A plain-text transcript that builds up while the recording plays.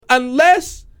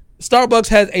unless Starbucks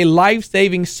has a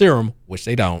life-saving serum, which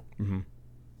they don't. Mm-hmm.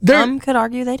 Some could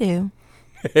argue they do.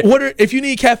 If you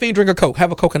need caffeine, drink a Coke.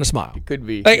 Have a Coke and a smile. It could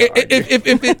be. Like,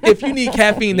 if you need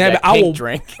caffeine, I will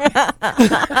drink.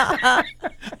 The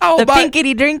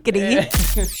pinkity drinkity.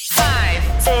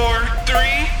 5, 4, 3,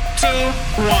 2,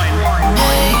 1.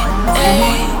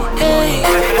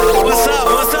 What's up?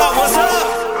 What's up? What's up?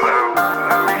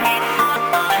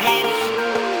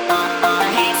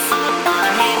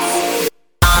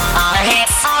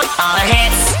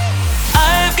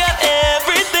 I've got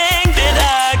everything that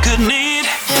I could need.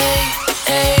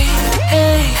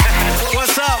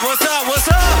 What's up? What's up? What's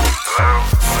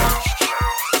up?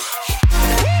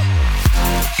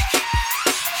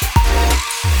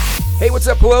 Hey, what's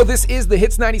up? Hello, this is the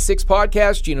Hits 96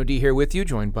 podcast. Gino D here with you,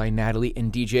 joined by Natalie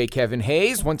and DJ Kevin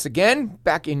Hayes. Once again,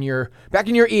 back in your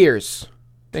ears.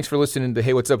 Thanks for listening to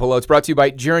Hey, What's Up? Hello. It's brought to you by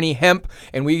Journey Hemp,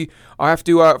 and we have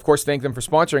to, of course, thank them for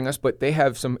sponsoring us, but they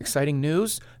have some exciting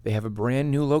news. They have a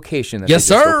brand new location that Yes,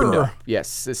 they just sir. opened up.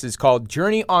 Yes, this is called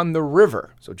Journey on the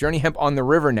River. So Journey Hemp on the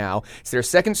River now. It's their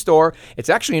second store. It's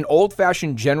actually an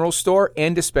old-fashioned general store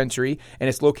and dispensary, and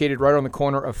it's located right on the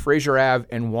corner of Fraser Ave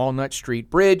and Walnut Street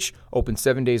Bridge. Open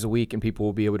 7 days a week, and people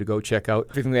will be able to go check out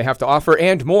everything they have to offer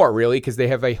and more, really, because they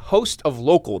have a host of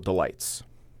local delights.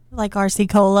 Like RC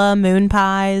Cola, moon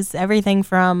pies, everything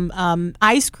from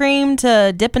ice cream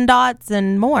to Dippin' Dots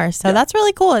and more. So that's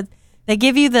really cool. They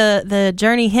give you the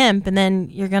Journey Hemp, and then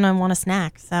you're going to want a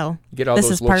snack. So You get all this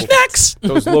those is local perfect. Snacks.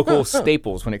 Those local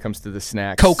staples when it comes to the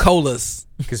snacks. Coca-Colas.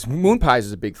 Because moon pies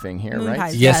is a big thing here, Moon right?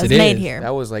 pies, Yes, it's it made is. here.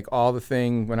 That was like all the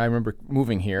thing when I remember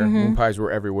moving here. Moon pies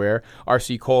were everywhere.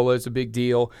 RC Cola is a big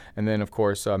deal. And then, of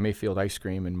course, Mayfield ice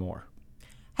cream and more.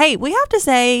 Hey, we have to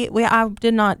say, I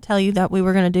did not tell you that we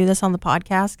were going to do this on the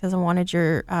podcast because I wanted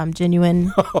your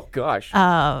genuine Oh, gosh.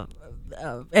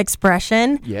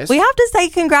 expression. Yes. We have to say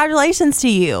congratulations to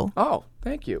you. Oh,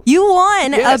 thank you. You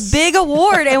won Yes. a big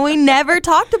award, and we never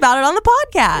talked about it on the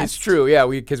podcast. It's true, yeah,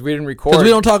 because we didn't record. 'Cause we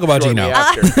don't talk about shortly Gino.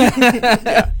 after.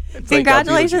 Yeah. It's like,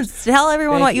 Congratulations. Tell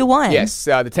everyone Thank what you won. Yes,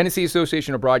 the Tennessee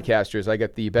Association of Broadcasters, I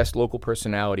got the best local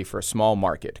personality for a small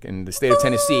market. In the state of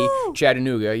Tennessee,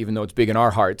 Chattanooga, even though it's big in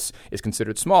our hearts, is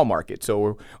considered small market.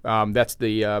 So that's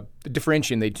the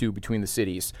differentiation they do between the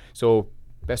cities. So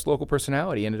best local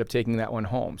personality ended up taking that one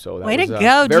home. So that Way to was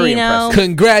go, very Gino. impressive.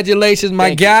 Congratulations, my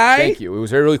Thank you. guy. Thank you. It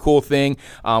was a really cool thing.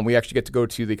 We actually get to go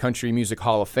to the Country Music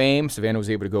Hall of Fame. Savannah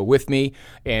was able to go with me,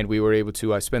 and we were able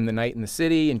to spend the night in the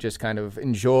city and just kind of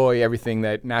enjoy everything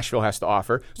that Nashville has to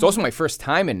offer. It's also my first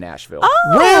time in Nashville.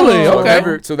 Oh. Really? So,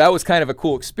 Okay. so that was kind of a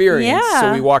cool experience. Yeah.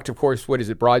 So we walked, of course, what is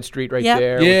it, Broad Street right Yep.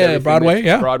 there? with Yeah, everything Broadway,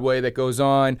 yeah. Broadway that goes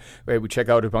on. We check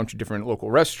out a bunch of different local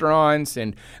restaurants.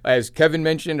 And as Kevin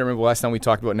mentioned, I remember last time we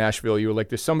talked about Nashville, you were like,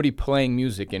 there's somebody playing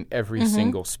music in every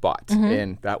single spot.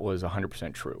 And that was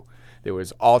 100% true. There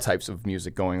was all types of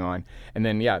music going on. And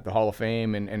then, yeah, the Hall of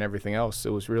Fame and everything else.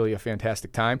 It was really a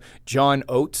fantastic time. John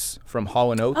Oates from Hall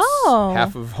 & Oates, Oh.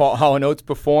 half of Hall & Oates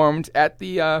performed at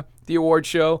the award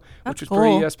show, which was cool.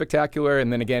 pretty spectacular.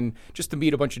 And then again, just to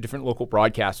meet a bunch of different local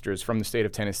broadcasters from the state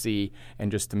of Tennessee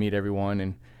and just to meet everyone.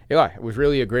 And yeah, it was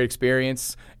really a great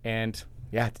experience. And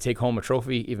yeah, to take home a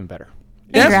trophy, even better.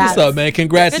 That's Congrats. what's up, man.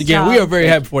 Congrats Good again. job. We are very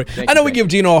happy for you. Thank I know you, we thank give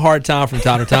Gino a hard time from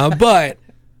time to time, but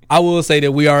I will say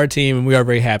that we are a team and we are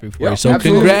very happy for you. So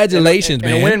absolutely. congratulations, and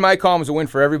man. a win in my column is a win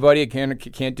for everybody. I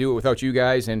can't do it without you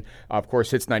guys. And, of course,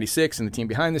 Hits 96 and the team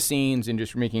behind the scenes and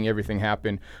just making everything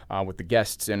happen with the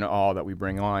guests and all that we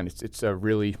bring on. It's a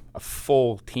really a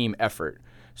full team effort.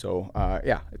 So,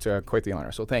 yeah, it's quite the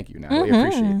honor. So thank you, Natalie. I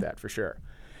appreciate that for sure.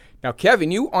 Now,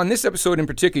 Kevin, you on this episode in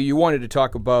particular, you wanted to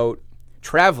talk about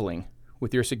traveling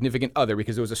with your significant other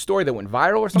because there was a story that went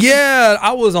viral or something? Yeah,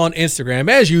 I was on Instagram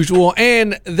as usual,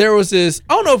 and there was this,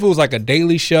 I don't know if it was like a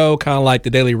daily show, kind of like the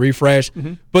Daily Refresh,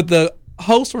 but the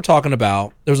hosts were talking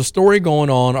about, there's a story going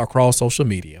on across social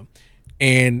media,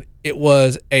 and it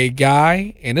was a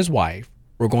guy and his wife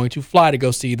were going to fly to go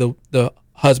see the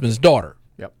husband's daughter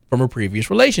from a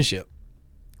previous relationship.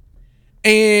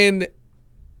 And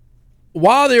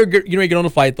while they were getting ready to get on the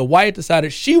flight, the wife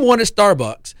decided she wanted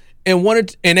Starbucks and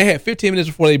they had 15 minutes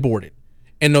before they boarded.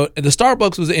 And the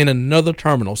Starbucks was in another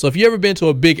terminal. So if you ever been to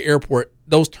a big airport,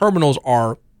 those terminals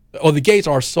the gates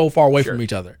are so far away from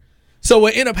each other. So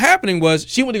what ended up happening was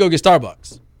she went to go get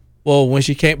Starbucks. Well,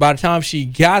 by the time she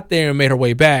got there and made her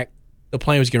way back, the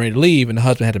plane was getting ready to leave, and the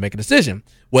husband had to make a decision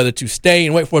whether to stay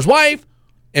and wait for his wife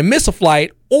and miss a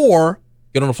flight or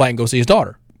get on the flight and go see his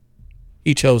daughter.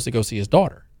 He chose to go see his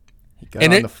daughter. He got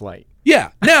on the flight. Yeah.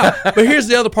 Now, but here's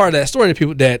the other part of that story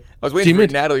that I was waiting for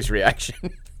Natalie's reaction.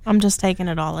 I'm just taking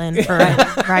it all in for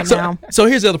right now. So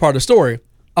here's the other part of the story.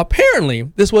 apparently,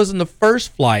 this wasn't the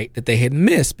first flight that they had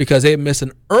missed because they had missed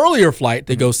an earlier flight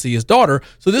to go see his daughter.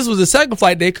 So this was the second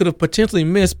flight they could have potentially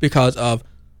missed because of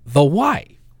the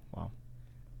wife. Wow.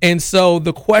 And so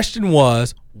the question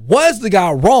was the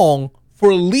guy wrong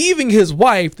for leaving his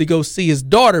wife to go see his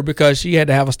daughter because she had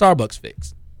to have a Starbucks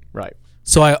fix? Right.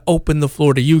 So I opened the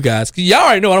floor to you guys because y'all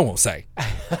already know what I won't say.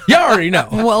 Y'all already know.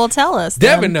 Well, tell us.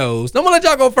 Devin knows. I'm going to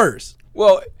let y'all go first.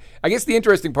 Well, I guess the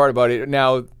interesting part about it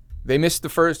now, they missed the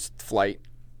first flight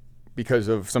because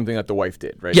of something that the wife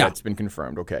did, right? Yeah. That's been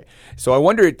confirmed. Okay. So I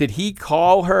wonder, did he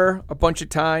call her a bunch of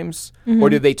times or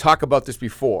did they talk about this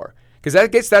before? Because I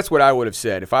guess that's what I would have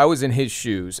said if I was in his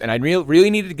shoes and I really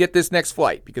needed to get this next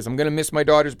flight because I'm going to miss my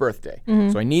daughter's birthday.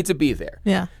 So I need to be there.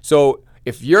 Yeah. So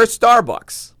if your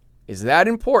Starbucks is that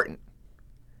important,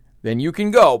 then you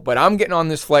can go, but I'm getting on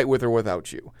this flight with or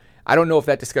without you. I don't know if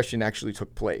that discussion actually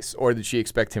took place or did she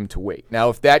expect him to wait. Now,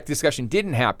 if that discussion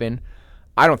didn't happen,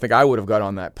 I don't think I would have got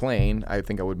on that plane. I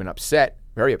think I would have been upset,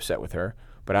 very upset with her,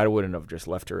 but I wouldn't have just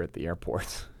left her at the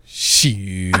airport.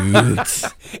 Shoot.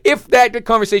 If that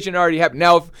conversation already happened.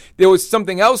 Now, if there was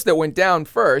something else that went down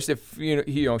first, if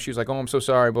she was like, "Oh, I'm so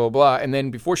sorry," blah, blah, blah, and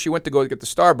then before she went to go get the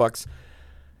Starbucks,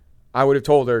 I would have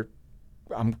told her,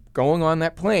 I'm going on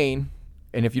that plane,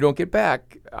 and if you don't get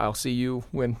back, I'll see you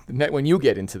when you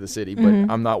get into the city, but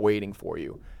I'm not waiting for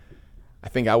you. I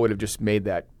think I would have just made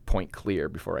that point clear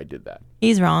before I did that.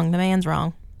 He's wrong. The man's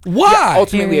wrong. Why?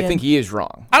 Ultimately, Period. I think he is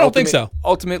wrong. I don't think so.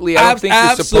 Ultimately, I don't think you're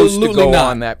supposed to Absolutely go not.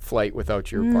 on that flight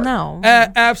without your partner. No.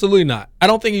 Absolutely not. I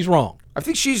don't think he's wrong. I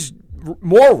think she's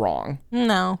more wrong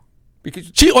No. because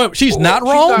She's not wrong? She's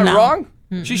not No. wrong.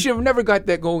 She should have never got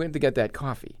that go in to get that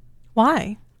coffee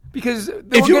Why? because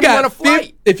they If were you getting on got a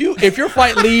flight. if your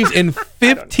flight leaves in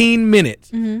 15 minutes,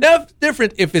 that's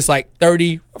different if it's like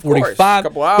 30, 45,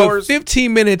 couple hours. But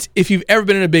 15 minutes, if you've ever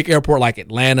been in a big airport like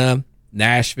Atlanta,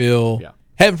 Nashville, Yeah.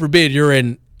 heaven forbid you're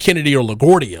in Kennedy or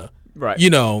LaGuardia, Right.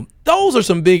 Those are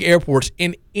some big airports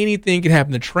and anything can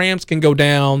happen. The trams can go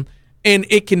down and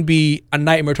it can be a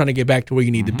nightmare trying to get back to where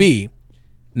you need to be.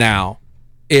 Now,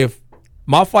 if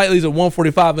my flight leaves at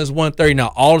 1:45 and it's 1:30,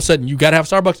 now all of a sudden you got to have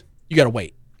Starbucks, you got to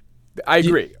wait. I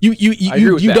agree. You I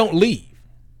agree with that. don't leave.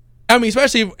 I mean,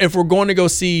 especially if we're going to go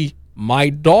see my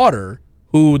daughter,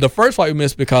 who the first flight we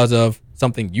missed because of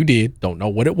something you did, don't know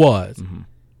what it was.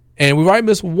 And we've already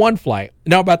missed one flight.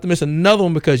 Now we're about to miss another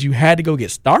one because you had to go get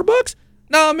Starbucks?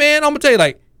 Nah, man, I'm going to tell you,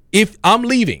 like, if I'm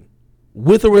leaving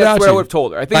with or without That's what you. I would have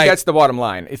told her. I think like, that's the bottom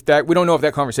line. We don't know if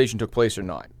that conversation took place or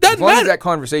not. As Doesn't long as matter. that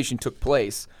conversation took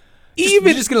place, Even-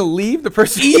 you're just going to leave the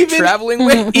person you're traveling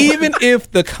with? even if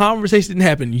the conversation didn't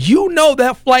happen,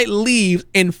 that flight leaves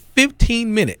in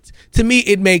 15 minutes. To me,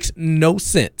 it makes no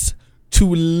sense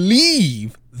to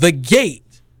leave the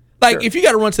gate. Like, Sure. if you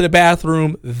got to run to the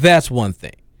bathroom, that's one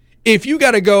thing. If you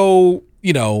got to go,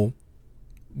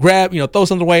 grab, throw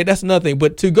something away, that's another thing.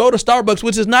 But to go to Starbucks,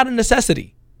 which is not a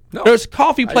necessity. No, There's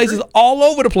coffee places agree. all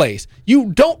over the place.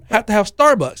 You don't have to have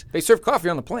Starbucks. They serve coffee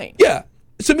on the plane. Yeah.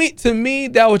 To me,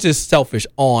 that was just selfish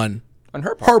on On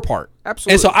her part.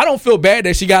 Absolutely. And so I don't feel bad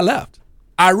that she got left.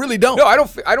 I really don't. No, I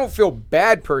don't feel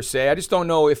bad per se. I just don't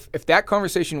know if that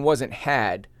conversation wasn't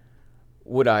had,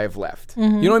 would I have left? You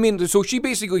know what I mean? So she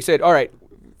basically said, all right,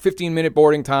 15-minute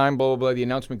boarding time, blah, blah, blah. The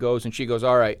announcement goes, and she goes,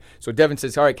 all right. So Devin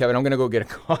says, all right, Kevin, I'm going to go get a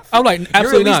coffee. I'm like, You're at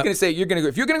absolutely least not. going to say, if you're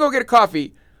going to go get a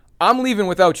coffee, I'm leaving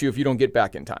without you if you don't get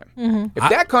back in time. If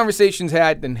that conversation's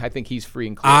had, then I think he's free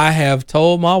and clear. I have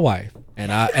told my wife,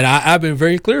 and I've been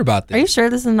very clear about this. Are you sure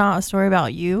this is not a story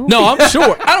about you? No, I'm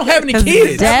sure. I don't have any 'Cause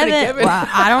kids. Devin, well,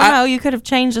 I don't know. You could have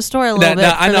changed the story a little bit.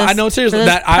 I know. Seriously, for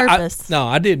this purpose. no,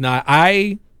 I did not.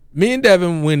 Me and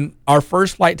Devin, when our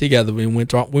first flight together, we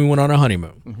went on a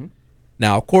honeymoon.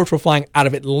 Now, of course, we're flying out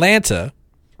of Atlanta,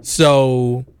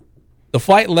 so the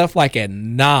flight left like at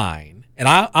 9, and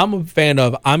I'm a fan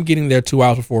of I'm getting there 2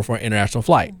 hours before for an international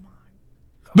flight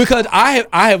because I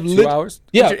have 2 hours?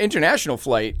 Yeah, International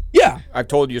flight. yeah. I've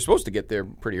told you you're supposed to get there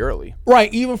pretty early.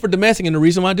 Right, even for domestic, and the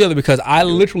reason why I do it because I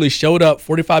literally showed up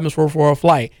 45 minutes before a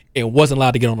flight and wasn't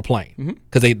allowed to get on the plane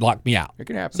because they locked me out. It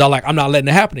can happen. So I'm not letting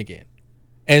it happen again.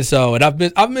 And so, and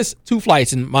I've missed 2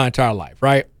 flights in my entire life,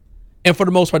 right? And for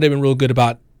the most part, they've been real good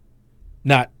about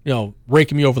not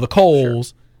raking me over the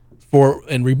coals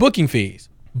and rebooking fees.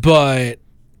 But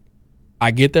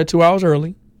I get there 2 hours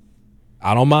early.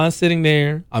 I don't mind sitting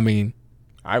there. I mean,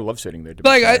 I love sitting there. To be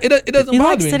like fair. it doesn't You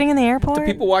bother like me. sitting in the airport?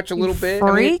 People watch a little bit. I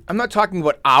mean, freak. I'm not talking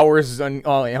about hours on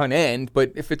end,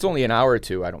 but if it's only an hour or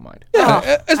two, I don't mind.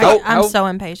 Yeah, it's How- not- I'm so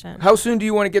impatient. How soon do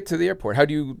you want to get to the airport? How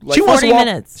do you like? she wants to 40 walk.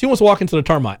 minutes. She wants to walk into the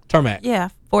tarmac. Yeah,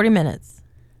 40 minutes.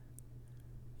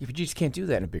 But you just can't do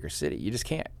that in a bigger city. You just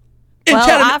can't. Well,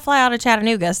 Chattanooga- I fly out of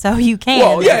Chattanooga, so you can.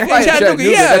 Well, Yeah, in flight to Chattanooga,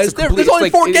 yeah, that's a there's complete- only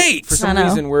it's 4 it- gates. For some I know.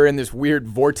 reason, we're in this weird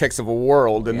vortex of a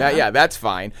world, and that's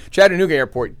fine. Chattanooga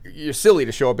Airport, you're silly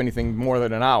to show up anything more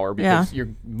than an hour because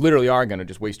you literally are going to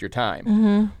just waste your time.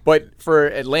 Mm-hmm. But for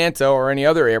Atlanta or any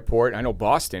other airport, I know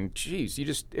Boston, geez,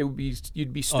 you'd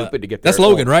be stupid to get there. that's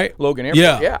Logan, right? Logan Airport.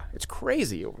 Yeah. Yeah, it's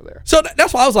crazy over there. So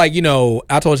that's why I was like,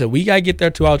 I told her, we got to get there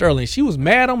 2 hours early. And she was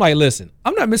mad. I'm like, listen,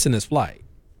 I'm not missing this flight.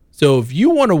 So if you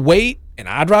want to wait and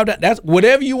I drive down, that's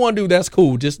whatever you want to do, that's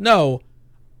cool. Just know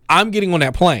I'm getting on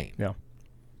that plane. Yeah.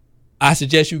 I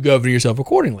suggest you govern yourself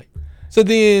accordingly. So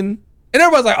then, and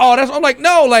everybody's like, oh, I'm like,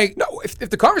 no, If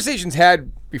the conversation's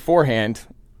had beforehand,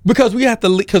 because we have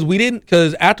to,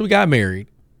 because after we got married,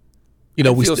 it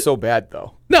we feels so bad,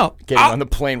 though, no, getting on the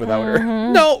plane without her.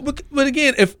 no, but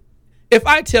again, if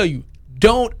I tell you,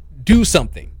 don't do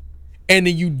something, and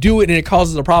then you do it and it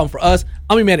causes a problem for us,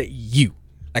 I'm gonna be mad at you.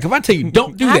 Like if I tell you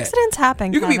don't do that, Accidents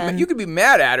happen, Kevin. You could be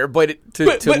mad at her, but to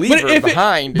leave her if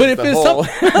behind. but is if the it's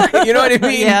whole, you know what I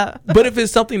mean? Yeah. but if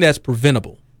it's something that's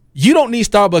preventable, you don't need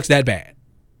Starbucks that bad.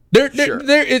 Sure.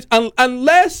 There is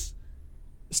unless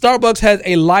Starbucks has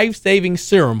a life-saving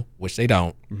serum, which they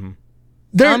don't.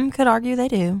 Some could argue they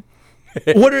do.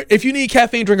 If you need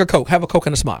caffeine, drink a Coke. Have a Coke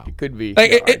and a smile. Could be.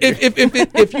 Like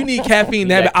if you need caffeine,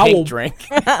 that I pink will drink.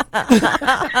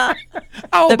 I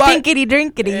will The buy. pinkety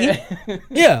drinkety.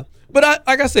 Yeah, but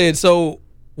like I said, so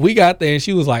we got there and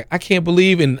she was like, I can't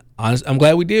believe, and honest, I'm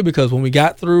glad we did because when we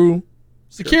got through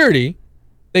security,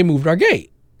 they moved our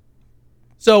gate.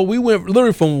 So we went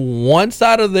literally from one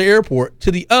side of the airport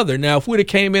to the other. Now, if we'd have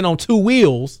came in on 2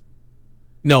 wheels,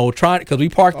 because we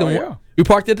parked we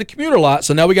parked at the commuter lot,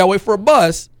 so now we got to wait for a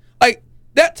bus. Like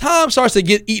that time starts to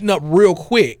get eaten up real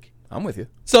quick. I'm with you.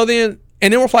 So then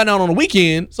we're flying out on the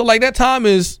weekend. So like that time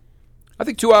is I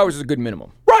think 2 hours is a good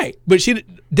minimum. right. But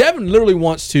Devin literally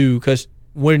wants to, because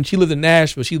when she lived in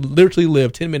Nashville, she literally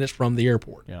lived 10 minutes from the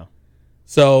airport. Yeah.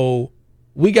 So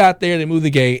we got there, they moved the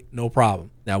gate, no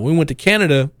problem. Now, when we went to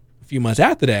Canada a few months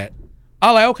after that,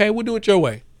 I was like, okay, we'll do it your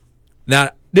way. Now,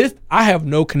 I have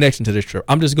no connection to this trip.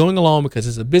 I'm just going along because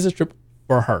it's a business trip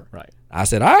for her. Right. I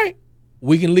said, all right,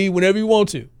 we can leave whenever you want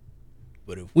to.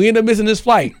 But if we end up missing this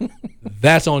flight,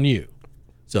 that's on you.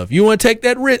 So if you want to take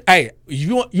that risk, hey, if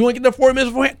you want to get there 40 minutes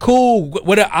beforehand, cool.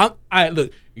 Whatever.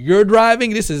 Look, you're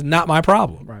driving. This is not my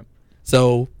problem. Right.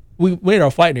 So we made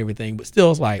our flight and everything, but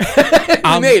still, it's like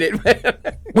We made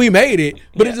it. we made it.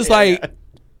 But it's just like,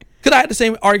 because I had the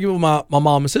same argument with my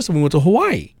mom and sister when we went to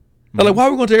Hawaii. They're like, why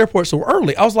are we going to the airport so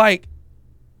early? I was like,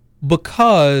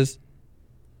 because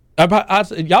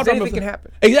y'all anything can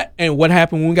happen. Exactly. And what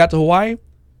happened when we got to Hawaii?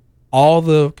 All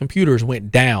the computers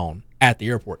went down at the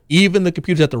airport. Even the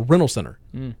computers at the rental center.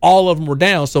 All of them were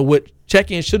down. So what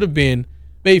check-in should have been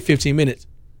maybe 15 minutes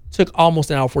took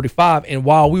almost an hour 45. And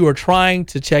while we were trying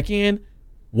to check in,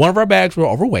 one of our bags were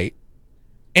overweight,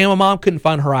 and my mom couldn't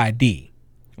find her ID.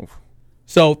 Oof.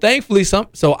 So thankfully, so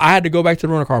I had to go back to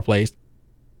the rental car place.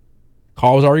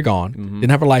 Car was already gone. Didn't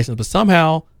have her license, but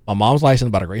somehow my mom's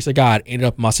license, by the grace of God, ended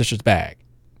up in my sister's bag.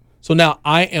 So now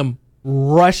I am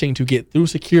rushing to get through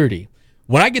security.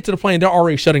 When I get to the plane, they're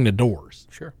already shutting the doors.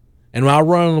 Sure. And when I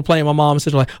run on the plane, my mom and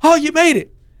sister are like, "Oh, you made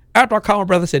it!" After I called my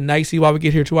brother and said, "Now you see why we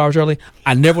get here 2 hours early?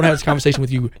 I never want to have this conversation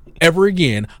with you ever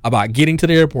again about getting to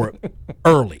the airport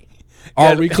early.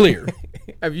 Are we clear?"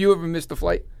 Have you ever missed a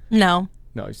flight? No.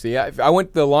 No, you see, I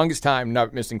went the longest time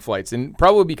not missing flights, and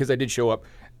probably because I did show up,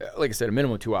 like I said, a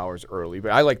minimum of 2 hours early,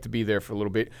 but I like to be there for a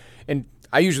little bit. And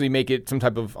I usually make it some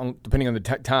type of, depending on the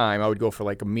time, I would go for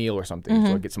like a meal or something,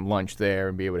 so I'd get some lunch there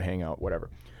and be able to hang out, whatever.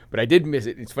 But I did miss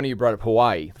it. It's funny you brought up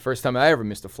Hawaii. The first time I ever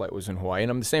missed a flight was in Hawaii,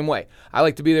 and I'm the same way. I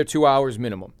like to be there 2 hours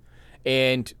minimum.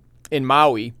 And in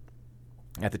Maui,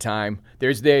 at the time,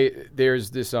 there's this,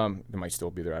 there might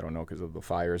still be there, I don't know, because of the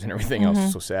fires and everything else.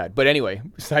 It's so sad. But anyway,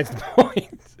 besides the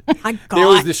point, My God. there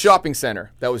was this shopping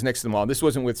center that was next to the mall. This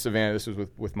wasn't with Savannah. This was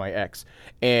with my ex.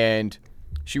 And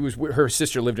her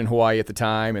sister lived in Hawaii at the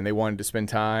time, and they wanted to spend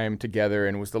time together,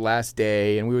 and it was the last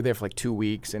day, and we were there for like 2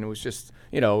 weeks, and it was just,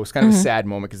 it was kind of a sad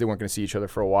moment because they weren't going to see each other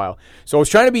for a while. So I was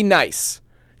trying to be nice,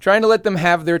 trying to let them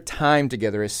have their time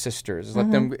together as sisters.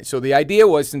 Let them. So the idea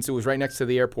was, since it was right next to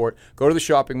the airport, go to the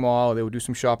shopping mall, they would do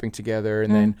some shopping together,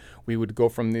 and then we would go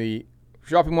from the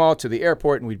shopping mall to the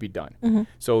airport, and we'd be done.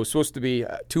 So it was supposed to be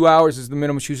 2 hours is the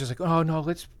minimum. She was just like, oh, no,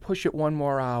 let's push it 1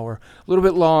 more hour, a little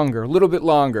bit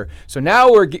longer. So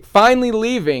now we're finally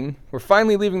leaving. We're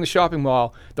finally leaving the shopping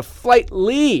mall. The flight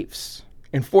leaves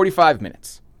in 45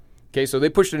 minutes. Okay, so they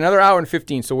pushed another hour and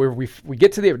 15. So we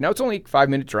get to the airport. Now it's only a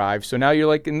 5-minute drive. So now you're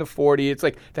like in the 40. It's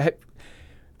like, of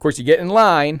course, you get in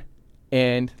line,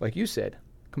 and like you said,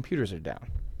 computers are down.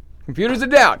 Computers are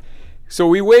down. So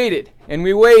we waited, and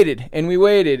we waited, and we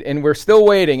waited, and we're still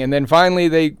waiting. And then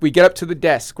finally we get up to the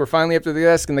desk. We're finally up to the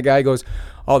desk, and the guy goes,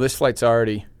 "Oh, this flight's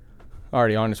already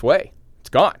on its way. It's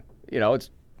gone. It's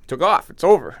took off. It's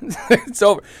over. It's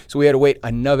over." So we had to wait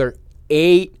another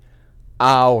 8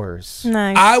 hours.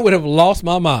 Nice. I would have lost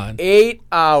my mind. 8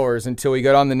 hours until we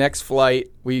got on the next flight.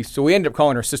 We ended up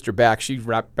calling her sister back. She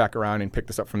wrapped back around and picked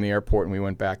us up from the airport, and we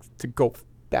went back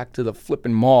to the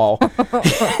flipping mall.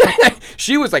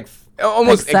 She was like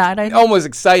almost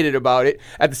excited about it.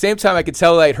 At the same time, I could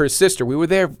tell that her sister, we were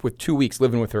there with 2 weeks,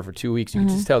 living with her for 2 weeks. You could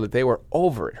just tell that they were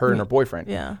over it, her and her boyfriend.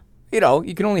 Yeah.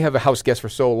 You can only have a house guest for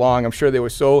so long. I'm sure they were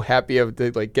so happy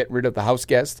to get rid of the house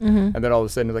guest. And then all of a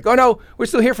sudden, they're like, "Oh, no, we're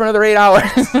still here for another 8 hours.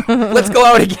 Let's go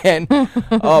out again."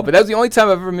 But that was the only time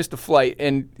I've ever missed a flight.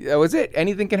 And that was it.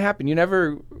 Anything can happen. You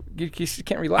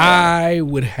can't rely on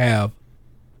it.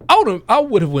 I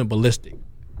would have went ballistic.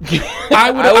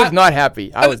 I was not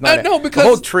happy. I was not. No, because the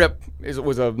whole trip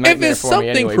was a nightmare for me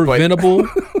anyway. If it's something preventable,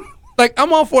 like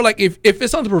I'm all for if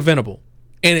it's something preventable,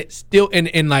 and it's still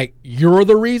and like you're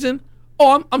the reason.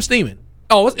 Oh, I'm steaming.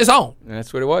 Oh, it's on. And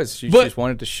that's what it was. She just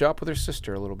wanted to shop with her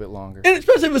sister a little bit longer. And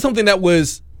especially if it's something that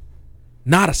was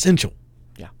not essential.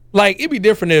 Yeah. Like it'd be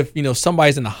different if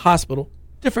somebody's in the hospital.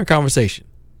 Different conversation.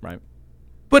 Right.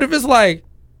 But if it's like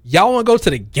y'all want to go to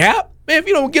the Gap. Man, if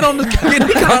you don't get on the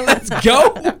car, let's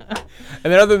go.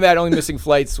 And then other than that, only missing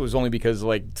flights was only because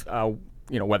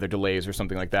weather delays or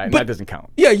something like that, and that doesn't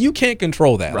count. Yeah, you can't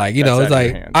control that. Right, it's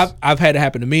like I've had it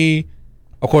happen to me.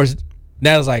 Of course,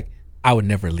 Natalie's like, "I would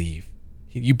never leave.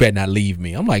 You better not leave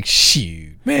me." I'm like,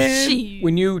 "Shoot, man."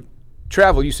 When you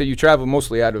travel, you say you travel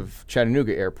mostly out of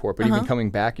Chattanooga Airport, but even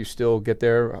coming back, you still get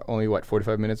there only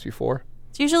 45 minutes before?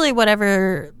 It's usually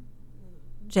whatever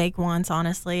Jake wants,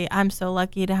 honestly. I'm so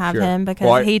lucky to have him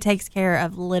because he takes care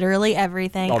of literally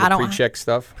everything. All the pre-check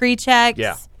stuff? Pre-checks.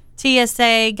 Yeah.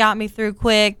 TSA got me through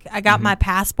quick. I got my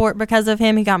passport because of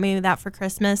him. He got me that for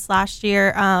Christmas last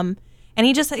year. And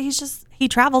he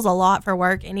travels a lot for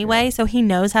work anyway, so he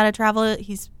knows how to travel.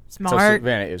 He's smart. So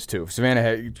Savannah is too.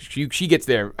 Savannah, she gets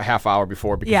there a half hour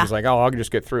before because she's like, "Oh, I'll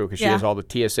just get through," because she has all the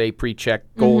TSA pre-check,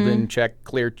 golden check,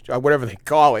 clear, whatever they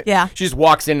call it. Yeah. She just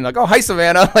walks in and like, "Oh, hi,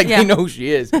 Savannah." Like, they know who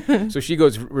she is. So she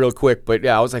goes real quick. But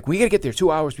yeah, I was like, "We got to get there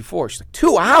 2 hours before." She's like,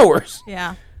 2 hours?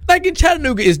 Yeah. Like in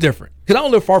Chattanooga is different because I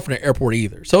don't live far from the airport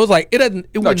either. So it's like it doesn't.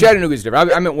 No, Chattanooga is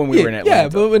different. I meant when we were in Atlanta. Yeah,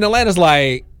 but in Atlanta's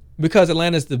because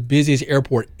Atlanta's the busiest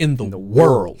airport in the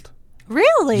world.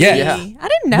 Really? Yeah. I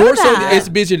didn't know More that. so, it's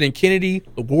busier than Kennedy,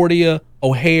 LaGuardia,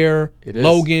 O'Hare,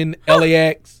 Logan,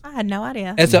 LAX. I had no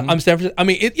idea. And so I'm San Francisco. I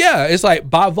mean, it's like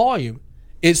by volume,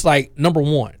 it's like number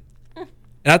one.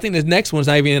 And I think the next one's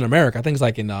not even in America. I think it's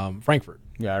like in Frankfurt.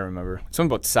 Yeah, I remember.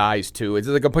 Something about size, too. It's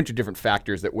like a bunch of different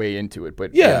factors that weigh into it.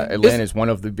 But Atlanta is one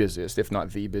of the busiest, if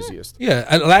not the busiest. Yeah,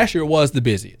 and last year was the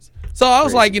busiest. So I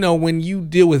was like, when you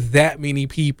deal with that many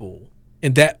people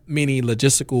and that many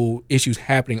logistical issues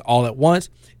happening all at once,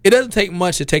 it doesn't take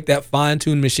much to take that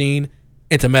fine-tuned machine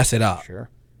and to mess it up. Sure.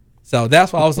 So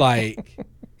that's why I was like,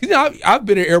 because I've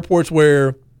been at airports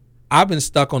where I've been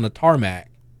stuck on the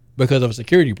tarmac because of a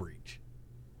security breach.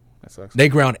 That sucks. They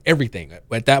ground everything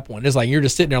at that point. It's like you're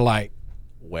just sitting there like,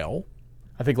 well.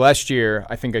 I think last year,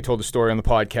 I told the story on the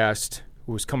podcast,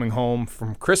 who was coming home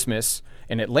from Christmas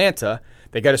in Atlanta.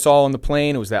 They got us all on the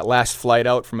plane. It was that last flight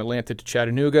out from Atlanta to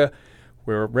Chattanooga.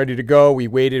 We were ready to go. We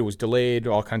waited. It was delayed,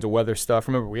 all kinds of weather stuff.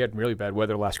 Remember, we had really bad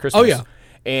weather last Christmas. Oh, yeah.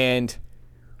 And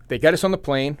they got us on the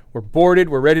plane. We're boarded.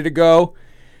 We're ready to go.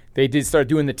 They did start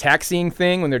doing the taxiing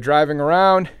thing when they're driving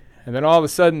around. And then all of a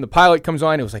sudden, the pilot comes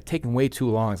on. It was like taking way too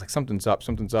long. It's like, something's up.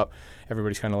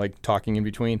 Everybody's kind of like talking in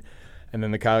between. And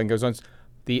then the pilot goes on,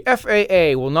 "The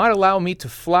FAA will not allow me to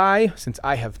fly since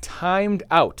I have timed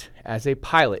out as a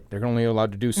pilot." They're only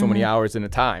allowed to do so many hours in a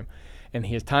time. And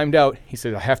he has timed out. He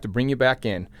said, "I have to bring you back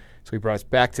in." So he brought us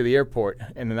back to the airport.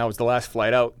 And then that was the last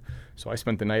flight out. So I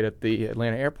spent the night at the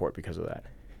Atlanta airport because of that.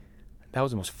 That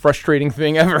was the most frustrating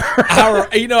thing ever.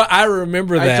 I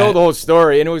remember that. I told the whole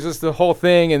story, and it was just the whole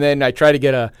thing. And then I tried to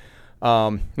get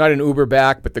not an Uber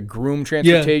back, but the groom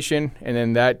transportation. Yeah.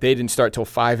 And then they didn't start till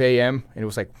 5 a.m. And it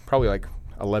was probably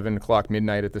 11 o'clock,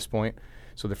 midnight at this point.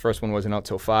 So the first one wasn't out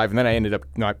till 5. And then I ended up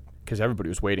not, because everybody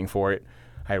was waiting for it,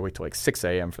 I had to wait till 6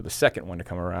 a.m. for the second one to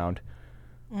come around.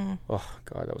 Oh,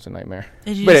 God, that was a nightmare.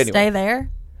 Did you stay there?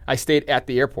 I stayed at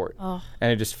the airport. Oh.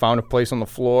 And I just found a place on the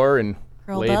floor and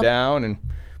laid down and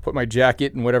put my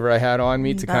jacket and whatever I had on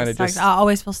me to kind of just... I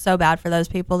always feel so bad for those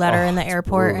people that are in the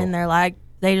airport brutal. And they're like,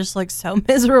 they just look so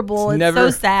miserable. It's so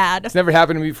sad. It's never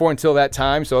happened to me before until that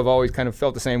time, so I've always kind of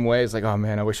felt the same way. It's like, oh,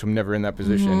 man, I wish I'm never in that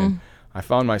position. And I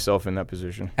found myself in that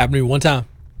position. Happened to me one time.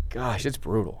 gosh, it's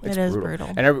brutal. It's It is brutal.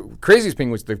 And craziest thing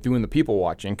was doing the people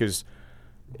watching, because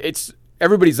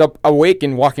everybody's up awake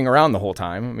and walking around the whole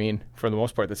time. I mean, for the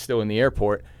most part, that's still in the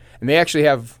airport. And they actually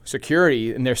have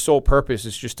security, and their sole purpose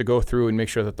is just to go through and make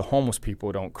sure that the homeless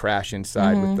people don't crash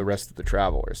inside with the rest of the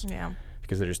travelers. Yeah.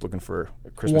 Because they're just looking for a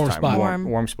Christmas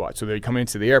warm spot. So they come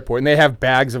into the airport, and they have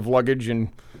bags of luggage, and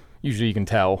usually you can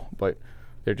tell, but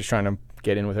they're just trying to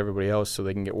get in with everybody else so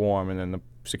they can get warm. And then the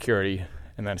security,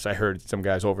 and then I heard some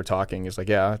guys over talking, is like,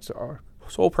 yeah, it's our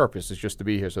sole purpose is just to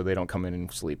be here so they don't come in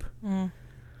and sleep.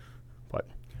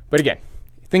 But again,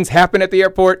 things happen at the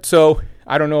airport, so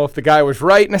I don't know if the guy was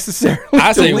right necessarily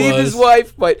to leave his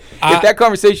wife, but if that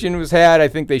conversation was had, I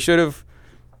think that should have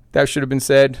been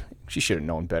said. She should have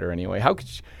known better anyway. How could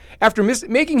she, after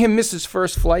making him miss his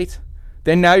first flight,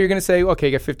 then now you're going to say, okay,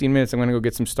 I got 15 minutes, I'm going to go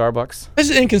get some Starbucks? This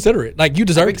is inconsiderate. Like, you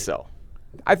deserve I think so.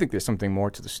 I think there's something more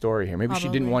to the story here. Maybe she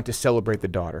didn't want to celebrate the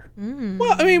daughter.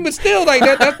 Well, I mean, but still, like,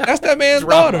 that's that man's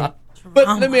daughter.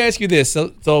 But let me ask you this.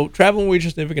 So traveling with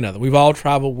your significant other, we've all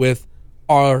traveled with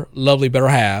our lovely better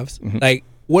halves. Like,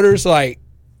 what are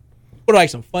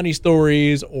some funny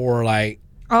stories or like?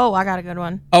 Oh, I got a good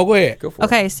one. Oh, go ahead. Go for it.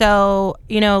 Okay, so,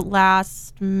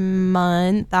 last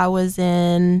month I was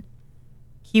in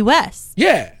Key West.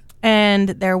 Yeah. And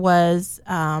there was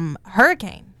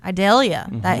Hurricane Idalia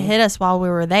that hit us while we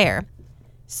were there.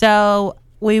 So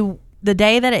the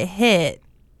day that it hit,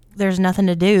 there's nothing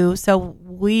to do. So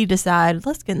we decided,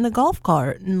 let's get in the golf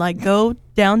cart and like go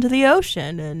down to the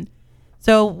ocean. And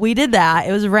so we did that.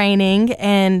 It was raining,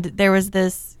 and there was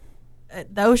the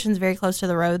ocean's very close to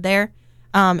the road there.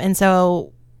 And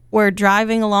so we're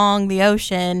driving along the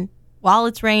ocean while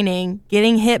it's raining,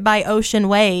 getting hit by ocean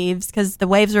waves because the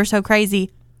waves were so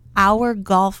crazy. Our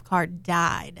golf cart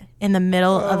died in the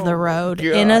middle of the road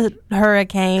in a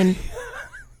hurricane.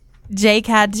 Jake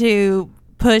had to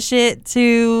push it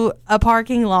to a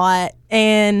parking lot.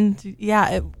 And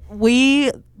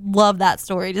we love that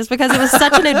story just because it was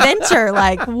such an adventure.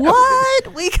 Like,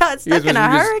 what? We got stuck in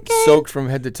a hurricane. Soaked from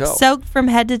head to toe. Soaked from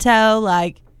head to toe.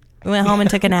 Like, we went home and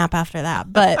took a nap after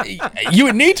that. But you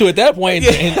would need to at that point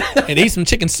and eat some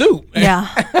chicken soup. Yeah.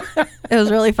 It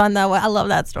was really fun, though. I love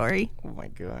that story. Oh, my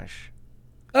gosh.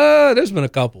 There's been a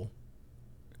couple.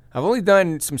 I've only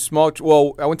done some small.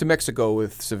 Well, I went to Mexico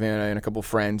with Savannah and a couple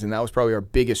friends, and that was probably our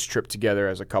biggest trip together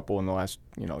as a couple in the last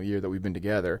year that we've been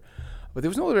together. But there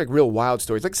was no like real wild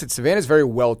stories. Like I said, Savannah's very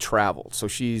well traveled, so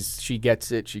she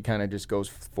gets it. She kind of just goes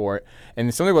for it.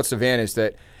 And something about Savannah is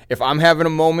that if I'm having a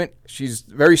moment, she's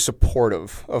very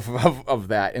supportive of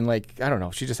that. And like, I don't know,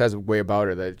 she just has a way about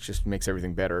her that just makes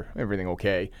everything better, everything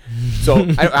okay. So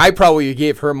I probably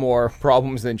gave her more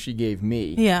problems than she gave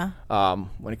me. Yeah.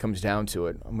 When it comes down to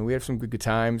it, I mean, we had some good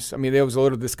times. I mean, there was a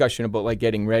little discussion about like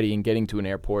getting ready and getting to an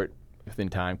airport within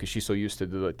time because she's so used to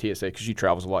the TSA because she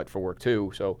travels a lot for work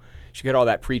too. So she got all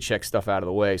that pre-check stuff out of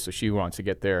the way. So she wants to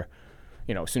get there,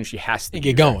 as soon as she has to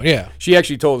get going. Yeah. She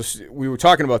actually told us, we were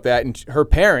talking about that, and her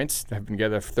parents have been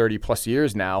together for 30 plus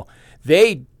years now.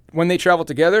 When they travel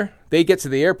together, they get to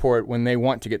the airport when they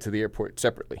want to get to the airport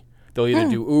separately. They'll either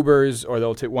do Ubers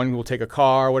or one will take a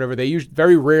car or whatever.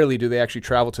 Very rarely do they actually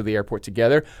travel to the airport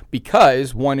together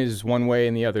because one is one way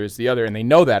and the other is the other, and they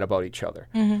know that about each other.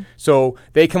 So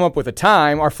they come up with a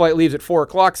time. Our flight leaves at 4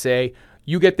 o'clock, say,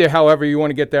 you get there however you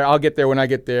want to get there. I'll get there when I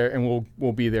get there, and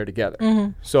we'll be there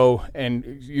together. So, and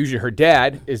usually her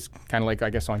dad is kind of like,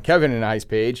 I guess, on Kevin and I's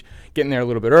page, getting there a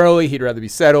little bit early. He'd rather be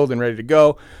settled and ready to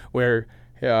go, where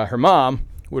her mom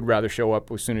would rather show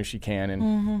up as soon as she can,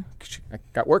 and I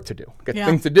got work to do,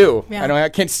 things to do. Yeah. I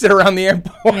can't sit around the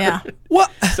airport. Yeah.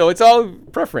 What? So it's all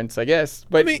preference, I guess.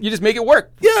 But you just make it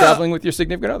work. Yeah. Traveling with your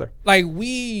significant other. Like,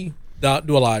 we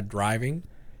do a lot of driving.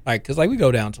 Like, because we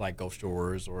go down to like Gulf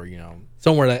Shores or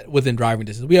somewhere that within driving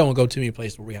distance. We don't go too many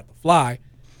places where we have to fly.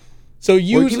 So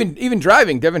even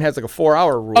driving, Devin has like a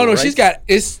 4-hour rule. Oh no, right?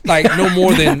 it's like no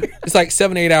more than it's like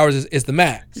 7-8 hours is the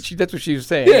max. That's what she was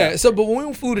saying. Yeah. So, but when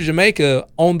we flew to Jamaica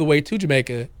on the way to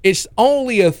Jamaica, it's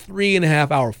only a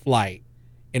 3.5 hour flight,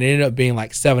 and it ended up being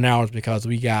like 7 hours because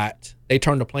they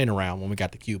turned the plane around when we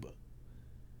got to Cuba,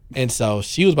 and so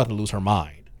she was about to lose her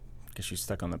mind. Because she's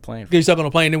stuck on the plane. She's stuck on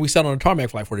the plane. Then we sat on the tarmac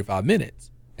for like 45 minutes.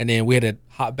 And then we had to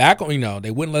hop back on,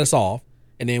 they wouldn't let us off.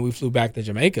 And then we flew to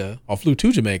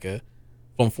Jamaica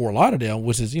from Fort Lauderdale,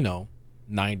 which is, another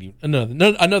 90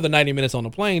 minutes on the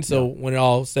plane. So when it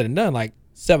all said and done, like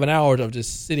 7 hours of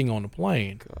just sitting on the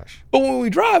plane. Gosh. But when we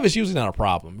drive, it's usually not a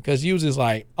problem because usually it's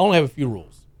like, I only have a few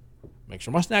rules. Make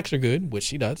sure my snacks are good, which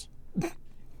she does.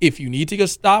 If you need to go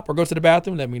stop or go to the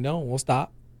bathroom, let me know and we'll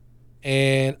stop.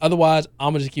 And otherwise,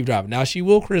 I'm going to just keep driving. Now, she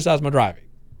will criticize my driving.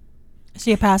 Is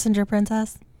she a passenger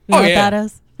princess? You know what that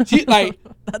is? She like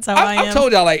That's how I am. I've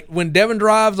told y'all, like, when Devin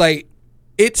drives, like,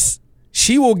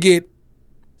 she will get.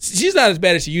 She's not as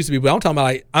bad as she used to be, but I'm talking about,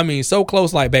 like, I mean, so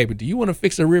close, like, baby, do you want to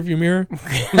fix the rearview mirror?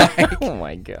 Like, Oh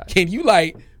my God. can you,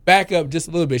 like, back up just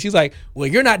a little bit? She's like, well,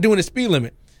 you're not doing the speed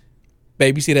limit.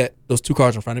 Babe, you see that those two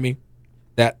cars in front of me?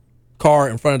 That car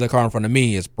in front of the car in front of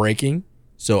me is braking,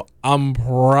 so I'm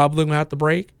probably going to have to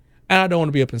brake, and I don't want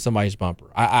to be up in somebody's bumper.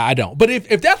 I don't. But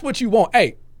if that's what you want,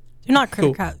 hey. Do not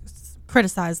Cool.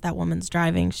 criticize that woman's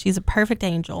driving. She's a perfect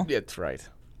angel. Yeah, that's right.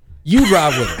 You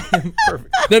drive with her.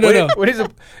 Perfect. No. What is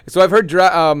it? So I've heard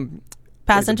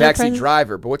Passenger backseat princess?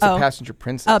 driver, but what's a passenger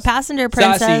princess? Passenger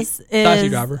princess Sassy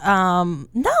is driver.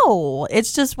 no,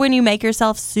 it's just when you make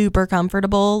yourself super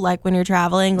comfortable, like when you're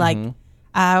traveling. Like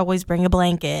I always bring a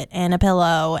blanket and a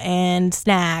pillow and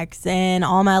snacks and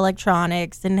all my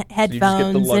electronics and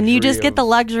headphones, and you just get the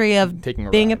luxury of taking a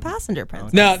being ride. a passenger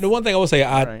princess. Now, the one thing I will say,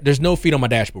 Right. there's no feet on my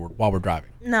dashboard while we're driving.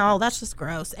 No, that's just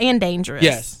gross and dangerous.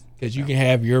 Yes, because you can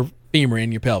have your femur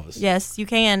in your pelvis. Yes, you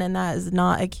can, and that is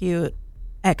not a cute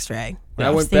X-ray. When I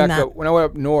I've went seen back that. up, when I went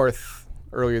up north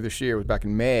earlier this year, it was back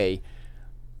in May.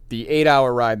 The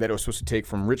 8-hour ride that I was supposed to take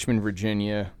from Richmond,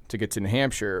 Virginia, to get to New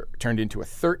Hampshire turned into a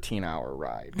 13-hour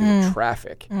ride because of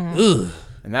traffic, Ugh.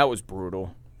 and that was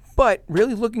brutal. But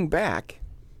really, looking back,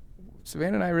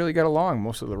 Savannah and I really got along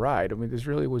most of the ride. I mean, there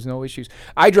really was no issues.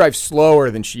 I drive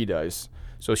slower than she does,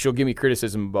 so she'll give me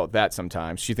criticism about that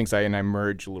sometimes. She thinks I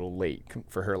merge a little late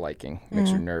for her liking. It makes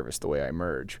her nervous the way I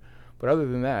merge. But other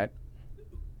than that,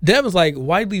 Devin's like,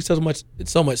 why leave so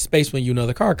much space when you know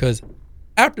the car? Because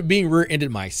after being rear-ended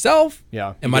myself,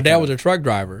 Yeah, and my dad was a truck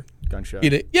driver, gunshot.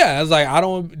 I was like, I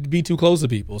don't want to be too close to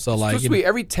people. So like, Supposed to be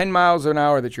every 10 miles an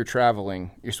hour that you're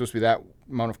traveling, you're supposed to be that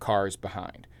amount of cars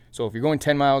behind. So if you're going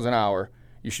 10 miles an hour,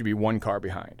 you should be one car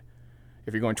behind.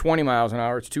 If you're going 20 miles an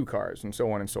hour, it's 2 cars, and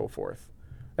so on and so forth.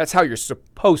 That's how you're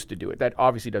supposed to do it. That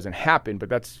obviously doesn't happen, but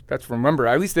that's remember,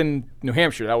 at least in New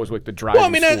Hampshire, that was like the driving well,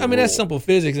 I mean, school that's rule. simple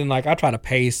physics, and like I try to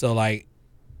pace. So like,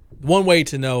 one way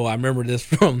to know, I remember this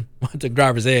from when I took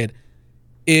driver's ed.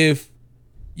 If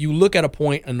you look at a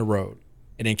point on the road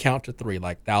and then count to 3,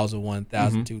 like 1,000,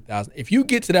 1,000, 2,000. If you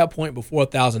get to that point before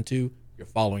 1,002, you're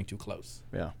following too close.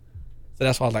 Yeah. So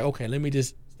that's why I was like, okay, let me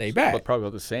just stay back. But probably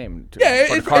about the same for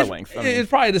Yeah, the car length. I mean, it's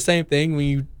probably the same thing when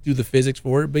you do the physics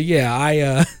for it. But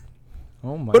yeah,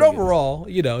 oh my but goodness. overall,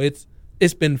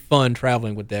 it's been fun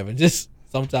traveling with Devin. Just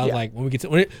sometimes, like when we get to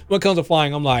when it comes to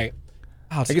flying, I'm like,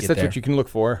 I guess that's what you can look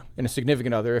for in a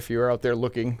significant other. If you're out there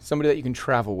looking, somebody that you can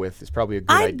travel with is probably a good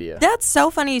idea. That's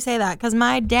so funny you say that, because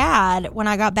my dad, when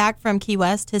I got back from Key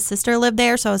West, his sister lived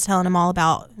there, so I was telling him all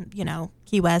about,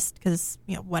 Key West, because,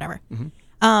 whatever.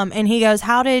 And he goes,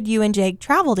 how did you and Jake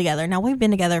travel together? Now, we've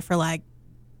been together for like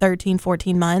 13,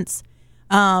 14 months,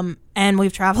 and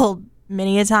we've traveled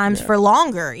many a times for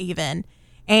longer even.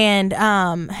 And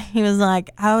he was like,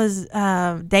 I was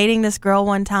dating this girl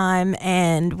one time,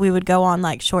 and we would go on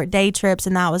like short day trips,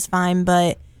 and that was fine.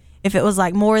 But if it was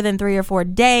like more than 3 or 4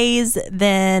 days,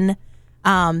 then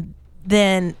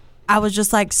I was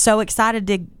just like so excited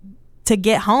to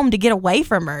get home, to get away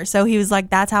from her. So he was like,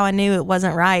 that's how I knew it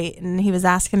wasn't right. And he was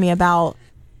asking me about,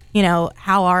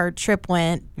 how our trip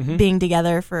went, being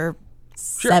together for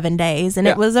 7 days, and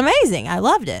it was amazing. I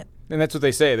loved it. And that's what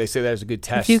they say. They say that is a good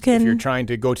test. If you're trying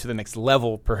to go to the next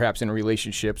level, perhaps in a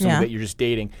relationship, somebody that you're just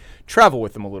dating, travel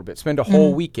with them a little bit. Spend a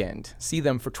whole weekend. See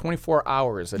them for 24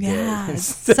 hours a day. Yeah, it's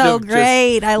so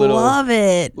great. I love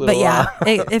it. But yeah,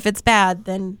 if it's bad,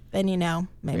 then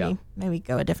maybe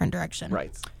go a different direction.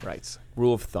 Right.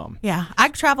 Rule of thumb. Yeah, I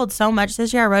traveled so much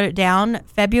this year. I wrote it down.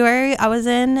 February, I was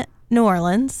in New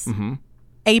Orleans. Mm-hmm.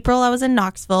 April, I was in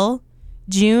Knoxville.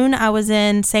 June, I was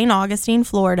in St. Augustine,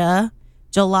 Florida.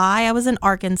 July, I was in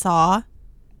Arkansas.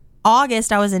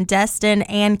 August, I was in Destin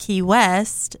and Key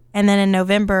West. And then in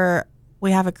November,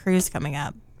 we have a cruise coming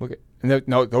up. Okay. And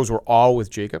those were all with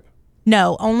Jacob?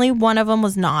 No, only one of them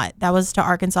was not. That was to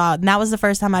Arkansas. And that was the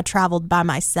first time I traveled by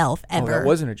myself ever. Oh, that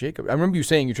wasn't a Jacob. I remember you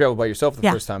saying you traveled by yourself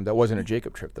the first time. That wasn't a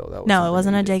Jacob trip, though. That was no, it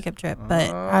wasn't a Jacob trip. But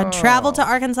I traveled to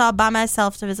Arkansas by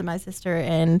myself to visit my sister,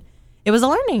 and it was a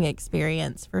learning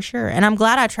experience for sure. And I'm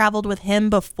glad I traveled with him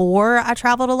before I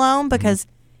traveled alone, because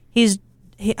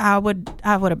I would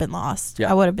have been lost.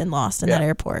 Yeah. I would have been lost in that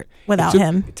airport without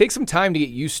him. It takes some time to get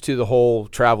used to the whole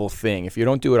travel thing. If you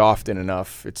don't do it often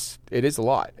enough, it is a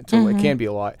lot. It can be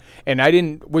a lot. And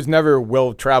I was never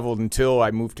well traveled until I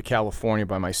moved to California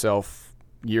by myself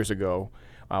years ago.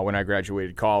 When I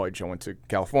graduated college, I went to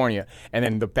California, and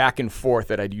then the back and forth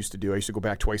that I used to do, I used to go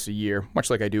back twice a year, much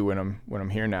like I do when I'm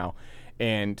here now,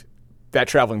 and that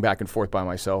traveling back and forth by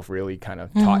myself really kind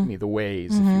of taught me the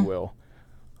ways, if you will.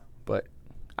 But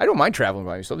I don't mind traveling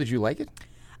by myself. Did you like it?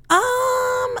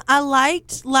 I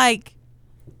liked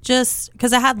just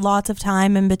because I had lots of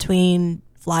time in between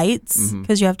flights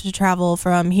because you have to travel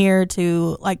from here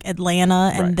to like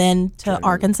Atlanta and then to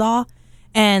Arkansas,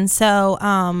 and so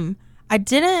I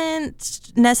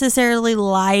didn't necessarily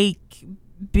like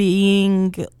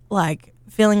being like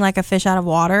feeling like a fish out of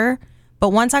water. But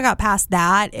once I got past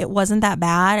that, it wasn't that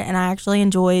bad, and I actually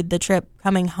enjoyed the trip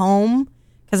coming home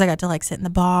because I got to like sit in the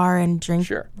bar and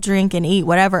drink and eat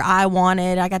whatever I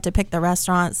wanted. I got to pick the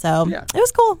restaurant, so it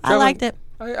was cool. I liked it.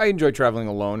 I enjoy traveling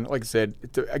alone. Like I said,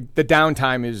 the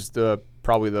downtime is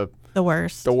probably the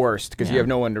worst. The worst because you have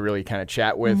no one to really kind of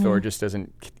chat with, or just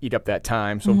doesn't eat up that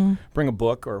time. So bring a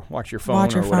book or watch your phone.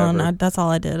 Watch your phone. Whatever. That's all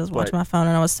I did was watch my phone,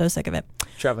 and I was so sick of it.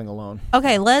 Traveling alone.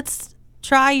 Okay, let's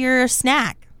try your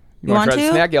snack. You want to try to?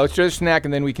 The snack? Yeah, let's try the snack,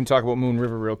 and then we can talk about Moon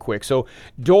River real quick. So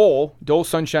Dole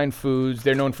Sunshine Foods,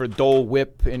 they're known for Dole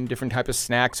Whip and different type of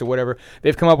snacks or whatever.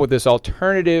 They've come up with this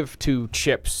alternative to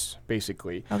chips,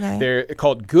 basically. Okay. They're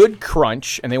called Good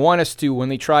Crunch, and they want us to, when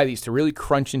they try these, to really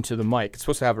crunch into the mic. It's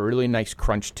supposed to have a really nice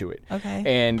crunch to it. Okay.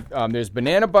 And there's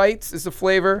banana bites is the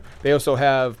flavor. They also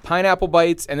have pineapple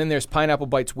bites, and then there's pineapple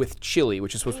bites with chili,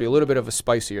 which is supposed to be a little bit of a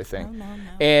spicier thing. No.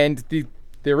 And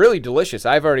they're really delicious.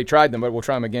 I've already tried them, but we'll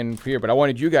try them again here. But I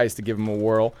wanted you guys to give them a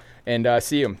whirl and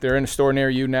see them. They're in a store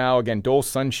near you now. Again, Dole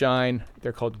Sunshine.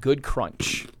 They're called Good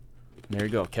Crunch. And there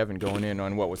you go. Kevin going in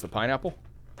on what was the pineapple?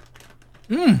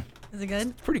 Is it good?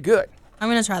 It's pretty good. I'm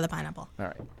going to try the pineapple. All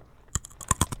right.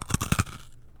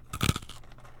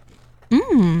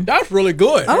 That's really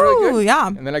good. Oh, Really good. yeah.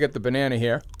 And then I got the banana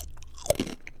here.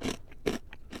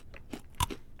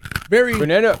 Very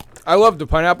Banana. I love the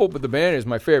pineapple, but the banana is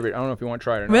my favorite. I don't know if you want to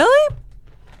try it or not. Really?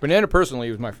 Banana personally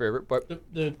was my favorite, but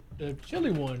the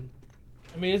chili one.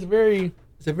 I mean, it's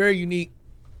a very unique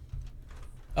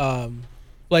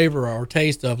flavor or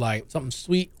taste of like something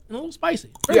sweet and a little spicy.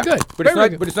 Very good. But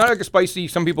Very but it's not like a spicy.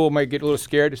 Some people might get a little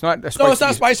scared. It's not a spicy. No, it's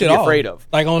not spicy to at be all. Afraid of.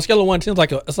 Like on a scale of 1 to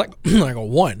 10, it's like like a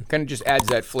 1. Kind of just adds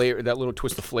that flavor, that little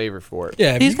twist of flavor for it.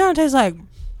 Yeah. These kind of taste like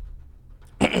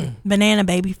banana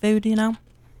baby food, you know?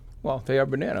 Well, they are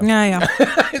banana. Yeah.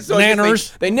 So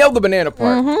Bananas. They nailed the banana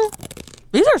part.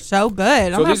 These are so good. So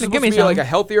I'm going this to is give me supposed to be some. like a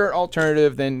healthier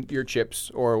alternative than your chips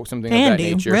or something of that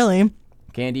Candy, nature. really.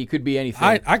 Candy could be anything.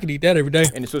 I could eat that every day.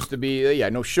 And it's supposed to be,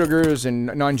 no sugars and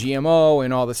non-GMO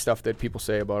and all the stuff that people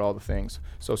say about all the things.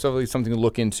 So something to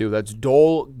look into. That's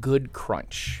Dole Good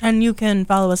Crunch. And you can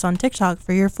follow us on TikTok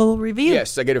for your full review.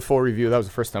 Yes, I get a full review. That was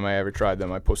the first time I ever tried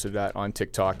them. I posted that on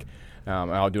TikTok.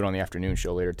 And I'll do it on the afternoon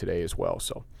show later today as well.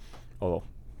 So, although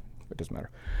it doesn't matter.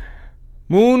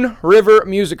 Moon River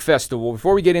Music Festival.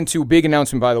 Before we get into a big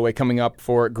announcement, by the way, coming up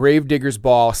for Gravedigger's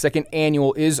Ball, second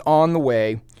annual is on the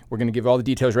way. We're going to give all the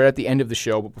details right at the end of the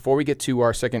show. But before we get to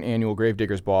our second annual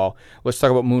Gravedigger's Ball, let's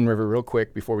talk about Moon River real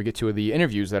quick before we get to the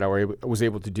interviews that I was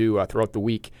able to do throughout the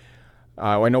week.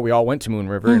 I know we all went to Moon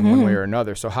River in one way or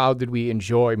another. So how did we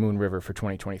enjoy Moon River for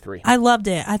 2023? I loved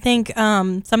it. I think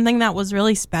something that was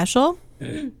really special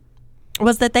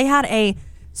was that they had a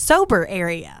sober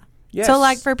area. Yes. So,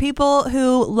 like, for people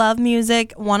who love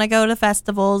music, want to go to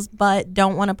festivals, but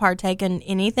don't want to partake in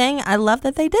anything, I love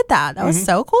that they did that. That was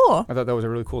so cool. I thought that was a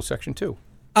really cool section, too.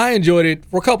 I enjoyed it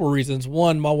for a couple of reasons.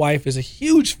 One, my wife is a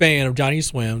huge fan of Johnny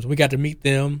Swims. We got to meet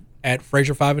them at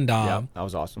Fraser 5 and Dom. Yeah, that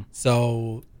was awesome.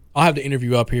 So I'll have the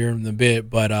interview up here in a bit,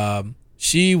 but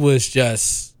she was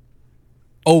just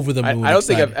over the moon. I don't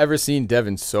think I've ever seen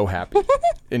Devin so happy.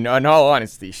 in all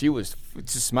honesty, she was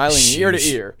just smiling ear to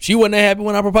ear. She wasn't that happy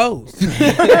when I proposed.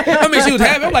 I mean, she was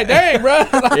happy. I'm like, dang, bro.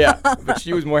 Yeah, but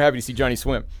she was more happy to see Johnny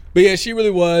swim. But yeah, she really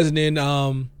was. And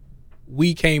then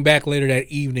we came back later that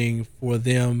evening for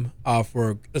them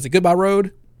for, was it Goodbye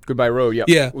Road? Goodbye Road, yep.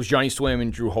 Yeah. It was Johnny Swim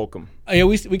and Drew Holcomb. Yeah,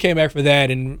 we came back for that,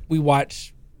 and we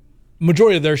watched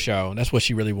majority of their show, and that's what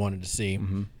she really wanted to see.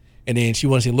 Mm-hmm. And then she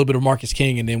wanted to see a little bit of Marcus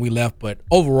King, and then we left. But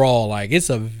overall, like, it's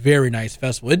a very nice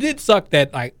festival. It did suck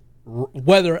that, like,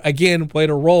 weather, again,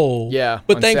 played a role. Yeah,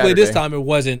 but on thankfully Saturday. this time it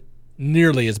wasn't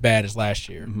nearly as bad as last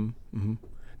year. Mm-hmm. Mm-hmm.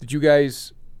 Did you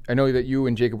guys, I know that you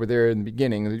and Jacob were there in the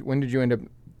beginning. When did you end up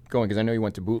going? Because I know you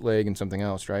went to Bootleg and something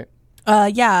else, right?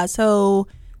 Yeah, so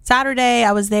Saturday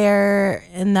I was there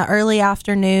in the early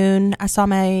afternoon. I saw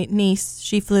my niece.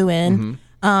 She flew in.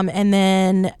 Mm-hmm. And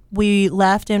then we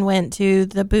left and went to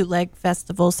the Bootleg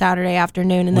Festival Saturday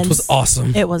afternoon. And Which then was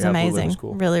awesome. It was Yeah, Bootleg amazing. was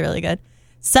cool. Really, really good.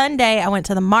 Sunday I went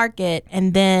to the market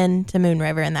and then to Moon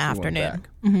River in the afternoon.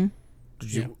 Mm-hmm.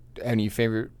 Did you any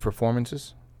favorite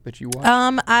performances that you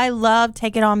watched? I love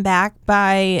Take It On Back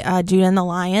by Judah and the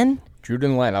Lion. Judah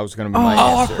and the Lion. That was going to be my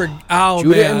I answer. forgot. Oh,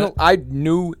 Judah man. I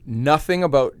knew nothing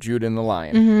about Judah and the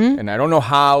Lion, and I don't know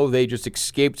how they just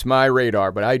escaped my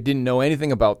radar, but I didn't know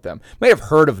anything about them. Might have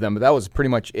heard of them, but that was pretty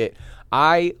much it.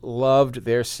 I loved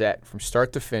their set from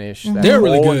start to finish. That They're whole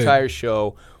really good. entire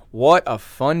show. What a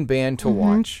fun band to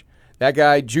watch. That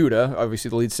guy, Judah, obviously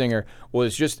the lead singer,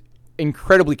 was just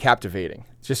incredibly captivating.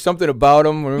 Just something about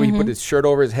him. Remember, he put his shirt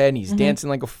over his head and he's dancing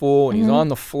like a fool and he's on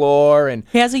the floor. And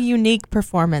He has a unique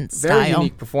performance very style.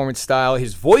 unique performance style.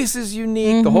 His voice is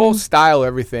unique. The whole style,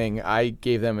 everything. I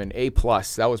gave them an A+.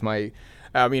 That was my...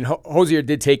 I mean, Hozier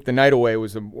did take the night away. It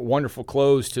was a wonderful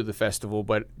close to the festival,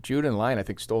 but Judah and Lion, I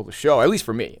think, stole the show, at least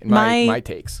for me, in my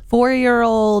takes.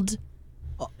 4-year-old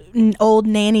old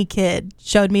nanny kid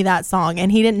showed me that song,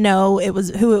 and he didn't know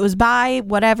who it was by,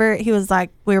 whatever. He was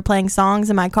like, we were playing songs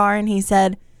in my car, and he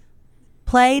said,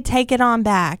 play Take It On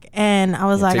Back. And I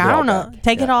was like, Take It I All don't know. Back.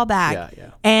 Take Yeah. It All Back. Yeah.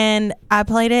 And I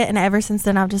played it, and ever since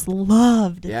then, I've just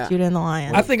loved Judah and the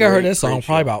Lion. I think I heard that song great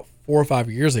probably show. about 4 or 5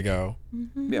 years ago.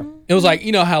 Yeah. It was like,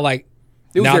 you know how like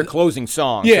It was now- their closing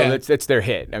song, Yeah. so that's their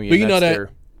hit. I mean, But you know that's that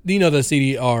do you know the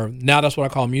CD or Now That's What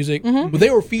I Call Music? But they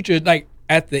were featured like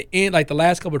at the end, like the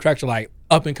last couple of tracks are like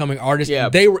up and coming artists. Yeah,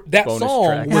 and they were that bonus song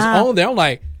track. was on there. I'm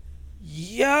like,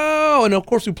 yo, and of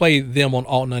course we played them on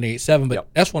Alt 98.7, but Yep.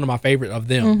 that's one of my favorite of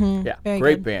them. Yeah, Very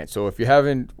great good. band. So if you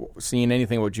haven't seen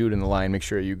anything about Jude and the Lion, make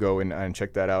sure you go and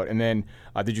check that out. And then,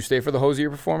 did you stay for the Hozier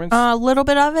performance? A little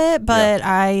bit of it, but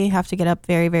I have to get up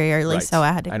very, very early, Right. so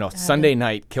I had to. I know Sunday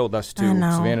night killed us too. I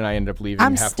know. Savannah and I ended up leaving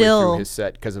I'm halfway still through his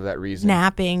set because of that reason.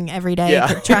 napping every day, Yeah.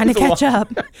 trying to It was a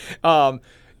catch up.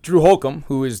 Drew Holcomb,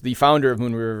 who is the founder of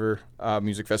Moon River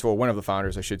Music Festival, one of the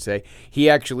founders, I should say, he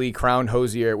actually crowned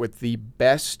Hozier with the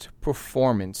best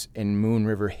performance in Moon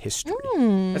River history.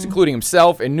 That's including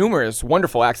himself and numerous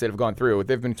wonderful acts that have gone through.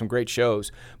 There have been some great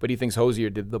shows, but he thinks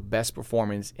Hozier did the best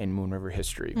performance in Moon River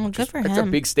history. Good for That's a him.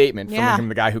 big statement Yeah. from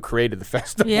the guy who created the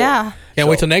festival. Yeah. Can't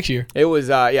wait till next year. It was,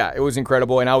 it was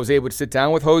incredible, and I was able to sit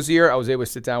down with Hozier. I was able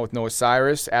to sit down with Noah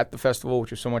Cyrus at the festival,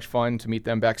 which was so much fun to meet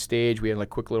them backstage. We had like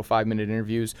quick little 5-minute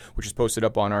interviews, which is posted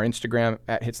up on our Instagram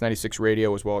at Hits96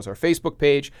 Radio as well as our Facebook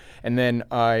page. And then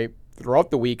throughout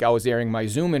the week, I was airing my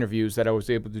Zoom interviews that I was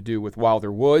able to do with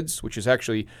Wilder Woods, which is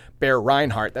actually Bear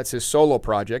Reinhardt. That's his solo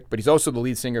project, but he's also the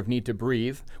lead singer of Need to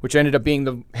Breathe, which ended up being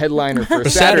the headliner for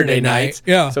Saturday night.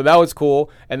 Yeah. So that was cool.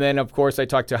 And then, of course, I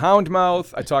talked to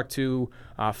Houndmouth. I talked to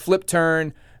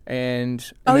Flipturn. And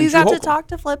Oh, then you Drew got to Holcomb. talk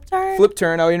to Flipturn?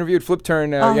 Flipturn. I interviewed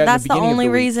Flipturn. Oh, in the that's the beginning of only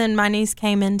the week. reason my niece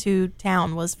came into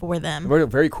town was for them. What a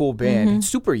very cool band. And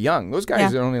super young. Those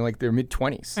guys Yeah. are only like their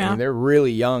mid-20s. I Yeah. mean, they're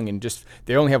really young and just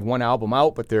they only have one album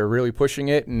out, but they're really pushing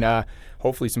it. And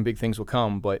hopefully some big things will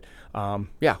come. But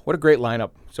yeah, what a great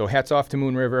lineup. So hats off to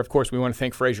Moon River. Of course, we want to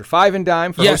thank Fraser 5 and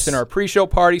Dime for Yes. hosting our pre-show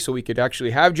party so we could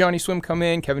actually have Johnny Swim come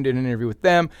in. Kevin did an interview with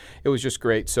them. It was just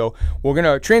great. So we're going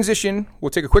to transition.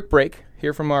 We'll take a quick break.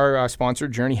 Hear from our sponsor,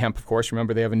 Journey Hemp, of course.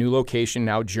 Remember, they have a new location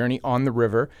now, Journey on the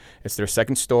River. It's their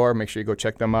second store. Make sure you go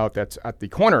check them out. That's at the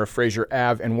corner of Fraser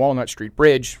Ave and Walnut Street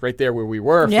Bridge, right there where we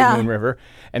were for Yeah. Moon River.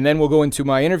 And then we'll go into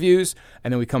my interviews,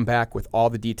 and then we come back with all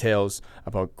the details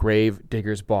about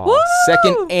Gravedigger's Ball.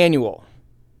 Second annual.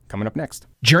 Coming up next.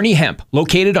 Journey Hemp,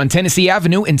 located on Tennessee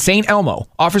Avenue in St. Elmo,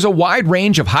 offers a wide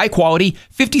range of high-quality,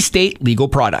 50-state legal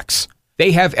products.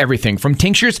 They have everything from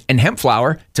tinctures and hemp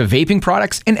flower to vaping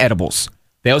products and edibles.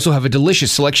 They also have a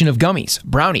delicious selection of gummies,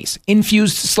 brownies,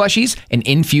 infused slushies, and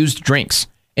infused drinks.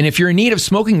 And if you're in need of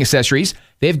smoking accessories,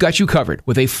 they've got you covered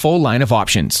with a full line of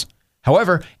options.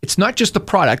 However, it's not just the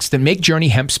products that make Journey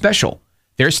Hemp special.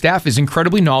 Their staff is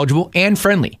incredibly knowledgeable and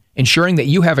friendly, ensuring that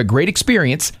you have a great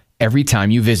experience every time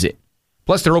you visit.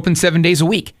 Plus, they're open 7 days a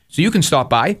week, so you can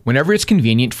stop by whenever it's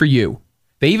convenient for you.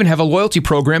 They even have a loyalty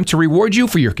program to reward you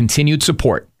for your continued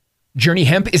support. Journey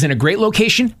Hemp is in a great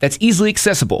location that's easily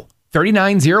accessible,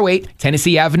 3908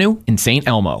 Tennessee Avenue in St.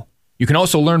 Elmo. You can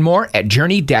also learn more at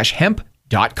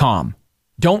journey-hemp.com.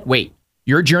 Don't wait.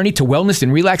 Your journey to wellness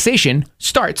and relaxation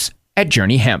starts at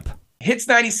Journey Hemp. Hits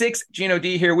 96, Gino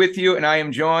D here with you, and I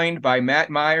am joined by Matt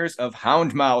Myers of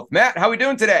Houndmouth. Matt, how are we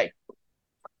doing today?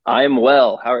 I'm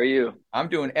well. How are you? I'm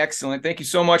doing excellent. Thank you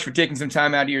so much for taking some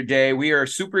time out of your day. We are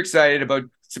super excited about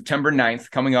September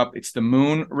 9th coming up. It's the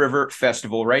Moon River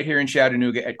Festival right here in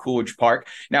Chattanooga at Coolidge Park.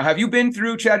 Now, have you been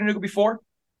through Chattanooga before?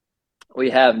 We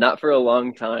have, not for a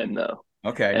long time, though.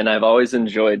 Okay. And I've always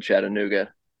enjoyed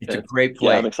Chattanooga. It's a great Yeah,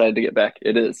 place. I'm excited to get back.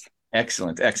 It is.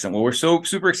 Excellent. Excellent. Well, we're so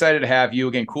super excited to have you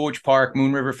again. Coolidge Park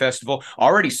Moon River Festival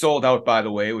already sold out, by the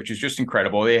way, which is just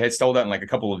incredible. They had sold out in like a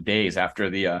couple of days after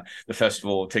the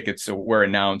festival tickets were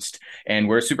announced, and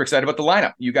we're super excited about the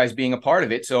lineup, you guys being a part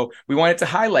of it. So we wanted to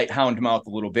highlight Houndmouth a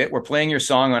little bit. We're playing your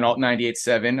song on Alt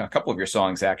 98.7, a couple of your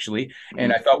songs actually,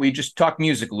 and I thought we'd just talk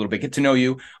music a little bit, get to know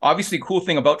you. Obviously, cool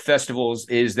thing about festivals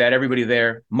is that everybody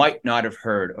there might not have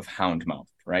heard of Houndmouth,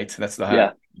 right? So that's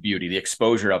the beauty, the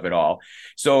exposure of it all.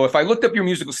 So if I looked up your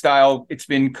musical style, it's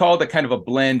been called a kind of a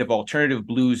blend of alternative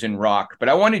blues and rock, but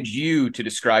I wanted you to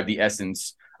describe the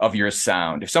essence of your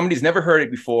sound. If somebody's never heard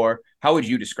it before, how would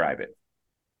you describe it?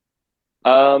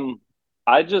 I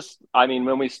mean,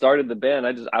 when we started the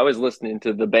band, I was listening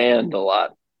to the band a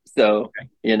lot. So,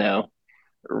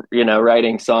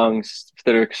 writing songs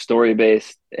that are story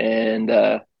based,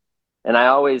 and I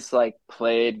always like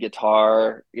played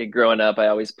guitar growing up. I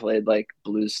always played like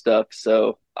blues stuff.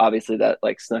 So obviously that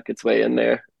like snuck its way in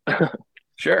there.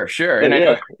 Sure.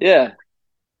 And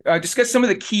discuss some of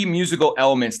the key musical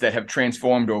elements that have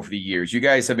transformed over the years. You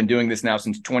guys have been doing this now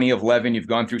since 2011. You've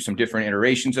gone through some different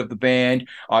iterations of the band,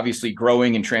 obviously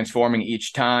growing and transforming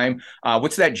each time.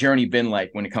 What's that journey been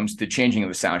like when it comes to changing of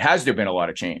the sound? Has there been a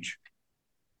lot of change?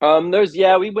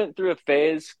 We went through a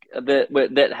phase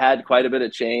that had quite a bit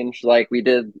of change. Like we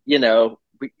did,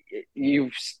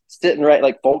 you sit and write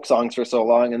like folk songs for so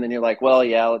long, and then you're like, well,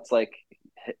 yeah, let's like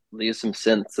use some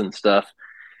synths and stuff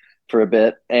for a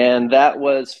bit, and that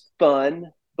was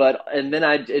fun. And then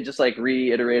it just like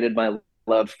reiterated my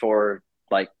love for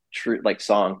like true like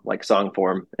song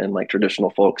form and like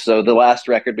traditional folk. So the last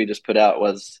record we just put out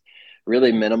was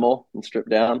really minimal and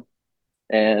stripped down,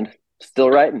 and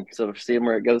still writing, so we're seeing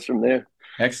where it goes from there.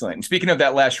 Excellent. And speaking of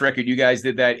that last record, you guys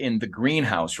did that in the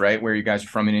greenhouse, right, where you guys are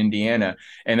from in Indiana,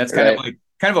 and that's kind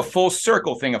of a full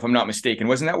circle thing, if I'm not mistaken.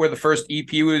 Wasn't that where the first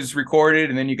EP was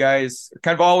recorded, and then you guys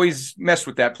kind of always messed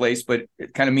with that place, but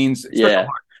it kind of means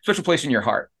special place in your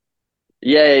heart?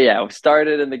 Yeah. We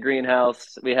started in the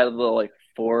greenhouse. We had a little like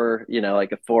four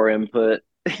input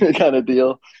kind of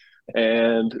deal,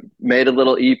 and made a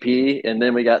little EP, and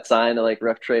then we got signed to like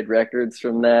Rough Trade Records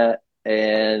from that.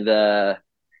 And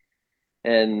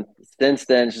since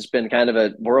then, it's just been kind of a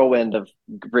whirlwind of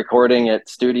recording at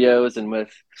studios and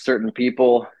with certain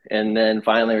people. And then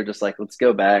finally, we're just like, let's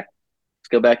go back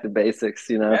to basics,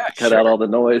 cut out all the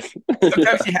noise.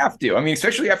 Sometimes you have to. I mean,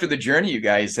 especially after the journey you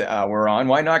guys were on,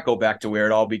 why not go back to where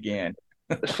it all began?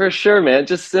 For sure, man.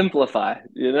 Just simplify,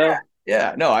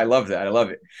 Yeah, no, I love that. I love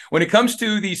it. When it comes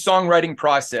to the songwriting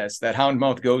process that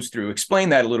Houndmouth goes through, explain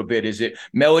that a little bit. Is it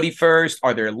melody first?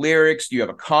 Are there lyrics? Do you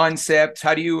have a concept?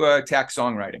 How do you attack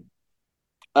songwriting?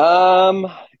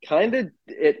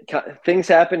 Things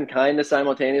happen kind of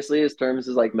simultaneously as terms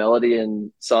as like melody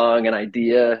and song and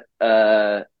idea.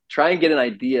 Try and get an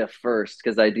idea first,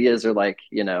 because ideas are like,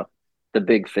 the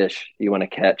big fish you want to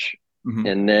catch. Mm-hmm.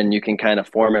 And then you can kind of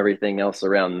form everything else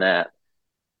around that.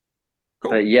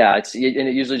 Cool. But yeah, it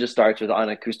usually just starts with on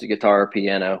acoustic guitar or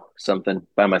piano, something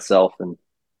by myself, and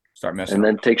start messing, and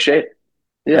then take shape.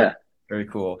 Yeah. Very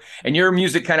cool. And your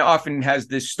music kind of often has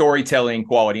this storytelling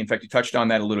quality. In fact, you touched on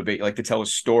that a little bit. You like to tell a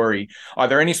story. Are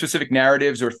there any specific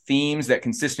narratives or themes that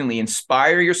consistently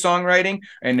inspire your songwriting?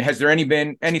 And has there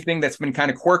been anything that's been kind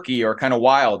of quirky or kind of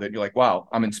wild that you're like, wow,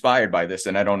 I'm inspired by this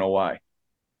and I don't know why?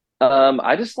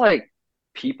 I just like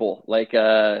people, like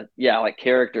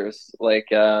characters, like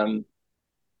kind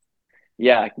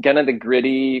of the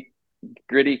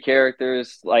gritty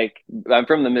characters. Like I'm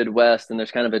from the Midwest, and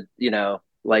there's kind of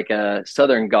a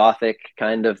Southern Gothic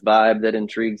kind of vibe that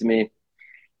intrigues me.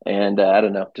 And I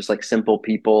don't know, just like simple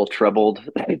people, troubled.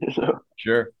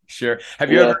 Sure.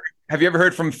 Have you ever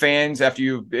heard from fans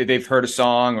after they've heard a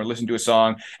song or listened to a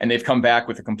song and they've come back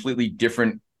with a completely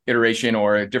different iteration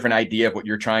or a different idea of what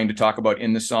you're trying to talk about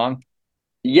in the song?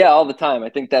 Yeah, all the time. I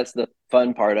think that's the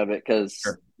fun part of it, because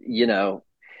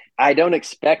I don't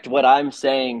expect what I'm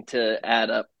saying to add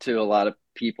up to a lot of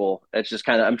people. It's just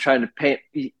kind of, I'm trying to paint.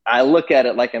 I look at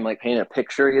it like I'm like painting a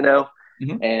picture,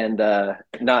 mm-hmm. And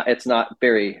it's not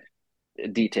very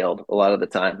detailed a lot of the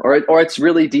time, or it's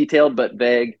really detailed but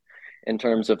vague in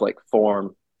terms of like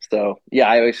form. So yeah,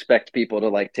 I expect people to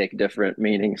like take different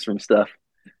meanings from stuff.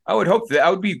 I would hope that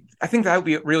I think that would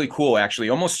be really cool, actually,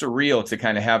 almost surreal to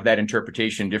kind of have that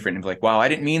interpretation different and be like, wow, I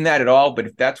didn't mean that at all. But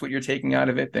if that's what you're taking out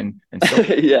of it, then so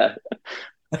yeah.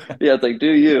 Yeah. It's like,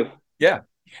 do you? Yeah.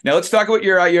 Now let's talk about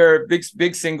your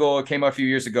big single. It came out a few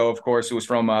years ago. Of course, it was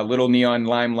from Little Neon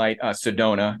Limelight,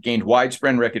 Sedona. Gained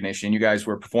widespread recognition. You guys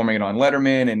were performing it on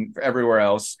Letterman and everywhere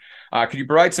else. Could you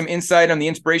provide some insight on the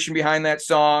inspiration behind that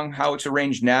song, how it's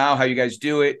arranged now, how you guys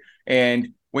do it, and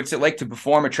What's it like to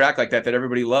perform a track like that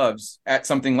everybody loves at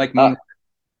something like Moon?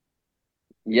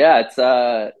 Yeah, it's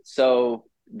so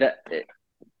that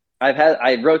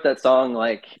I wrote that song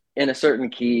like in a certain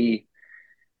key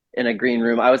in a green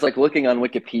room. I was like looking on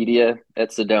Wikipedia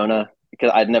at Sedona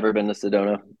because I'd never been to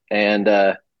Sedona, and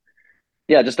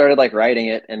yeah, just started like writing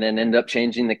it, and then ended up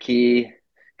changing the key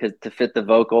to fit the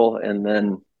vocal, and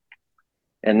then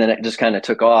it just kind of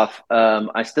took off.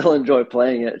 I still enjoy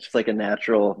playing it. It's just like a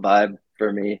natural vibe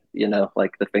for me,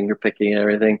 like the finger picking and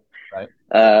everything. Right.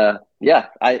 Yeah,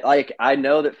 I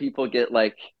know that people get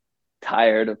like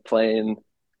tired of playing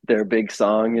their big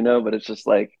song, but it's just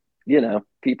like,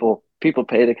 people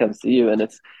pay to come see you, and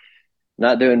it's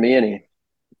not doing me any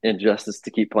injustice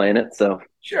to keep playing it. So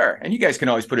Sure. And you guys can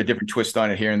always put a different twist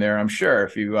on it here and there, I'm sure,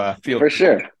 if you feel. for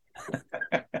sure.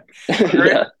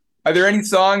 Yeah. Are there any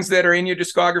songs that are in your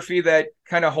discography that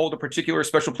kind of hold a particular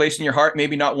special place in your heart?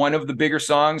 Maybe not one of the bigger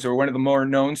songs or one of the more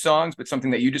known songs, but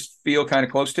something that you just feel kind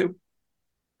of close to?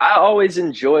 I always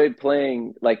enjoyed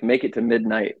playing like Make It to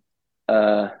Midnight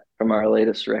from our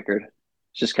latest record.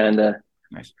 It's just kind of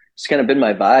Nice. It's kind of been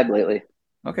my vibe lately.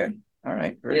 Okay. All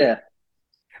right. Very Yeah. good.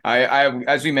 I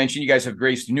as we mentioned, you guys have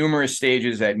graced numerous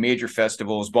stages at major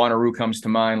festivals. Bonnaroo comes to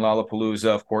mind, Lollapalooza,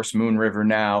 of course, Moon River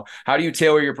now. How do you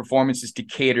tailor your performances to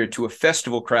cater to a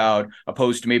festival crowd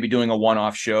opposed to maybe doing a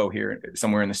one-off show here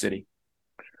somewhere in the city?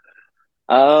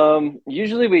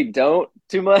 Usually we don't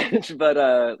too much,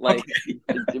 but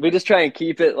we just try and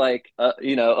keep it like a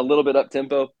little bit up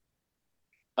tempo.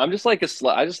 I just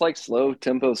like slow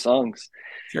tempo songs.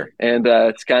 Sure. And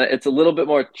it's a little bit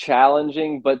more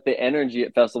challenging, but the energy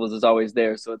at festivals is always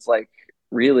there. So it's like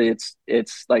really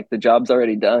it's like the job's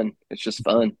already done. It's just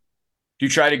fun. Do you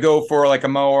try to go for like a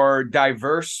more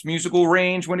diverse musical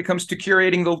range when it comes to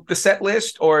curating the set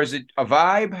list, or is it a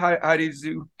vibe? How do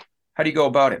you go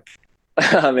about it?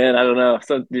 Oh, man, I don't know.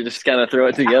 So you just kind of throw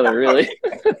it together, really.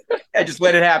 Yeah, just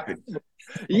let it happen.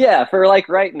 Yeah, for like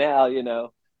right now,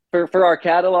 for our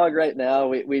catalog right now,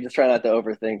 we just try not to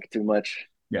overthink too much.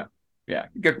 Yeah.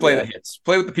 You got to play the hits.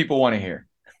 Play what the people want to hear.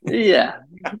 Yeah.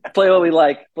 Play what we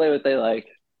like. Play what they like.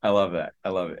 I love that. I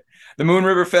love it. The Moon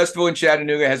River Festival in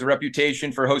Chattanooga has a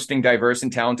reputation for hosting diverse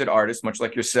and talented artists, much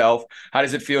like yourself. How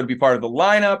does it feel to be part of the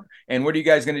lineup? And what are you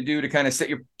guys going to do to kind of set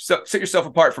yourself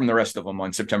apart from the rest of them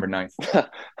on September 9th?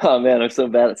 Oh, man, I'm so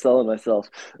bad at selling myself.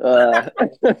 Man,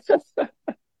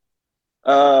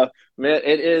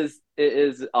 it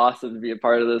is awesome to be a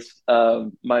part of this.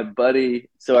 My buddy,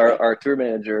 so our tour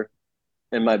manager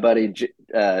and my buddy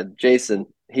Jason,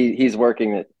 he's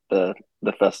working at the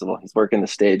festival. He's working the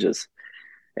stages,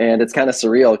 and it's kind of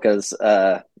surreal because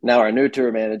now our new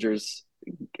tour manager's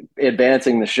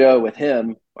advancing the show with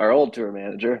him, our old tour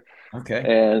manager. Okay.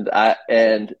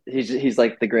 And he's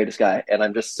like the greatest guy, and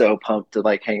I'm just so pumped to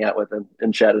like hang out with him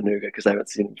in Chattanooga because I haven't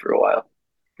seen him for a while.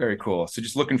 Very cool. So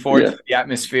just looking forward to the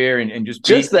atmosphere and just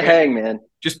the hang, man.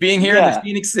 Just being here in the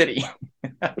Phoenix City.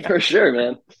 For sure,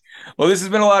 man. Well, this has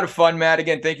been a lot of fun, Matt.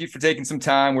 Again, thank you for taking some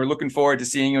time. We're looking forward to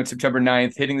seeing you on September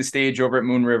 9th, hitting the stage over at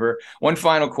Moon River. One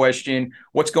final question.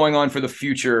 What's going on for the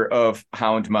future of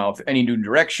Houndmouth? Any new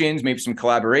directions, maybe some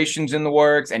collaborations in the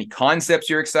works? Any concepts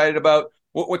you're excited about?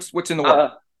 What's in the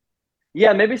works?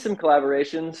 Yeah, maybe some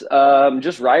collaborations.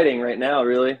 Just writing right now,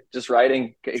 really. Just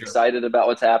writing, excited about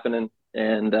what's happening.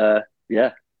 And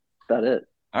yeah, that's it.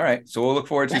 All right. So we'll look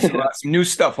forward to some new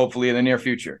stuff, hopefully, in the near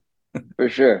future. For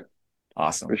sure.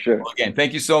 Awesome. For sure. Well, again,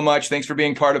 thank you so much. Thanks for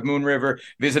being part of Moon River,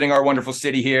 visiting our wonderful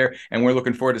city here. And we're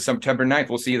looking forward to September 9th.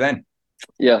 We'll see you then.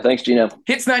 Yeah, thanks, Gino.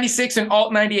 Hits 96 and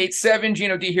Alt 98.7.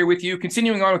 Gino D here with you.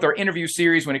 Continuing on with our interview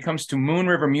series when it comes to Moon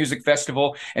River Music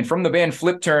Festival. And from the band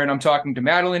Flipturn, I'm talking to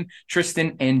Madeline,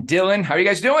 Tristan, and Dylan. How are you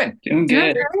guys doing? Doing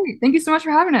good. Great. Thank you so much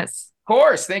for having us. Of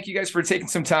course. Thank you guys for taking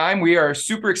some time. We are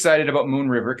super excited about Moon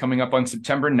River coming up on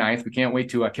September 9th. We can't wait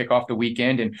to kick off the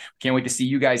weekend, and we can't wait to see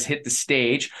you guys hit the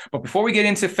stage. But before we get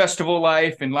into festival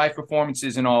life and live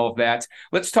performances and all of that,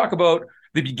 let's talk about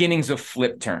the beginnings of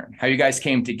Flipturn, how you guys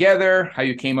came together, how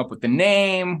you came up with the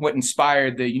name, what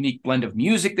inspired the unique blend of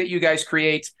music that you guys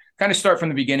create. Kind of start from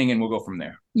the beginning and we'll go from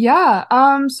there. Yeah.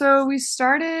 So we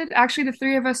started, actually the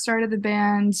three of us started the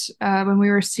band when we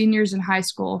were seniors in high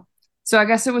school. So I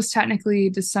guess it was technically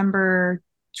December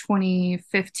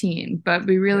 2015, but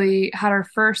we really had our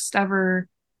first ever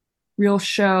real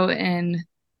show in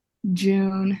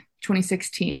June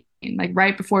 2016, like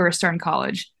right before we were starting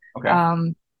college.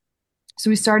 Okay. So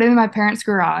we started in my parents'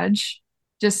 garage,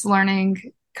 just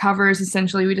learning covers.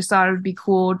 Essentially, we just thought it would be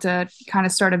cool to kind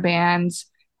of start a band.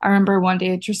 I remember one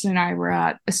day Tristan and I were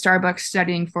at a Starbucks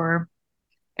studying for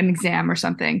an exam or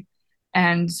something.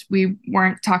 And we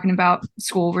weren't talking about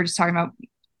school. We're just talking about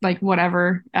like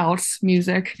whatever else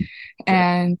music.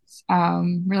 And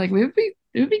we're like,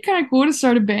 it would be kind of cool to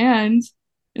start a band.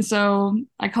 And so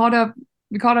we called up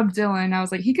Dylan. I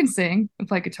was like, he can sing and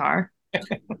play guitar.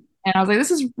 And I was like,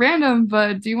 this is random,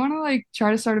 but do you want to like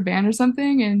try to start a band or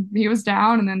something? And he was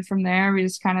down. And then from there, we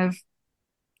just kind of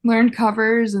learned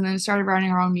covers and then started writing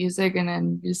our own music and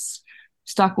then just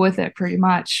stuck with it pretty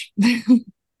much.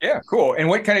 Yeah, cool. And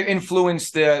what kind of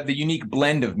influenced the unique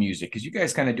blend of music? Because you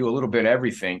guys kind of do a little bit of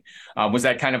everything. Was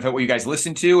that kind of what you guys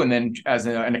listened to? And then as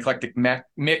an eclectic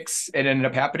mix, it ended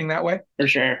up happening that way? For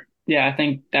sure. Yeah, I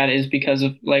think that is because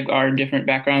of like our different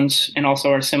backgrounds and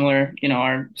also our similar,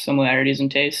 our similarities in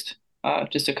taste.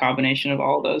 Just a combination of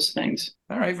all those things.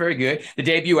 All right, very good. The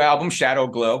debut album, Shadow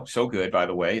Glow, so good, by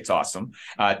the way. It's awesome.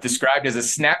 Described as a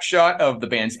snapshot of the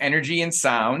band's energy and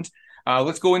sound.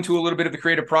 Let's go into a little bit of the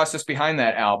creative process behind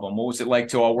that album. What was it like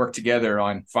to all work together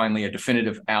on finally a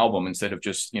definitive album instead of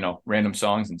just, random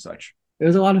songs and such? It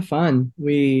was a lot of fun.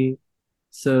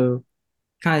 So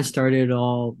kind of started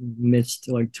all midst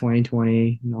like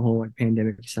 2020 and the whole like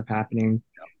pandemic stuff happening.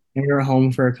 And we were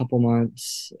home for a couple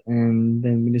months, and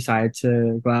then we decided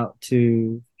to go out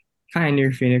to kind of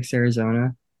near Phoenix,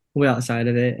 Arizona, way outside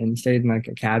of it, and stayed in like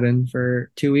a cabin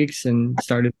for 2 weeks and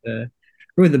started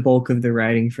really the bulk of the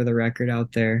writing for the record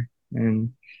out there.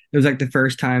 And it was like the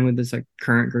first time with this like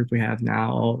current group we have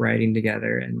now all writing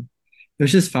together, and it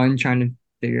was just fun trying to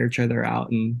figure each other out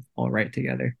and all write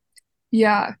together.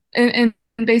 Yeah. And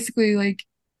basically like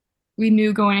we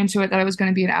knew going into it that it was going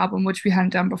to be an album, which we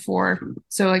hadn't done before.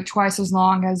 So like twice as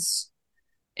long as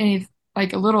any,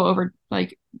 like a little over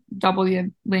like double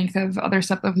the length of other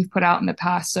stuff that we've put out in the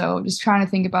past. So just trying to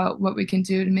think about what we can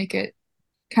do to make it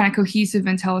kind of cohesive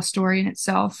and tell a story in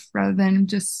itself rather than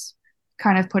just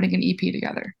kind of putting an EP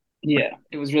together. Yeah,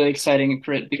 it was really exciting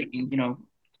for it being,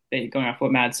 going off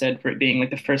what Matt said, for it being like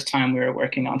the first time we were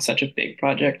working on such a big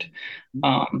project.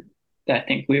 That I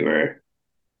think we were,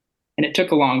 and it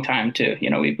took a long time too.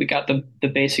 We got the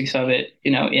basics of it,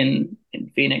 in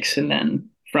Phoenix, and then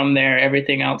from there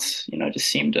everything else, just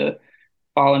seemed to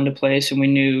fall into place. And we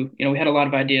knew, we had a lot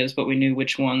of ideas, but we knew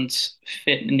which ones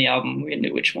fit in the album. We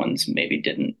knew which ones maybe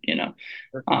didn't.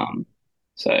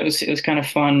 So it was kind of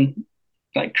fun,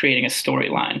 like creating a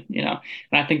storyline. And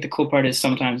I think the cool part is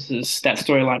sometimes is that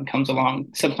storyline comes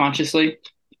along subconsciously,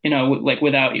 like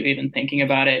without you even thinking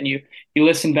about it, and you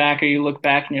listen back or you look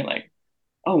back and you're like,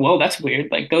 oh, well, that's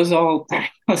weird. Like those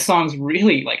songs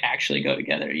really like actually go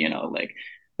together, like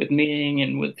with meaning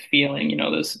and with feeling,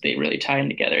 they really tie in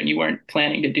together, and you weren't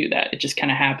planning to do that. It just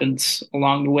kind of happens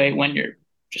along the way when you're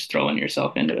just throwing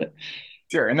yourself into it.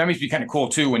 Sure. And that must be kind of cool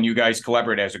too when you guys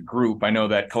collaborate as a group. I know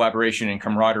that collaboration and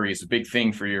camaraderie is a big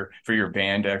thing for your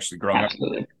band, actually growing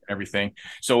Absolutely. up and everything.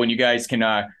 So when you guys can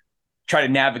try to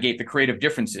navigate the creative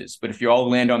differences, but if you all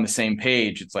land on the same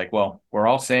page, it's like, well, we're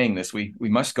all saying this, we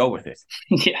must go with it.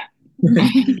 Yeah.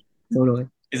 Totally.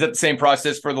 Is that the same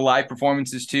process for the live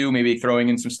performances too? Maybe throwing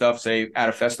in some stuff, say at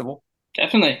a festival?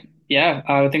 Definitely. Yeah.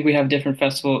 I think we have different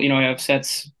festival, we have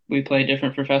sets, we play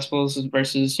different for festivals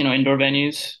versus, indoor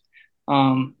venues.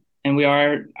 And we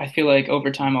are, I feel like over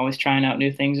time, always trying out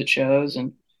new things at shows.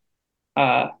 And,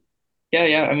 yeah.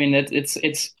 I mean, it's,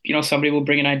 somebody will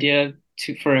bring an idea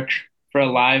for a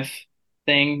live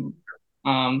thing,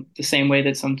 the same way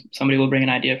that somebody will bring an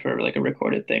idea for like a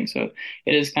recorded thing. So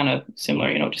it is kind of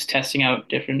similar, just testing out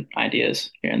different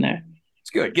ideas here and there. It's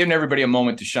good. Giving everybody a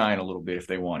moment to shine a little bit if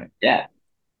they want it. Yeah.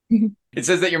 It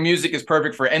says that your music is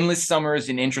perfect for endless summers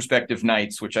and introspective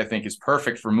nights, which I think is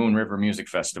perfect for Moon River Music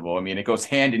Festival. I mean, it goes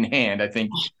hand in hand. I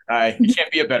think it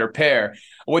can't be a better pair.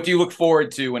 What do you look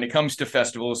forward to when it comes to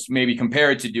festivals, maybe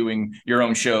compared to doing your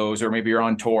own shows or maybe you're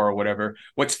on tour or whatever?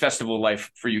 What's festival life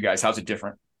for you guys? How's it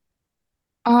different?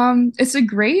 It's a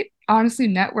great, honestly,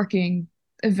 networking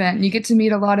event. You get to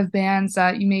meet a lot of bands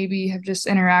that you maybe have just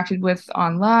interacted with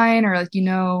online, or like,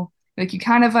 like you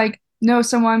kind of like know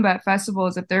someone, but at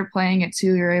festivals, if they're playing it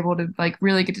too, you're able to like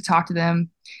really get to talk to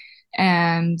them.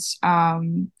 And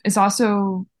it's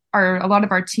also a lot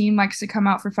of our team likes to come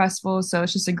out for festivals, so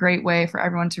it's just a great way for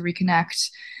everyone to reconnect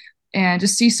and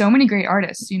just see so many great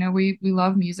artists. We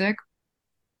love music,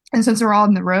 and since we're all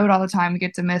on the road all the time, we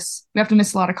have to miss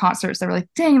a lot of concerts that we're like,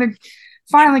 dang, they're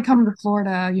finally coming to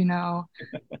Florida.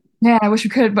 Man, I wish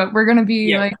we could, but we're gonna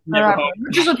be like forever,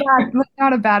 which is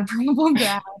not a bad problem to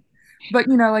have. But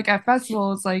like at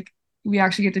festivals, like we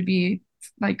actually get to be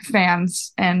like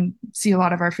fans and see a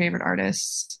lot of our favorite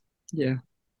artists. Yeah.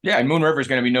 Yeah, and Moon River is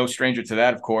going to be no stranger to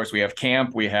that, of course. We have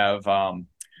camp, we have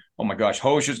oh my gosh,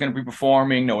 Hozier's going to be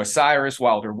performing, Noah Cyrus,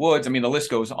 Wilder Woods. I mean, the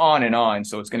list goes on and on.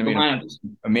 So it's going to be an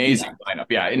amazing lineup.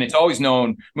 Yeah. And it's always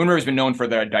known, Moon River's been known for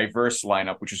their diverse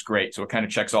lineup, which is great. So it kind of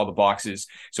checks all the boxes.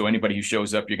 So anybody who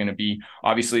shows up, you're going to be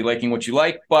obviously liking what you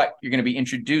like, but you're going to be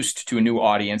introduced to a new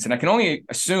audience. And I can only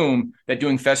assume that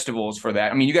doing festivals for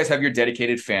that, I mean, you guys have your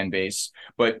dedicated fan base,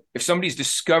 but if somebody's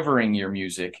discovering your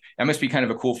music, that must be kind of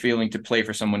a cool feeling to play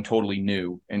for someone totally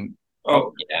new and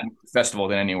festival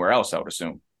than anywhere else, I would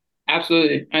assume.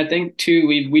 Absolutely. I think too,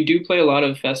 we do play a lot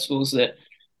of festivals that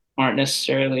aren't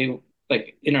necessarily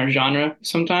like in our genre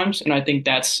sometimes. And I think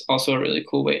that's also a really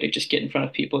cool way to just get in front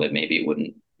of people that maybe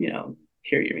wouldn't,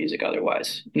 hear your music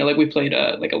otherwise. Like we played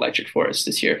like Electric Forest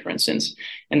this year, for instance,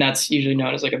 and that's usually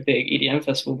known as like a big EDM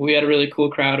festival. But we had a really cool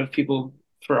crowd of people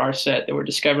for our set that were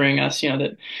discovering us,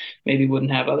 that maybe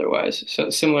wouldn't have otherwise.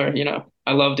 So similar,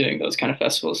 I love doing those kind of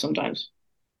festivals sometimes.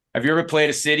 Have you ever played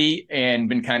a city and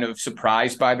been kind of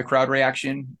surprised by the crowd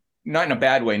reaction? Not in a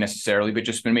bad way necessarily, but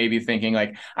just been maybe thinking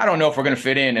like, I don't know if we're going to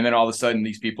fit in. And then all of a sudden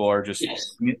these people are just...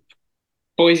 Yes.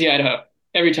 Boise, Idaho.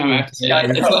 Every time I have to say that.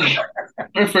 It's like,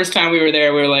 the first time we were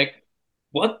there, we were like,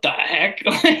 what the heck?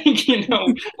 That's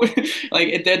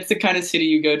the kind of city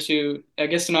you go to. I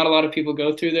guess not a lot of people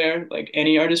go through there, like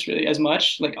any artist really as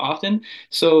much, like often.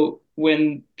 So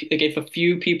when, like if a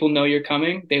few people know you're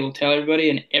coming, they will tell everybody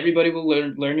and everybody will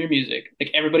learn your music.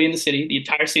 Like everybody in the city, the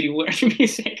entire city will learn your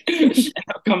music. And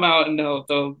they'll come out and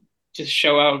they'll just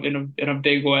show out in a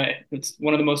big way. It's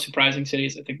one of the most surprising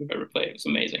cities I think we've ever played. It's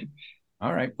amazing.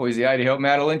 All right, Boise, Idaho.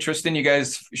 Natalie, Tristan, you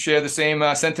guys share the same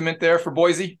sentiment there for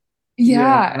Boise?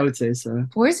 Yeah, I would say so.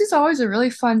 Boise's always a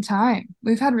really fun time.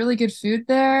 We've had really good food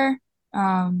there.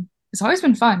 It's always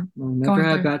been fun. Well, never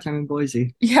had a bad time in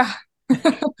Boise. Yeah.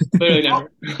 Literally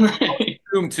never.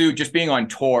 Room too, just being on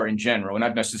tour in general,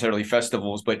 not necessarily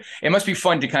festivals, but it must be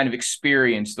fun to kind of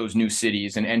experience those new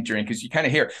cities and entering, because you kind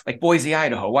of hear like Boise,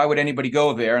 Idaho. Why would anybody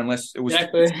go there unless it was?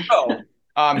 Exactly.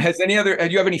 Do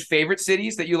you have any favorite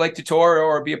cities that you like to tour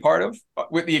or be a part of,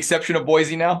 with the exception of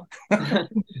Boise now?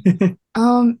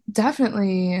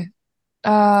 Definitely.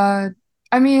 I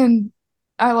mean,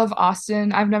 I love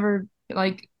Austin. I've never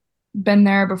been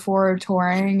there before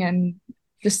touring, and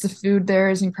just the food there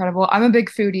is incredible. I'm a big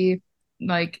foodie.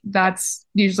 Like that's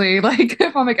usually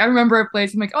if I'm I remember a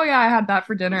place, I'm like, oh yeah, I had that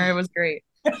for dinner. It was great.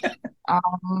 I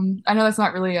know that's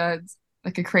not really a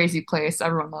crazy place.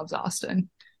 Everyone loves Austin.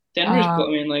 Denver's cool.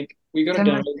 I mean, we go to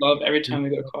Denver. Love every time we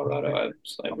go to Colorado.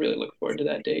 I really look forward to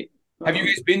that date. Have you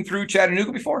guys been through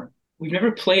Chattanooga before? We've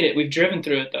never played it. We've driven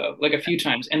through it though, a few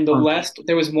times. And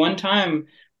there was one time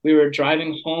we were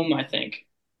driving home, I think,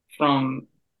 from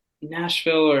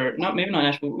Nashville, or maybe not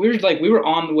Nashville. We were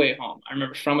on the way home. I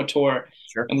remember from a tour,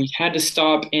 sure. And we had to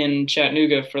stop in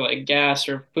Chattanooga for gas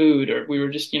or food, or we were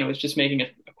just, it's just making a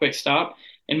quick stop.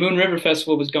 And Moon River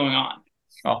Festival was going on.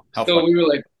 Oh, how so fun. We were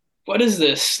like, what is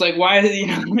this? Why,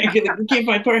 we can't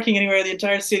find parking anywhere. The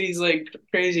entire city's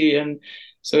crazy. And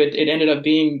so it ended up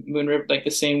being Moon River,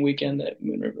 the same weekend that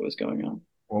Moon River was going on.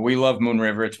 Well, we love Moon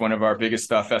River. It's one of our biggest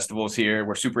festivals here.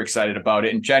 We're super excited about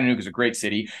it. And Chattanooga is a great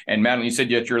city. And Madeline, you said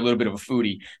that you're a little bit of a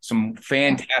foodie. Some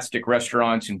fantastic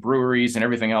restaurants and breweries and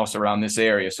everything else around this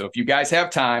area. So if you guys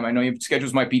have time, I know your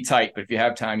schedules might be tight, but if you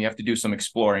have time, you have to do some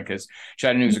exploring, because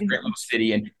Chattanooga is a great little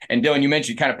city. And Dylan, you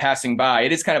mentioned kind of passing by.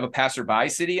 It is kind of a passerby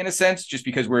city in a sense, just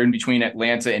because we're in between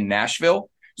Atlanta and Nashville.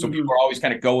 So people are always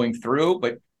kind of going through,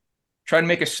 but try to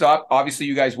make a stop. Obviously,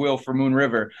 you guys will for Moon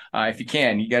River. If you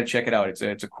can, you got to check it out.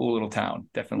 It's a cool little town.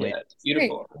 Definitely. Yeah, it's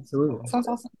beautiful. Great. Absolutely. Sounds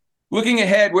awesome. Looking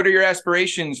ahead, what are your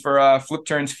aspirations for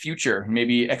Flipturn's future?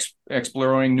 Maybe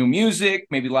exploring new music,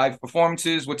 maybe live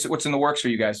performances. What's in the works for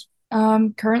you guys?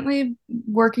 Currently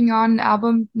working on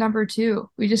album number 2.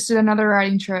 We just did another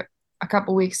writing trip a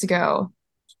couple weeks ago.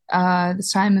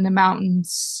 This time in the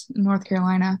mountains in North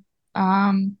Carolina.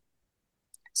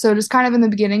 So just kind of in the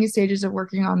beginning stages of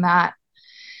working on that.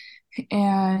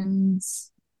 And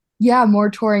yeah, more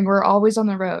touring. We're always on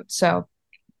the road. So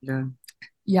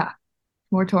yeah,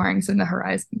 more touring's in the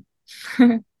horizon.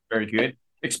 Very good.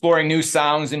 Exploring new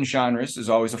sounds and genres is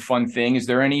always a fun thing. Is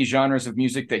there any genres of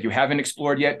music that you haven't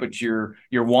explored yet, but you're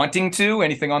wanting to?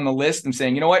 Anything on the list and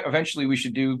saying, you know what, eventually we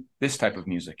should do this type of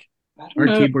music? Our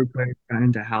keyboard player got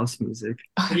into house music.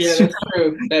 Yeah, that's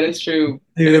true. That is true.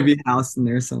 There'll be house in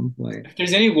there some point. If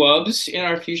there's any wubs in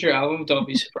our future album, don't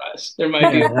be surprised. There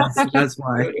might be. That's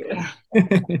why.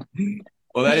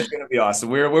 Well, that is going to be awesome.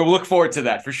 We'll look forward to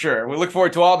that for sure. We look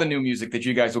forward to all the new music that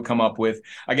you guys will come up with.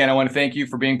 Again, I want to thank you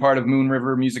for being part of Moon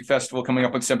River Music Festival coming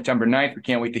up on September 9th. We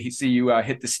can't wait to see you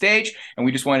hit the stage. And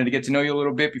we just wanted to get to know you a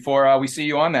little bit before we see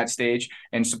you on that stage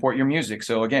and support your music.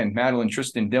 So again, Madeline,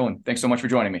 Tristan, Dylan, thanks so much for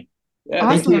joining me. Yeah,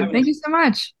 Awesome. Thank you so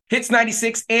much. Hits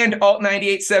 96 and Alt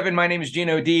 98.7. My name is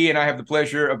Gino D, and I have the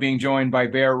pleasure of being joined by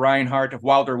Bear Reinhardt of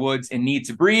Wilder Woods and Need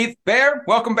to Breathe. Bear,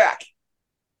 welcome back.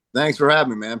 Thanks for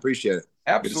having me, man. Appreciate it.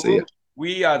 Absolutely. Good to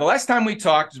see you. The last time we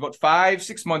talked was about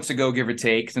 5-6 months ago, give or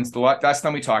take. Since the last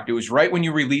time we talked, it was right when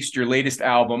you released your latest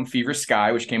album, Fever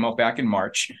Sky, which came out back in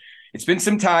March. It's been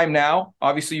some time now.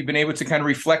 Obviously, you've been able to kind of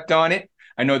reflect on it.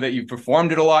 I know that you've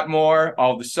performed it a lot more,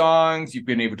 all the songs. You've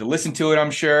been able to listen to it,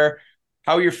 I'm sure.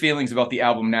 How are your feelings about the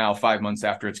album now, 5 months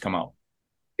after it's come out?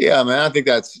 Yeah, man, I think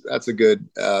that's a good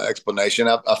explanation.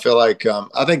 I feel like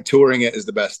I think touring it is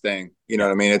the best thing. You know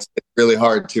what I mean? It's really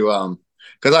hard to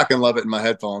because I can love it in my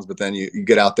headphones, but then you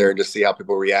get out there and just see how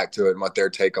people react to it and what their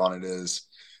take on it is.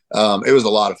 It was a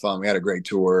lot of fun. We had a great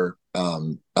tour.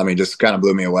 I mean, just kind of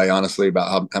blew me away, honestly,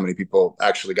 about how many people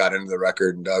actually got into the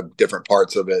record and dug different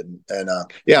parts of it. And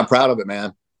yeah, I'm proud of it,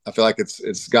 man. I feel like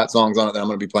it's got songs on it that I'm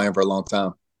going to be playing for a long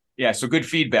time. Yeah, so good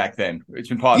feedback then. It's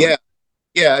been positive.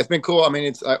 Yeah, it's been cool. I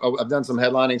mean, I've done some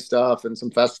headlining stuff and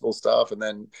some festival stuff, and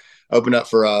then opened up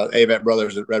for Avett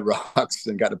Brothers at Red Rocks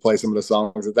and got to play some of the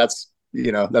songs. That's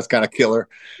kind of killer.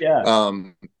 Yeah.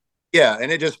 Yeah,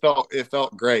 and it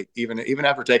felt great, even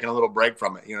after taking a little break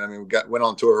from it. You know what I mean? Went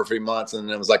on tour for 3 months,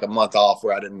 and it was like a month off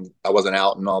where I wasn't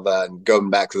out and all that, and going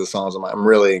back to the songs. I'm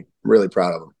really, really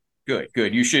proud of them.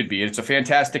 Good. You should be. It's a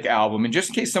fantastic album. And just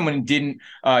in case someone didn't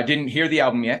hear the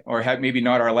album yet, or had maybe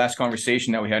not our last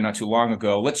conversation that we had not too long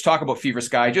ago, let's talk about Fever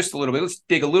Sky just a little bit. Let's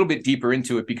dig a little bit deeper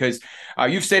into it, because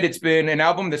you've said it's been an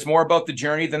album that's more about the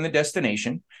journey than the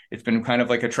destination. It's been kind of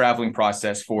like a traveling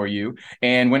process for you.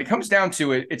 And when it comes down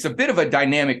to it, it's a bit of a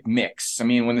dynamic mix. I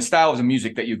mean, when the style of the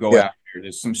music that you go after,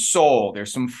 there's some soul,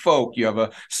 there's some folk, you have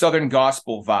a Southern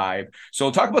gospel vibe.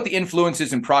 So talk about the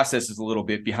influences and processes a little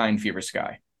bit behind Fever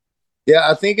Sky. Yeah,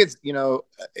 I think it's,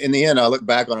 in the end, I look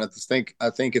back on it, I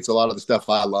think it's a lot of the stuff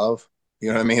I love. You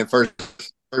know what I mean?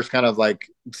 First kind of like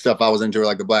stuff I was into,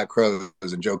 like the Black Crowes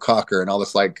and Joe Cocker and all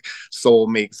this like soul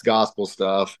meets gospel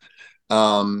stuff.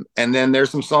 And then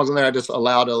there's some songs in there I just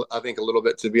allowed, I think, a little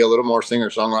bit to be a little more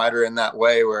singer-songwriter in that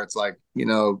way, where it's like,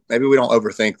 maybe we don't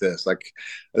overthink this. Like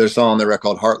there's a song on the record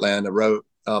called Heartland I wrote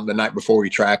the night before we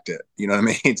tracked it. You know what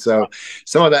I mean? So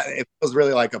some of that, it was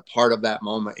really like a part of that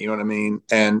moment. You know what I mean?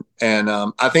 And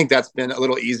I think that's been a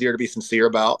little easier to be sincere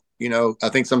about. I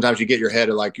think sometimes you get your head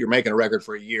of like you're making a record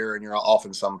for a year and you're off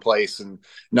in some place and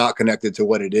not connected to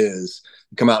what it is.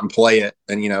 Come out and play it,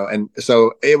 and and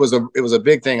so it was a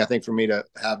big thing, I think, for me to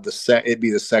have it'd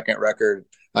be the second record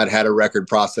I'd had a record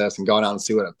process and gone out and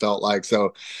see what it felt like.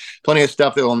 So plenty of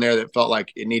stuff that on there that felt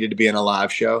like it needed to be in a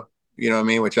live show. You know what I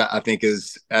mean? Which I think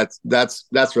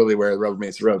that's really where the rubber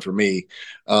meets the road for me.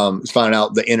 Is finding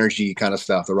out the energy kind of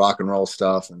stuff, the rock and roll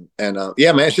stuff, and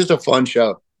yeah, man, it's just a fun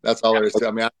show. That's all there is to it.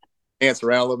 I mean, I dance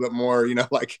around a little bit more,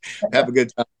 like have a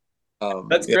good time.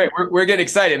 That's great. We're getting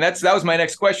excited. And that was my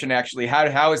next question, actually.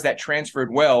 How has that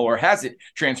transferred well, or has it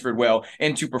transferred well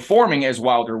into performing as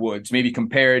Wilder Woods, maybe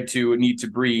compared to Need to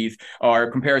Breathe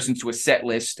or comparison to a set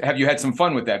list? Have you had some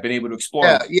fun with that, been able to explore?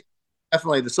 Yeah.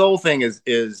 Definitely. The soul thing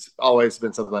is always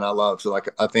been something I love. So like,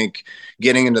 I think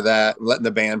getting into that, letting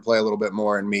the band play a little bit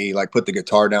more and me like put the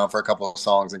guitar down for a couple of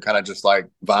songs and kind of just like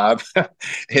vibe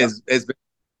has been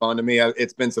fun to me.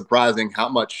 It's been surprising how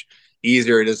much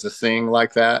easier it is to sing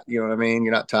like that. You know what I mean?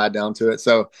 You're not tied down to it.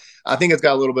 So I think it's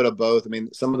got a little bit of both. I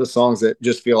mean, some of the songs that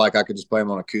just feel like I could just play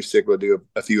them on acoustic, we'll do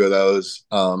a few of those.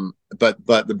 But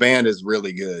the band is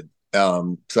really good.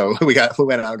 So we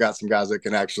went out and got some guys that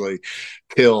can actually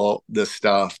kill this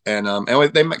stuff. And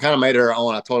they kind of made it our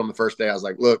own. I told them the first day, I was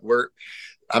like, look,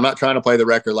 I'm not trying to play the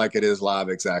record like it is live.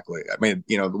 Exactly. I mean,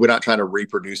 we're not trying to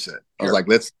reproduce it. I was like,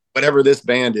 whatever this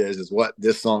band is what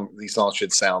these songs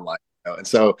should sound like. And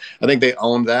so I think they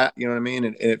owned that, you know what I mean?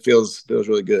 And it feels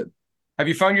really good. Have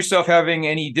you found yourself having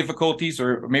any difficulties,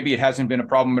 or maybe it hasn't been a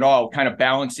problem at all, kind of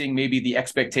balancing maybe the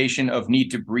expectation of Need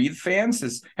to Breathe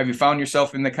fans? Have you found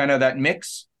yourself in the kind of that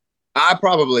mix? I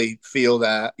probably feel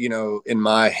that, in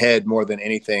my head more than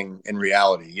anything in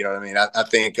reality. You know what I mean? I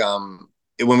think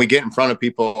when we get in front of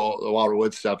people, the Wilder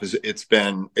Woods stuff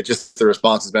the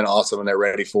response has been awesome, and they're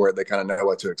ready for it. They kind of know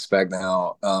what to expect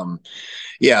now.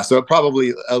 Yeah, so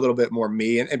probably a little bit more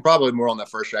me, and probably more on the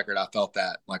first record. I felt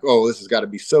that like, oh, this has got to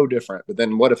be so different. But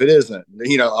then what if it isn't?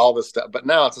 All this stuff. But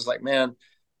now it's just like, man,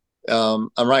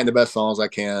 I'm writing the best songs I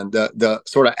can. The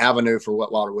sort of avenue for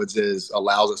what Wilder Woods is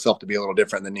allows itself to be a little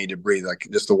different than Need to Breathe. Like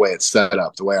just the way it's set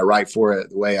up, the way I write for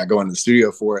it, the way I go into the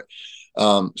studio for it.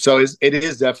 So it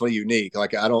is definitely unique.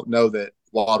 Like, I don't know that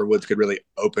Waterwoods could really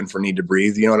open for Need to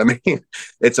Breathe. You know what I mean?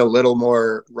 It's a little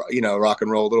more, rock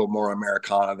and roll, a little more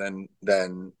Americana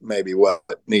than maybe what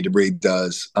Need to Breathe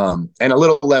does, and a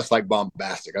little less like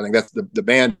bombastic. I think that's the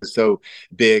band is so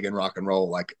big in rock and roll,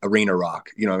 like arena rock.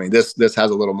 You know what I mean? This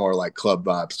has a little more like club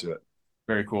vibes to it.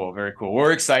 Very cool. Very cool.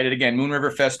 We're excited. Again, Moon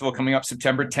River Festival coming up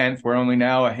September 10th. We're only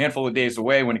now a handful of days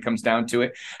away when it comes down to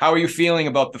it. How are you feeling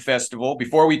about the festival?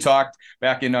 Before we talked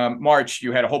back in March,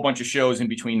 you had a whole bunch of shows in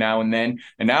between now and then.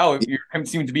 And now you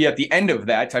seem to be at the end of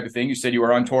that type of thing. You said you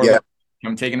were on tour. Yeah.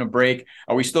 I'm taking a break.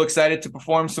 Are we still excited to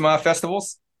perform some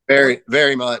festivals? Very,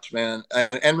 very much, man.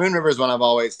 And Moon River is one I've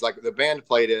always, like, the band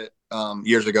played it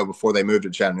years ago before they moved to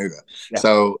Chattanooga. Yeah.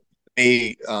 So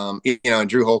me, and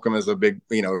Drew Holcomb is a big,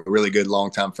 really good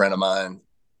longtime friend of mine.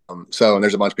 And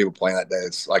there's a bunch of people playing that day.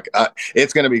 It's like,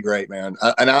 it's going to be great, man.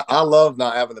 I love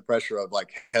not having the pressure of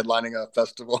like headlining a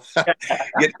festival.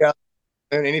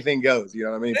 And anything goes, you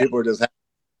know what I mean? People are just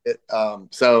happy.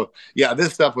 So yeah,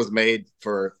 this stuff was made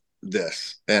for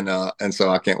this. And so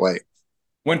I can't wait.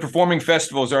 When performing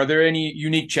festivals, are there any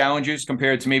unique challenges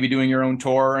compared to maybe doing your own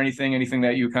tour or anything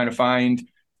that you kind of find?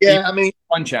 Yeah. I mean,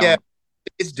 one challenge. Yeah.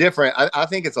 It's different. I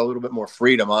think it's a little bit more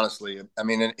freedom, honestly. I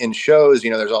mean, in shows,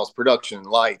 there's all this production,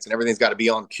 lights, and everything's got to be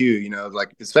on cue,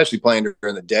 like especially playing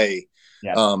during the day.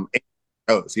 Yeah.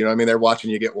 Shows, you know what I mean? They're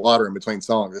watching you get water in between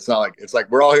songs. It's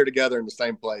like we're all here together in the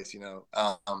same place,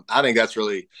 I think that's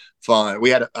really fun.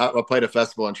 I played a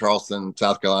festival in Charleston,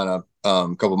 South Carolina,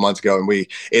 a couple months ago, and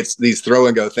it's these throw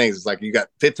and go things. It's like you got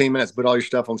 15 minutes, put all your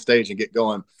stuff on stage and get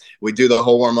going. We do the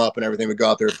whole warm up and everything. We go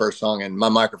out there the first song, and my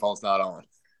microphone's not on.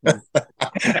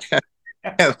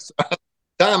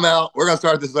 Time out. We're gonna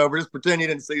start this over. Just pretend you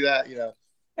didn't see that,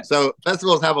 So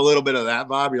festivals have a little bit of that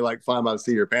vibe. You're like flying by the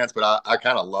seat of your pants, but I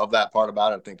kind of love that part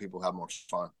about it. I think people have more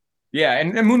fun. Yeah,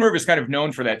 and Moon River is kind of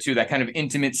known for that too. That kind of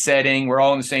intimate setting. We're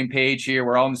all on the same page here.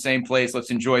 We're all in the same place. Let's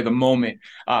enjoy the moment.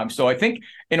 So I think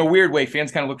in a weird way,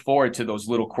 fans kind of look forward to those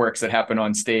little quirks that happen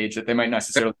on stage that they might not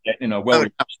necessarily get in a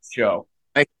well-rehearsed show.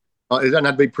 It doesn't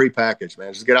have to be prepackaged,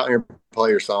 man. Just get out here and play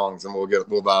your songs, and we'll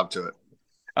vibe to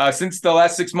it. Since the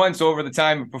last 6 months, over the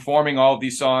time of performing all of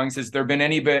these songs, has there been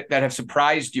any bit that have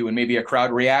surprised you in maybe a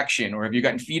crowd reaction, or have you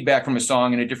gotten feedback from a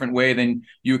song in a different way than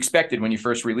you expected when you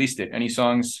first released it? Any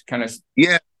songs kind of?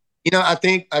 Yeah, I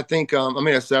think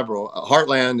there's several.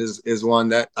 Heartland is one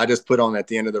that I just put on at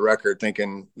the end of the record,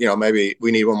 thinking maybe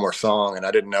we need one more song, and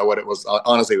I didn't know what it was.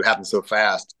 Honestly, it happened so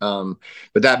fast. But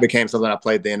that became something I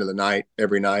played at the end of the night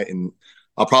every night, and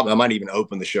I might even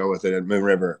open the show with it at Moon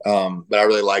River. But I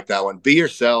really like that one. Be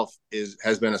Yourself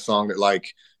has been a song that,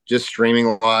 like, just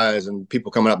streaming wise and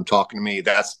people coming up and talking to me,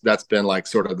 that's been like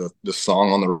sort of the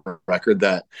song on the record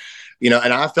that, and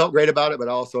I felt great about it, but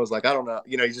also was like, I don't know,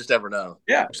 you just never know.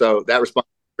 Yeah. So that response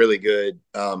was really good.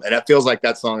 And it feels like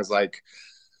that song is like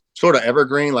sort of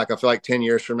evergreen. Like I feel like 10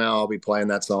 years from now, I'll be playing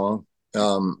that song.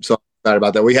 So I'm excited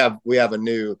about that. We have a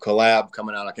new collab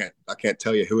coming out. I can't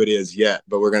tell you who it is yet,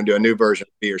 but we're going to do a new version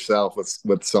of Be Yourself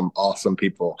with some awesome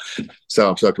people. So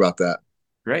I'm stoked about that.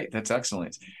 Great. That's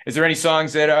excellent. Is there any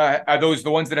songs that are those the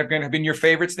ones that have been your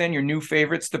favorites then, your new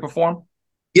favorites to perform?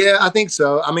 Yeah, I think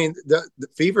so. I mean, the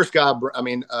Fever Sky,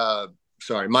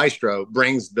 Maestro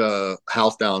brings the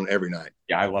house down every night.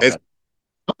 Yeah, I love that.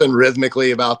 Something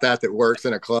rhythmically about that works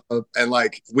in a club. And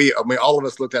like all of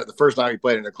us looked at it the first night we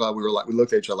played in a club. We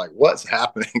looked at each other like, what's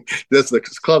happening? The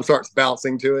club starts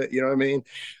bouncing to it. You know what I mean?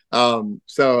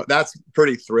 So that's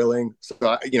pretty thrilling. So,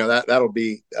 that'll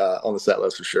be on the set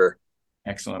list for sure.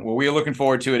 Excellent. Well, we are looking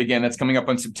forward to it. Again, that's coming up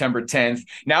on September 10th.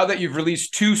 Now that you've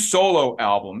released two solo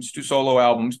albums,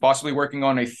 possibly working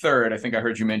on a third, I think I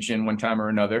heard you mention one time or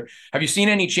another. Have you seen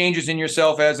any changes in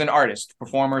yourself as an artist,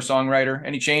 performer, songwriter?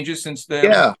 Any changes since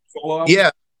the solo album?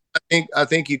 Yeah. I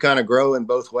think you kind of grow in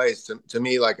both ways. To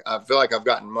me, like, I feel like I've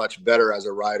gotten much better as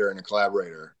a writer and a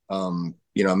collaborator. I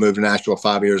moved to Nashville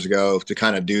 5 years ago to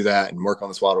kind of do that and work on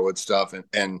this Waterwood stuff.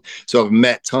 And so I've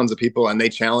met tons of people, and they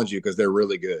challenge you because they're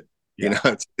really good.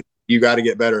 Yeah. You got to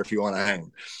get better if you want to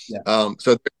hang. Yeah.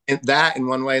 So that in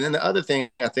one way. And then the other thing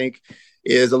I think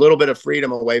is a little bit of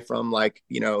freedom away from, like,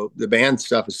 the band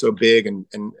stuff is so big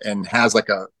and has like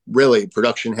a really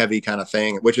production heavy kind of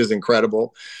thing, which is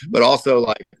incredible. But also,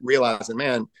 like, realizing,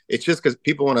 man, it's just because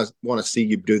people want to see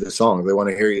you do the songs. They want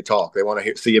to hear you talk. They want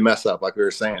to see you mess up, like we were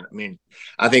saying. I mean,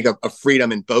 I think a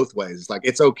freedom in both ways. It's like,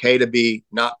 it's okay to be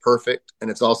not perfect.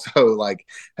 And it's also like,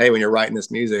 hey, when you're writing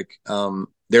this music,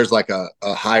 there's like a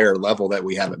higher level that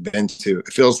we haven't been to. It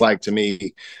feels like, to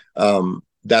me,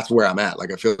 that's where I'm at. Like,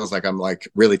 it feels like I'm like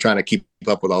really trying to keep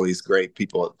up with all these great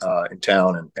people in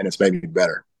town, and it's made me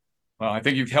better. Well, I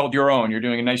think you've held your own. You're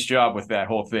doing a nice job with that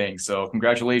whole thing. So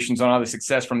congratulations on all the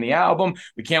success from the album.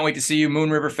 We can't wait to see you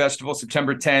Moon River Festival,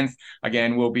 September 10th.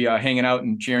 Again, we'll be hanging out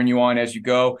and cheering you on as you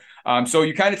go. So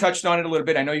you kind of touched on it a little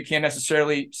bit. I know you can't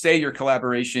necessarily say your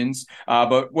collaborations,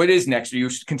 but what is next? Are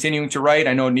you continuing to write?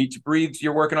 I know Need to Breathe,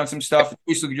 you're working on some stuff.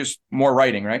 Basically just more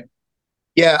writing, right?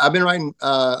 Yeah, I've been writing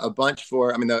a bunch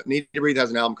the Need to Breathe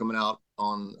has an album coming out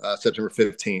on September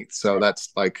 15th. So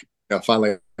that's like,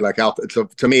 finally like out. So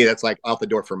to me, that's like out the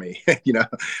door for me. You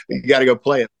got to go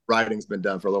play it. Writing's been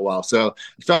done for a little while. So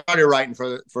I started writing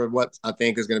for what I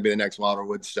think is going to be the next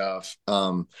Wilderwood stuff.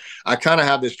 I kind of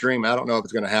have this dream. I don't know if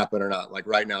it's going to happen or not. Like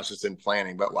right now it's just in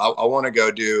planning, but I want to go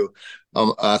do,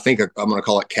 I think I'm going to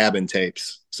call it cabin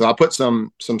tapes. So I put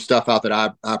some stuff out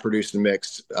that I produced and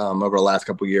mixed over the last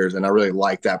couple of years. And I really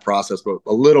like that process, but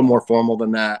a little more formal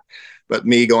than that. But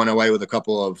me going away with a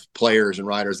couple of players and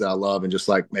writers that I love, and just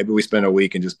like maybe we spend a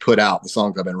week and just put out the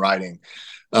songs I've been writing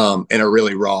in a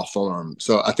really raw form.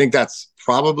 So I think that's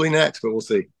probably next, but we'll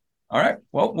see. All right.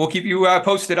 Well, we'll keep you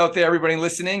posted out there, everybody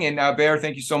listening. And Bear,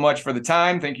 thank you so much for the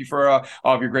time. Thank you for all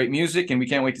of your great music. And we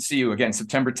can't wait to see you again,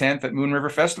 September 10th at Moon River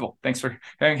Festival. Thanks for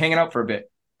hanging out for a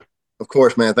bit. Of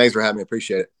course, man. Thanks for having me.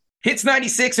 Appreciate it. Hits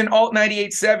 96 and Alt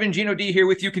 98.7. Gino D here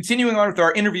with you, continuing on with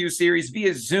our interview series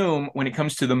via Zoom when it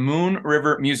comes to the Moon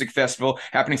River Music Festival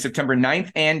happening September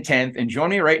 9th and 10th. And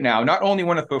joining me right now, not only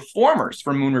one of the performers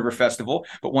from Moon River Festival,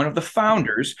 but one of the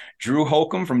founders, Drew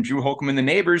Holcomb from Drew Holcomb and the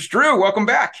Neighbors. Drew, welcome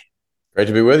back. Great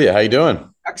to be with you. How you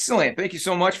doing? Excellent. Thank you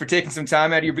so much for taking some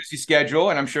time out of your busy schedule.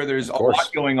 And I'm sure there's a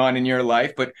lot going on in your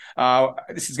life, but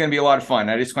this is going to be a lot of fun.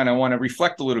 I just kind of want to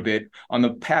reflect a little bit on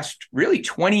the past really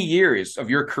 20 years of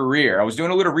your career. I was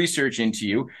doing a little research into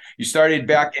you. You started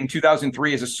back in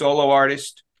 2003 as a solo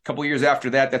artist. A couple of years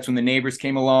after that, that's when the Neighbors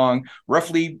came along.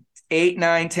 Roughly 8,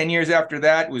 9, 10 years after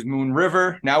that was Moon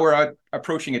River. Now we're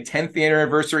approaching a 10th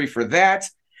anniversary for that.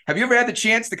 Have you ever had the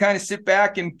chance to kind of sit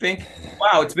back and think,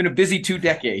 wow, it's been a busy 2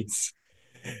 decades?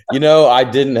 I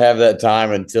didn't have that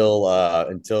time until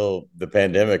the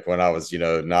pandemic, when I was,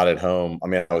 not at home. I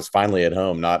mean, I was finally at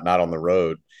home, not on the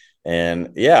road.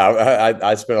 And yeah,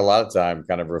 I spent a lot of time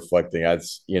kind of reflecting.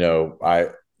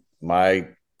 My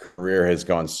career has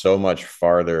gone so much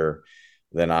farther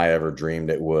than I ever dreamed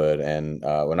it would. And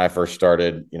when I first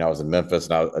started, I was in Memphis,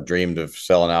 and I dreamed of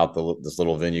selling out this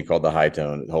little venue called the High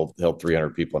Tone. It held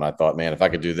 300 people. And I thought, man, if I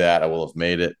could do that, I will have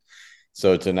made it.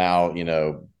 So to now,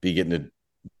 be getting to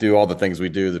do all the things we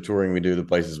do, the touring we do, the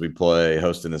places we play,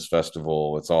 hosting this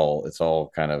festival, it's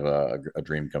all kind of a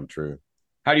dream come true.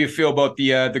 How do you feel about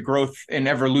the growth and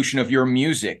evolution of your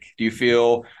music? Do you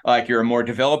feel like you're a more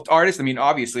developed artist? I mean,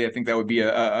 obviously, I think that would be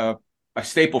a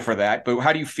staple for that, but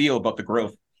how do you feel about the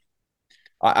growth?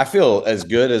 I feel as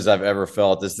good as I've ever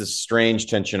felt. There's this strange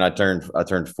tension. I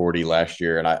turned 40 last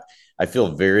year, and I feel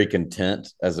very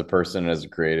content as a person, as a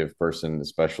creative person,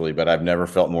 especially, but I've never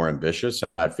felt more ambitious.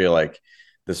 I feel like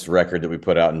this record that we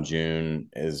put out in June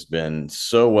has been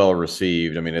so well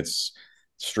received. I mean, it's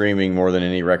streaming more than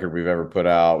any record we've ever put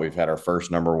out. We've had our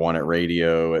first #1 at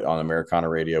radio, on Americana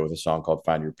radio, with a song called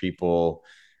Find Your People.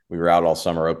 We were out all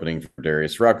summer opening for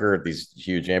Darius Rucker at these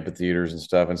huge amphitheaters and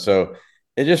stuff. And so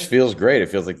it just feels great. It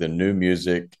feels like the new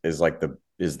music is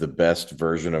the best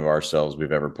version of ourselves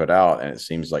we've ever put out. And it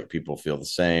seems like people feel the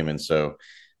same. And so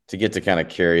to get to kind of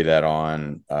carry that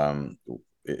on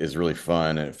is really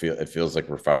fun. And it feels like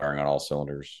we're firing on all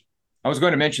cylinders. I was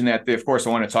going to mention that, of course, I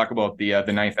want to talk about the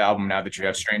 9th album now that you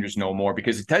have Strangers No More,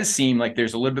 because it does seem like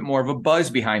there's a little bit more of a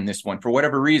buzz behind this one for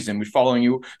whatever reason. We're following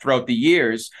you throughout the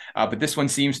years, but this one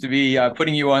seems to be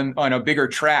putting you on a bigger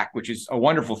track, which is a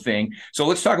wonderful thing. So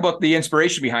let's talk about the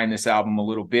inspiration behind this album a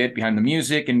little bit, behind the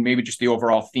music, and maybe just the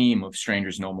overall theme of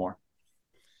Strangers No More.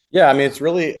 Yeah, I mean, it's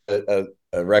really a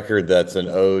record that's an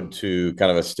ode to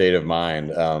kind of a state of mind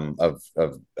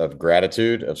of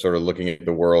gratitude, of sort of looking at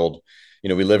the world.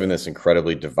 We live in this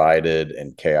incredibly divided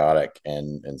and chaotic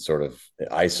and sort of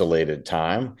isolated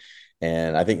time.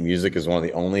 And I think music is one of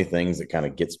the only things that kind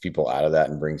of gets people out of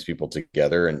that and brings people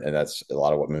together. And that's a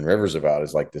lot of what Moon River's about,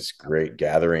 is like this great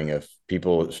gathering of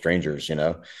people, strangers,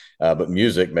 but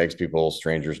music makes people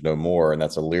strangers no more. And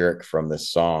that's a lyric from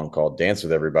this song called Dance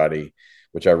With Everybody,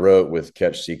 which I wrote with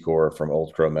Ketch Secor from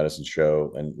Old Crow Medicine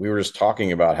Show. And we were just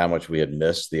talking about how much we had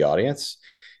missed the audience,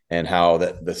 and how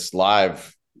that this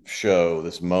live show,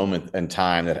 this moment in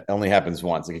time that only happens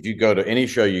once. Like if you go to any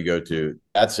show you go to,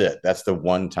 that's it. That's the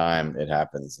one time it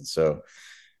happens. And so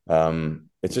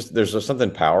it's just, there's just something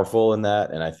powerful in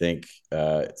that. And I think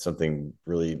something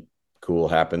really cool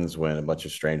happens when a bunch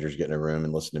of strangers get in a room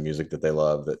and listen to music that they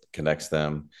love, that connects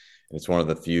them. And it's one of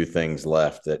the few things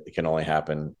left that can only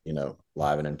happen,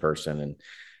 live and in person. And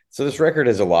So this record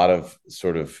has a lot of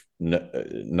sort of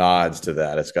nods to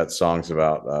that. It's got songs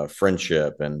about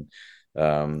friendship and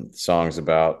songs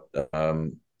about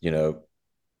the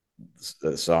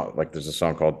song, like there's a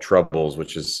song called Troubles,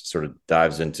 which is sort of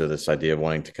dives into this idea of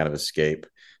wanting to kind of escape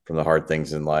from the hard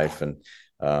things in life. And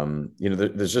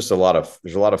there's just a lot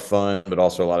of fun, but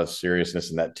also a lot of seriousness,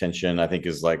 and that tension I think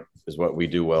is what we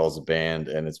do well as a band.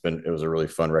 And it was a really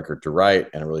fun record to write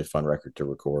and a really fun record to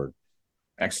record.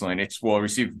 Excellent. It's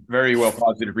received very well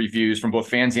positive reviews from both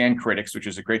fans and critics, which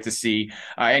is great to see.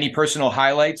 Any personal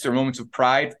highlights or moments of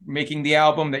pride making the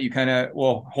album that you kind of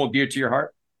will hold dear to your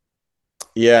heart?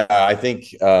 Yeah, I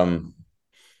think when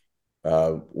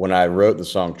I wrote the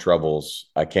song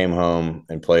Troubles, I came home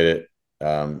and played it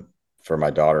for my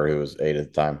daughter, who was 8 at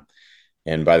the time.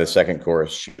 And by the second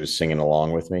chorus, she was singing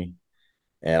along with me.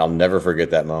 And I'll never forget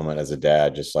that moment as a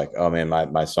dad, just like, oh man,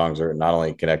 my songs are not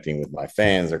only connecting with my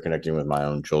fans, they're connecting with my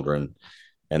own children.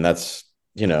 And that's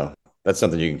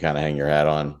something you can kind of hang your hat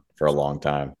on for a long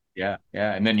time. Yeah.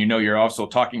 Yeah. And then, you're also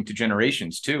talking to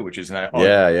generations too, which is not.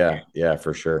 Yeah,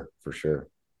 for sure.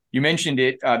 You mentioned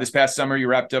it this past summer. You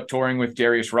wrapped up touring with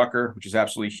Darius Rucker, which is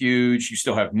absolutely huge. You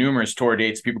still have numerous tour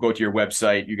dates. People go to your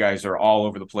website. You guys are all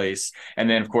over the place. And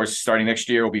then, of course, starting next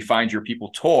year will be Find Your People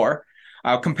Tour.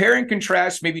 Compare and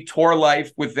contrast maybe tour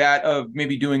life with that of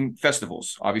maybe doing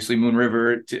festivals. Obviously, Moon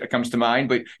River comes to mind,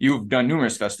 but you've done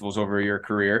numerous festivals over your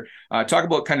career. Talk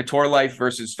about kind of tour life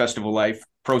versus festival life,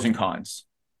 pros and cons.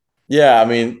 Yeah, I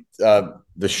mean,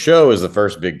 the show is the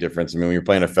first big difference. I mean, when you're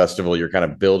playing a festival, you're kind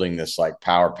of building this like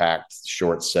power-packed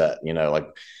short set,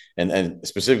 and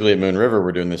specifically at Moon River,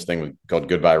 we're doing this thing called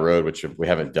Goodbye Road, which we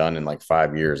haven't done in like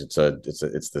 5 years.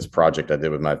 It's this project I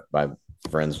did with my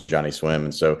friends Johnny Swim,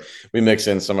 and so we mix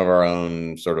in some of our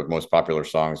own sort of most popular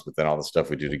songs within all the stuff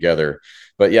we do together.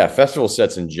 But yeah, festival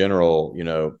sets in general,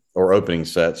 or opening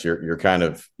sets, you're trying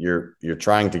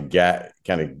to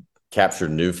kind of capture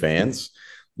new fans,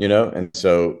 and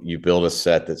so you build a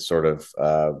set that sort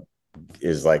of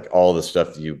is like all the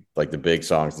stuff that you like, the big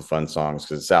songs, the fun songs,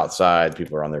 because it's outside,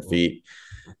 people are on their feet.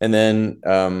 And then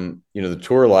the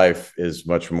tour life is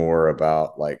much more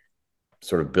about like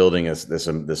sort of building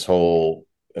this whole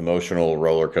emotional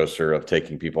roller coaster of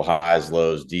taking people highs,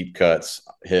 lows, deep cuts,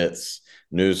 hits,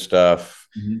 new stuff,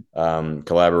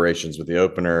 collaborations with the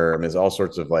opener. I mean, there's all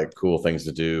sorts of like cool things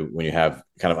to do when you have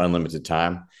kind of unlimited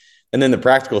time. And then the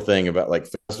practical thing about like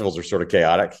festivals are sort of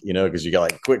chaotic, because you got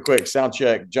like quick sound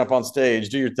check, jump on stage,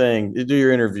 do your thing, do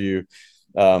your interview.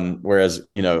 Whereas,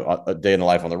 a day in the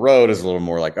life on the road is a little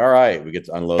more like, all right, we get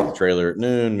to unload the trailer at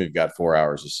noon. We've got 4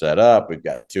 hours to set up. We've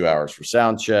got 2 hours for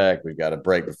sound check. We've got a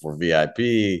break before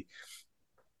VIP.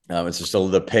 It's just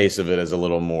the pace of it is a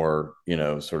little more,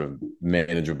 sort of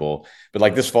manageable. But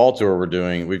like this fall tour we're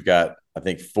doing, we've got, I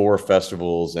think, 4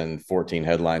 festivals and 14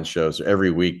 headline shows. So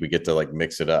every week we get to like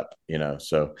mix it up,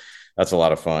 so that's a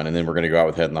lot of fun. And then we're going to go out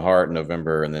with Head in the Heart in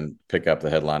November and then pick up the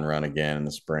headline run again in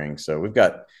the spring. So we've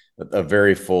got a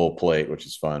very full plate, which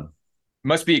is fun.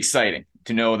 Must be exciting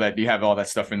to know that you have all that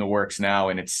stuff in the works now,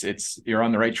 and it's you're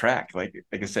on the right track. Like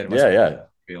I said, it must be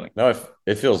feeling. No,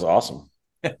 it feels awesome.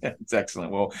 It's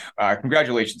excellent. Well,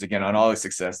 congratulations again on all the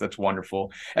success. That's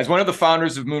wonderful. As one of the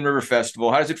founders of Moon River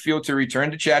Festival, how does it feel to return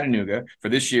to Chattanooga for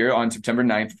this year on September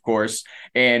 9th, of course?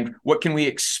 And what can we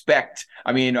expect?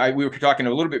 I mean, we were talking a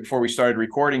little bit before we started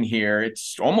recording here.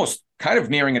 It's almost kind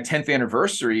of nearing a 10th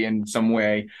anniversary in some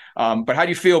way. But how do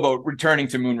you feel about returning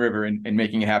to Moon River and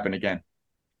making it happen again?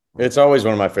 It's always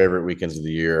one of my favorite weekends of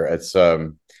the year. It's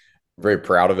very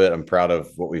proud of it. I'm proud of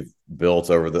what we've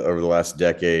built over the last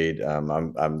decade.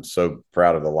 I'm so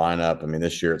proud of the lineup. I mean,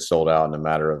 this year it sold out in a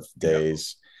matter of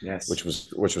days. Yes, which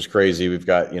was crazy. We've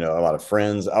got a lot of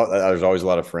friends. There's always a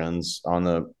lot of friends on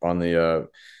the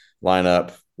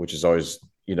lineup, which is always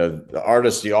the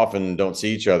artists, you often don't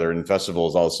see each other in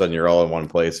festivals. All of a sudden you're all in one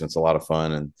place and it's a lot of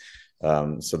fun.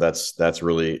 And so that's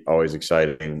really always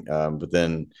exciting. But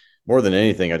then more than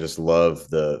anything, I just love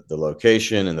the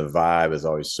location, and the vibe is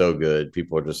always so good.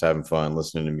 People are just having fun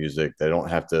listening to music. They don't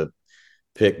have to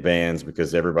pick bands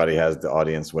because everybody has the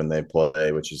audience when they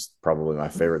play, which is probably my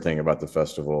favorite thing about the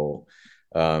festival.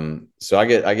 So I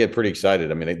get pretty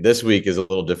excited. I mean, this week is a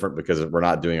little different because we're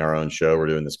not doing our own show. We're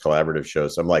doing this collaborative show.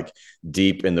 So I'm like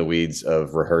deep in the weeds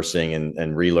of rehearsing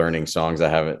and relearning songs I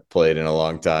haven't played in a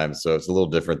long time. So it's a little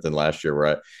different than last year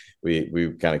where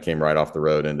we kind of came right off the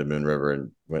road into Moon River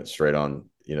and went straight on,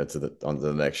 to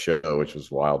the next show, which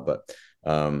was wild. But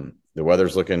the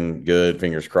weather's looking good.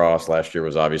 Fingers crossed. Last year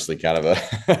was obviously kind of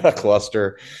a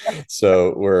cluster.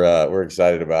 So we're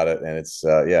excited about it. And it's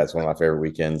one of my favorite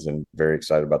weekends, and very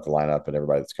excited about the lineup and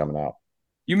everybody that's coming out.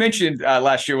 You mentioned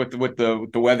last year with the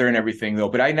weather and everything, though.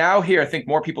 But I now hear, I think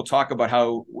more people talk about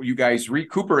how you guys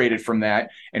recuperated from that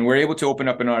and were able to open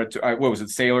up an what was it,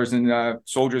 Sailors and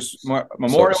Soldiers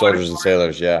Memorial? Soldiers and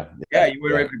Sailors, yeah. Yeah, you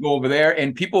were able to go over there,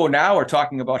 and people now are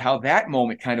talking about how that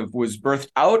moment kind of was birthed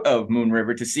out of Moon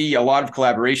River. To see a lot of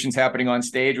collaborations happening on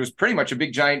stage was pretty much a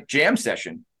big giant jam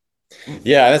session.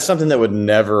 Yeah, that's something that would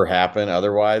never happen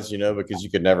otherwise, because you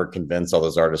could never convince all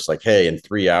those artists like, hey, in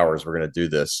 3 hours we're going to do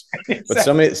this.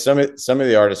 Exactly. But some of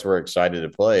the artists were excited to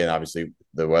play, and obviously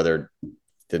the weather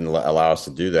didn't allow us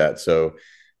to do that. So,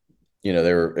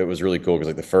 it was really cool because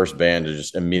like the first band to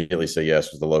just immediately say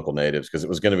yes was the local natives, because it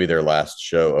was going to be their last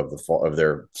show of the fall of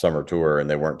their summer tour, and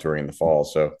they weren't touring in the fall.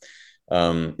 So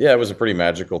it was a pretty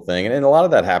magical thing. And a lot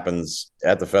of that happens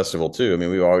at the festival too. I mean,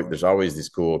 there's always these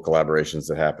cool collaborations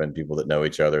that happen, people that know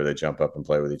each other, they jump up and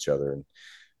play with each other.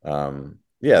 And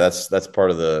that's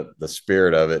part of the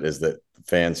spirit of it, is that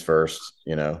fans first,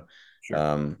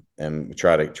 sure. And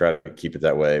try to keep it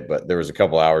that way. But there was a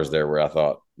couple hours there where I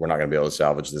thought, we're not going to be able to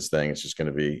salvage this thing. It's just going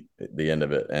to be the end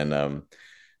of it. And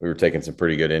we were taking some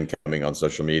pretty good incoming on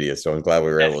social media, so I'm glad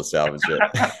we were able to salvage it.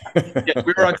 Yeah,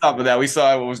 we were on top of that. We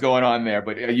saw what was going on there,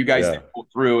 but you guys did pull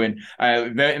through, and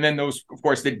then those, of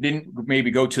course, that didn't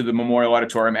maybe go to the Memorial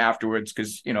Auditorium afterwards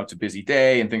because it's a busy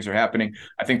day and things are happening.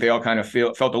 I think they all kind of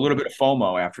felt a little bit of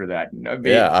FOMO after that.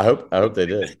 I hope they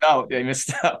did. They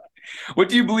missed out. What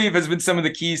do you believe has been some of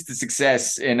the keys to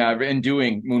success in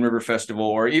doing Moon River Festival,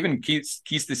 or even keys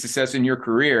to success in your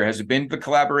career? Has it been the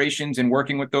collaborations and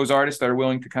working with those artists that are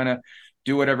willing to kind of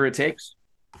do whatever it takes?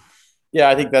 Yeah,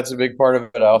 I think that's a big part of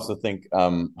it. I also think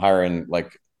hiring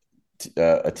like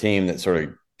a team that sort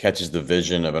of catches the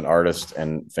vision of an artist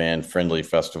and fan-friendly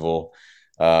festival.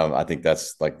 I think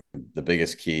that's like the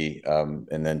biggest key.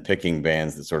 And then picking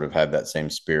bands that sort of had that same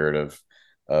spirit of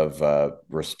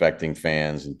respecting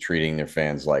fans and treating their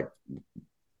fans like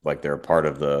they're a part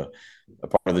of the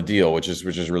deal, which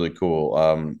is really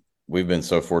cool. We've been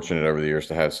so fortunate over the years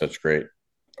to have such great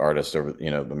artists over,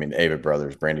 Avett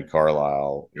Brothers, Brandy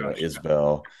Carlisle,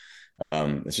 Isbell.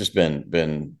 It's just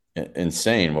been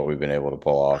insane what we've been able to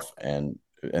pull off. And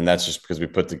that's just because we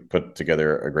put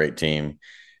together a great team.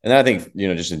 And I think,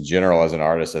 just in general as an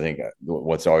artist, I think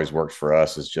what's always worked for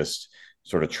us is just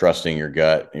sort of trusting your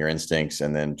gut, your instincts,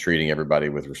 and then treating everybody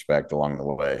with respect along the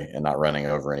way and not running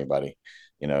over anybody,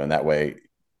 and that way,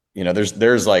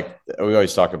 there's like, we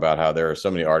always talk about how there are so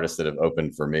many artists that have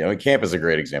opened for me. I mean, Camp is a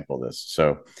great example of this.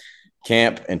 So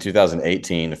Camp in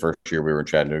 2018, the first year we were in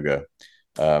Chattanooga,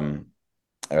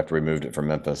 after we moved it from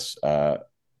Memphis,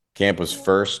 Camp was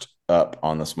first up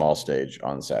on the small stage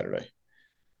on Saturday.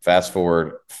 Fast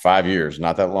forward 5 years,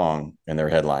 not that long, and they're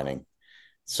headlining.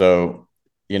 So,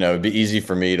 it'd be easy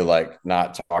for me to like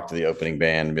not talk to the opening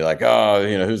band and be like, oh,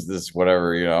 who's this,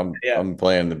 whatever, I'm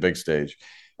playing the big stage.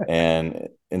 And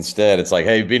instead it's like,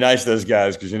 hey, be nice to those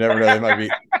guys, because you never know,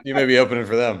 you may be opening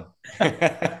for them.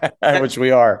 Which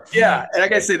we are. Yeah. And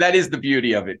like I say, that is the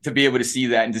beauty of it, to be able to see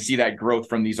that and to see that growth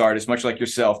from these artists, much like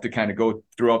yourself, to kind of go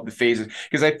throughout the phases.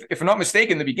 Because if I'm not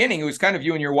mistaken, in the beginning, it was kind of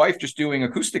you and your wife just doing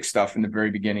acoustic stuff in the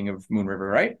very beginning of Moon River,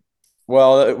 right?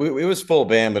 Well, it was full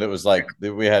band, but it was like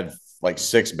we had like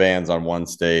 6 bands on one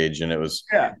stage, and it was,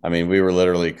 I mean, we were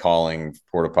literally calling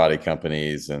porta potty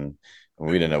companies, and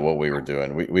we didn't know what we were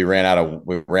doing. We ran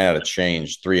out of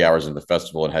change 3 hours into the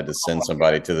festival and had to send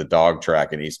somebody to the dog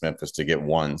track in East Memphis to get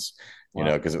ones,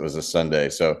 because it was a Sunday.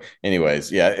 So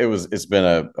anyways, it's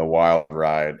been a wild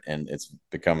ride, and it's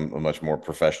become a much more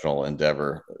professional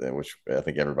endeavor, which I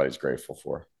think everybody's grateful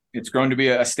for. It's grown to be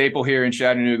a staple here in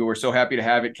Chattanooga. We're so happy to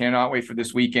have it. Cannot wait for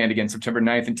this weekend. Again, September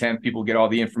 9th and 10th. People get all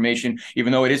the information,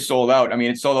 even though it is sold out. I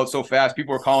mean, it's sold out so fast.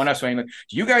 People are calling us saying, like,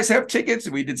 do you guys have tickets?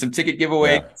 We did some ticket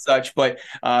giveaway and such, but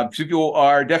people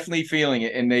are definitely feeling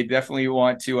it, and they definitely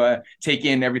want to take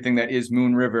in everything that is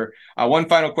Moon River. One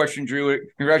final question, Drew.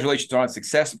 Congratulations on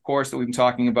success, of course, that we've been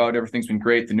talking about. Everything's been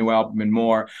great, the new album and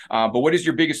more. But what is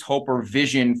your biggest hope or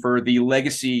vision for the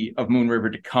legacy of Moon River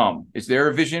to come? Is there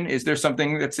a vision? Is there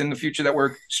something that's in the future that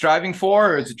we're striving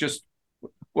for, or is it just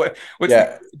what's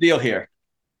the deal here?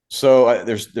 So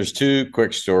there's 2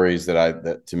 quick stories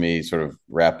that to me sort of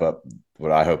wrap up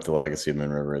what I hope the legacy of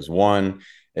Moon River is. One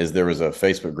is there was a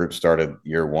Facebook group started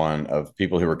year 1 of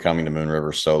people who were coming to Moon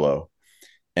River solo,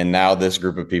 and now this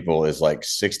group of people is like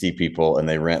 60 people, and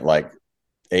they rent like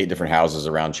 8 different houses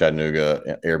around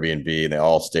Chattanooga, Airbnb, and they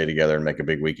all stay together and make a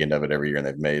big weekend of it every year, and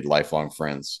they've made lifelong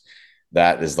friends.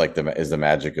 That is like the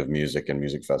magic of music and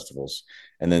music festivals.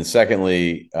 And then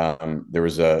secondly, there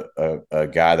was a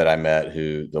guy that I met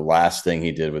who the last thing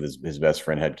he did with his best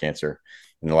friend had cancer,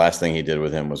 And the last thing he did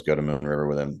with him was go to Moon River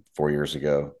with him 4 years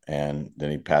ago. And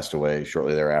then he passed away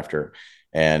shortly thereafter.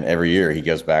 And every year he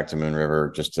goes back to Moon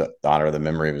River just to honor the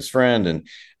memory of his friend. And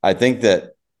I think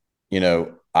that,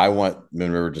 I want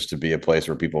Moon River just to be a place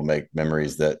where people make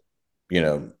memories that,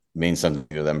 mean something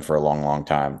to them for a long, long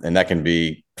time. And that can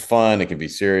be fun. It can be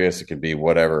serious. It can be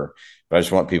whatever. But I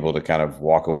just want people to kind of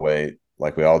walk away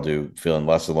like we all do, feeling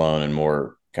less alone and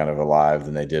more kind of alive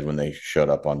than they did when they showed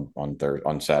up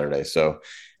on Saturday. So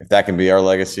if that can be our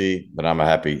legacy, then I'm a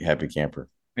happy camper.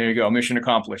 There you go. Mission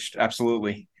accomplished.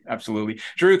 Absolutely.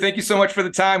 Drew, thank you so much for the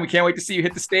time. We can't wait to see you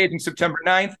hit the stage on September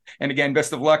 9th. And again,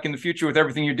 best of luck in the future with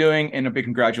everything you're doing, and a big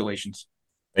congratulations.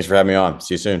 Thanks for having me on.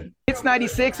 See you soon. It's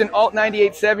 96 and Alt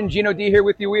 98.7. Gino D here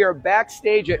with you. We are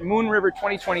backstage at Moon River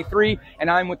 2023,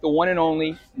 and I'm with the one and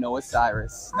only Noah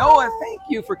Cyrus. Noah, thank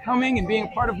you for coming and being a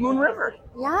part of Moon River.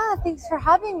 Yeah, thanks for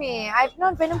having me. I've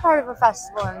not been a part of a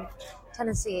festival in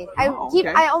Tennessee. I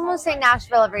almost say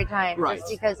Nashville every time, just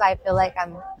because I feel like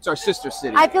it's our sister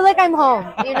city. I feel like I'm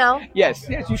home, Yes,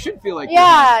 you should feel like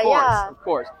of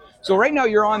course. So right now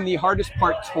you're on the Hardest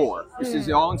Part tour. This is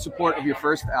all in support of your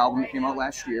first album that came out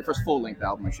last year, first full-length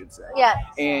album, I should say. Yeah.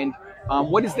 And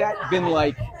what has that been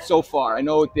like so far? I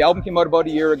know the album came out about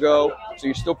a year ago, so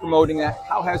you're still promoting that.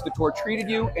 How has the tour treated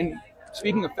you? And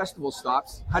speaking of festival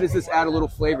stops, how does this add a little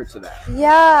flavor to that?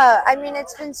 Yeah, I mean,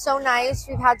 it's been so nice.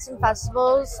 We've had some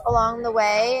festivals along the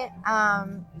way,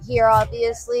 here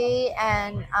obviously,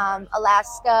 and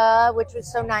Alaska, which was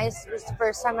so nice. It was the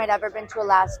first time I'd ever been to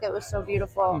Alaska. It was so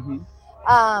beautiful.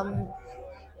 And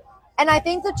I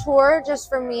think the tour, just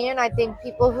for me, and I think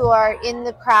people who are in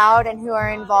the crowd and who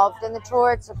are involved in the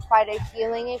tour, it's quite a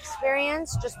healing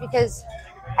experience, just because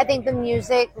I think the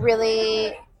music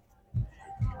really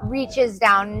reaches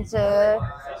down into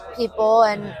people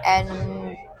and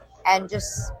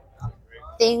just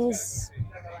things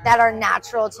that are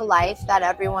natural to life that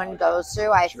everyone goes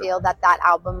through. I feel that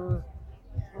album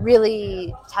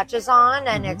really touches on,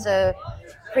 and it's a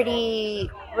pretty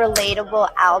relatable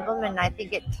album, and I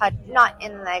think it touched not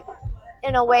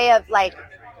in a way of like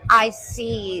I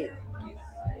see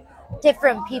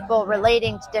different people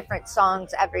relating to different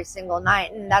songs every single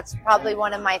night, and that's probably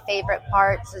one of my favorite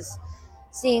parts is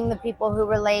seeing the people who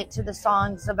relate to the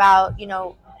songs about,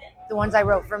 the ones I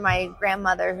wrote for my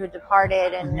grandmother who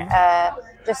departed. And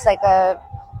just like a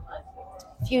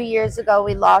few years ago,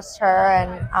 we lost her.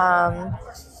 And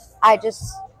I just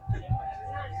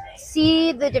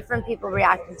see the different people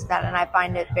reacting to that. And I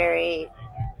find it very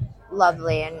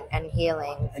lovely and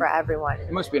healing for everyone.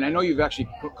 It must be, and I know you've actually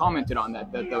commented on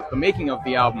that, the making of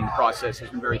the album process has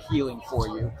been very healing for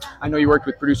you. I know you worked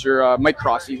with producer Mike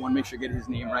Crossy, you want to make sure I get his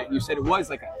name right, and you said it was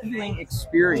like a healing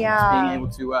experience being able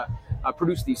to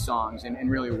produce these songs and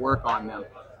really work on them.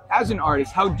 As an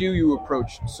artist, how do you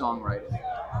approach songwriting?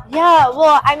 Yeah,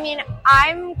 well, I mean,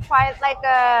 I'm quite like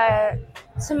a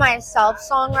to myself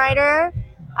songwriter.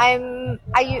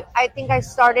 I think I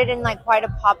started in like quite a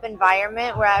pop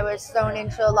environment where I was thrown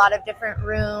into a lot of different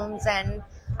rooms, and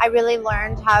I really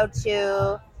learned how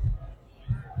to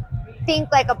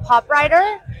think like a pop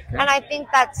writer. And I think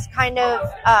that's kind of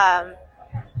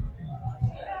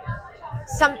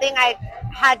something I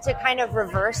had to kind of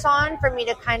reverse on for me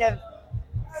to kind of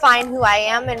find who I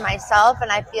am in myself.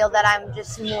 And I feel that I'm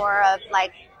just more of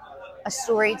like a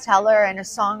storyteller and a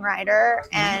songwriter,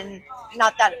 and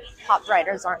not that pop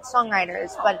writers aren't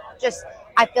songwriters, but just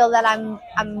I feel that I'm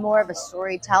more of a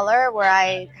storyteller where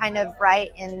I kind of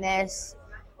write in this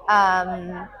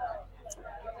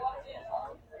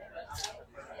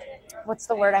what's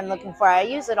the word I'm looking for? I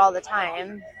use it all the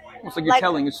time. Almost like you're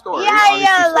telling a story.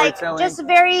 Yeah, like just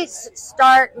very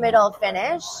start, middle,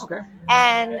 finish. Okay.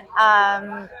 And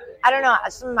I don't know,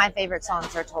 some of my favorite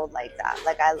songs are told like that.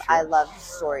 Like I love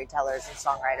storytellers and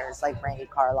songwriters like Randy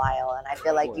Carlisle, and I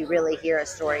feel like you really hear a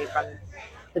story from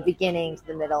the beginning to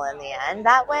the middle and the end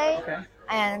that way. Okay.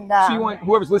 And so you want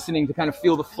whoever's listening to kind of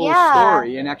feel the full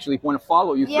story and actually want to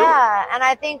follow you through it. Yeah, and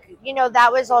I think,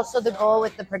 that was also the goal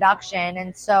with the production.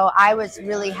 And so I was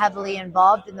really heavily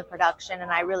involved in the production, and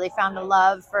I really found a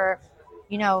love for,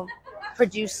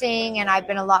 producing, and I've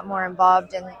been a lot more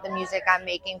involved in the music I'm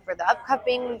making for the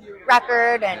upcoming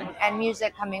record and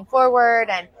music coming forward.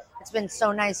 And it's been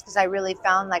so nice because I really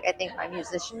found, I think my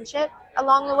musicianship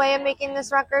along the way of making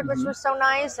this record, which was so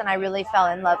nice. And I really fell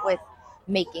in love with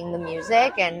making the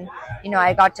music. And,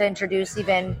 I got to introduce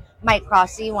even Mike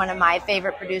Crossy, one of my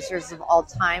favorite producers of all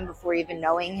time before even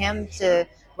knowing him, to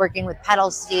working with pedal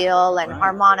steel and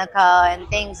harmonica and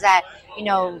things that,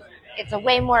 it's a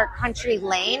way more country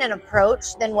lane and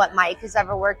approach than what Mike has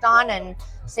ever worked on, and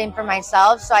same for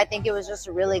myself. So I think it was just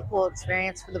a really cool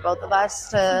experience for the both of us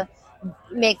to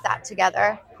make that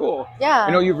together. Cool. Yeah.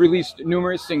 I know you've released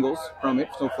numerous singles from it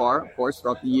so far, of course,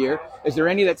 throughout the year. Is there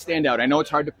any that stand out? I know it's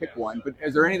hard to pick one, but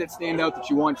is there any that stand out that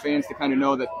you want fans to kind of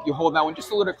know that you hold that one just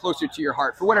a little bit closer to your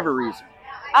heart for whatever reason?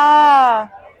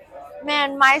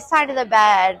 Man, My Side of the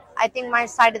Bed. I think My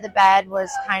Side of the Bed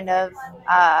was kind of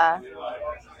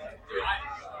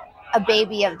a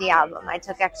baby of the album. I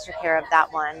took extra care of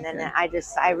that one, and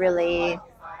I really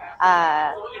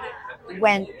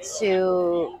went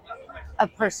to a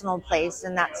personal place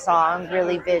in that song,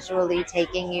 really visually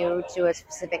taking you to a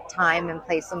specific time and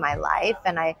place in my life.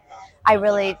 And I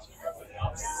really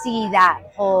see that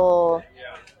whole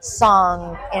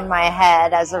song in my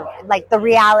head as like the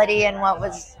reality and what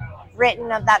was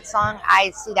written of that song.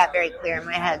 I see that very clear in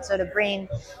my head. So to bring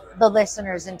the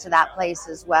listeners into that place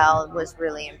as well was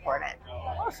really important.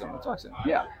 Awesome. That's awesome.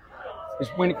 Yeah.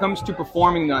 When it comes to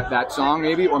performing that song,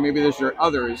 maybe, or maybe there are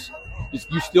others,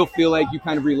 you still feel like you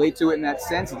kind of relate to it in that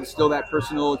sense? Is it still that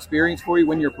personal experience for you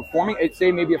when you're performing? I'd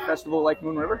say maybe a festival like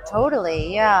Moon River?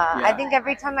 Totally, yeah. I think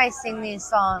every time I sing these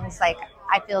songs, like,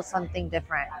 I feel something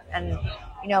different. And,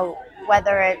 you know,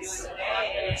 whether it's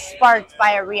sparked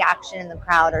by a reaction in the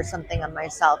crowd or something on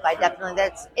myself,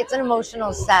 it's an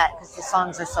emotional set because the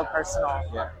songs are so personal.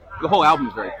 Yeah. The whole album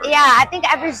is very personal. Yeah, I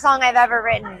think every song I've ever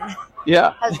written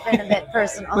has been a bit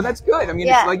personal. But that's good. I mean,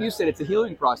 it's, like you said, it's a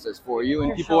healing process for you,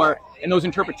 and people are, and those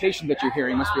interpretations that you're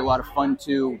hearing must be a lot of fun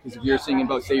too, because if you're singing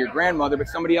about, say, your grandmother, but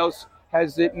somebody else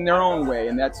has it in their own way,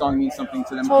 and that song means something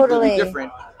to them completely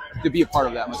different, to be a part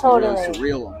of that must be really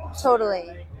surreal almost.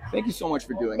 Totally. Thank you so much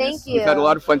for doing this. Thank you. We've had a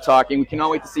lot of fun talking. We cannot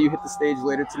wait to see you hit the stage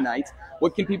later tonight.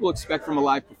 What can people expect from a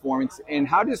live performance? And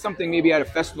how does something maybe at a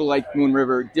festival like Moon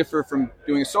River differ from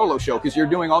doing a solo show? Because you're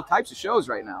doing all types of shows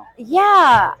right now.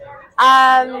 Yeah.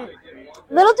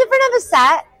 Little different of a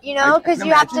set, you know, because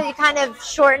you have to kind of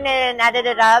shorten it and edit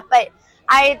it up. But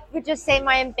I would just say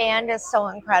my band is so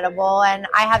incredible. And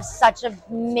I have such an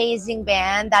amazing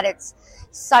band that it's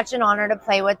such an honor to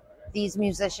play with these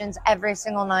musicians every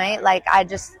single night. Like,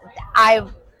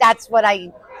 that's what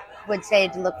I would say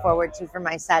to look forward to for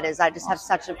my set is I just have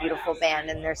such a beautiful band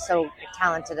and they're so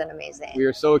talented and amazing. We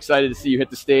are so excited to see you hit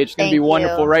the stage. It's going to be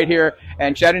wonderful right here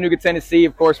in Chattanooga, Tennessee.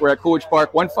 Of course, we're at Coolidge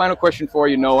Park. One final question for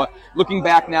you, Noah. Looking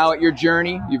back now at your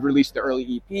journey, you've released the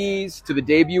early EPs to the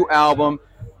debut album.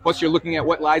 Plus, you're looking at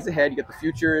what lies ahead. You got the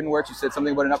future in works. You said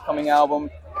something about an upcoming album.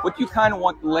 What do you kind of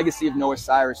want the legacy of Noah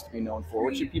Cyrus to be known for?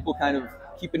 What should people kind of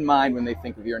keep in mind when they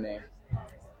think of your name?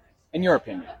 In your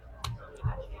opinion.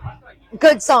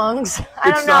 Good songs.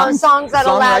 I don't know, songs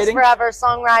that'll last forever,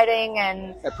 songwriting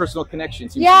and that personal connection.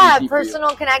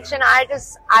 Personal connection.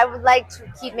 I would like to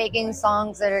keep making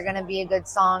songs that are going to be a good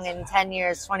song in 10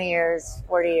 years, 20 years,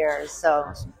 40 years.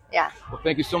 So, yeah. Well,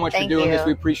 thank you so much for doing this.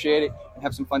 We appreciate it. And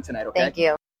have some fun tonight, okay? Thank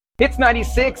you. Hits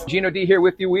 96, Gino D here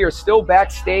with you. We are still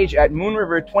backstage at Moon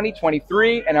River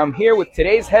 2023, and I'm here with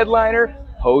today's headliner,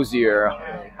 Hozier.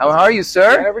 How are you,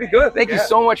 sir? Yeah, pretty good. Thank you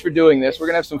so much for doing this. We're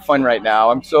going to have some fun right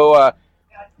now. I'm so,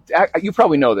 you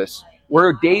probably know this.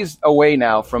 We're days away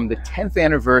now from the 10th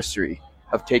anniversary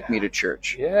of Take Me to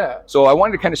Church. Yeah. So I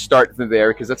wanted to kind of start from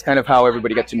there because that's kind of how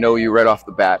everybody got to know you right off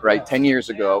the bat, right? 10 years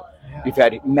ago. You've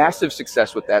had massive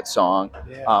success with that song.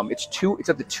 It's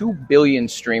at the 2 billion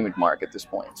streaming mark at this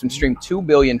point. It's been streamed 2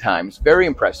 billion times. Very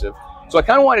impressive. So I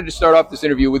kind of wanted to start off this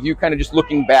interview with you kind of just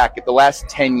looking back at the last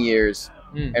 10 years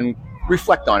and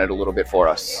reflect on it a little bit for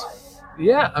us.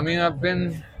 Yeah, I mean, I've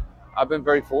been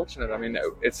very fortunate. I mean,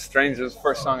 it's strange. The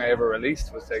first song I ever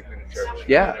released was Take Me to Church.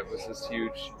 Yeah. And it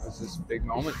was this big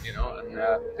moment, you know, and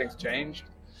things changed.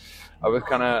 I was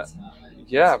kind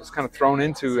of thrown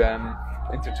into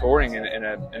touring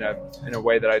in a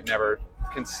way that I'd never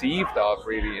conceived of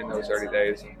really in those early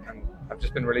days, and I've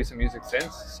just been releasing music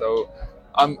since. So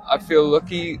I feel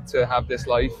lucky to have this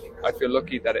life. I feel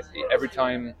lucky that every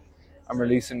time I'm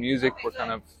releasing music, we're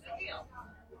kind of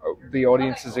the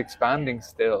audience is expanding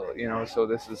still, you know. So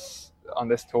this is on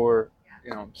this tour,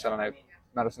 you know, selling out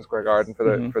Madison Square Garden for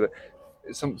the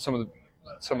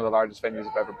some of the largest venues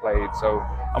I've ever played. So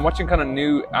I'm watching kind of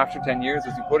new after 10 years,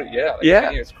 as you put it. 10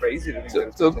 years, it's crazy to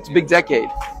think so it's a big decade.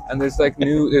 And there's like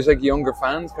younger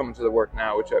fans coming to the work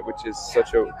now, which is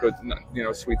such a good, you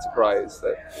know, sweet surprise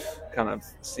that kind of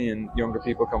seeing younger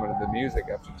people coming to the music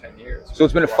after 10 years. So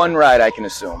it's been a fun ride, I can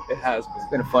assume. It has been.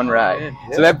 It's been a fun ride.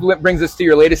 Yeah. So that brings us to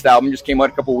your latest album. Just came out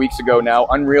a couple weeks ago now,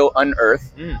 Unreal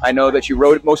Unearth. I know that you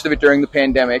wrote most of it during the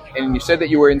pandemic, and you said that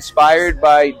you were inspired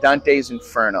by Dante's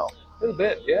Inferno. A little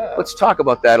bit, yeah. Let's talk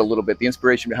about that a little bit, the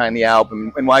inspiration behind the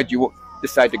album, and why did you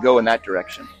decide to go in that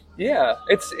direction? Yeah,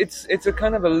 it's a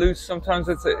kind of a loose. Sometimes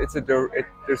there's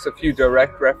a few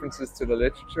direct references to the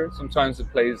literature. Sometimes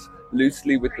it plays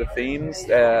loosely with the themes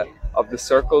of the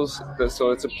circles.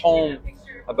 So it's a poem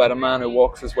about a man who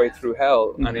walks his way through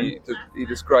hell, and he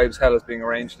describes hell as being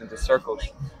arranged into circles.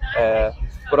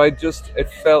 But it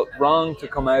felt wrong to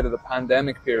come out of the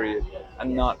pandemic period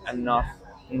and not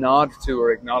nod to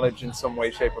or acknowledge in some way,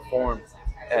 shape, or form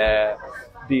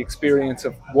the experience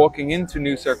of walking into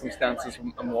new circumstances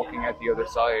and walking out the other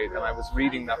side. And I was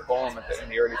reading that poem in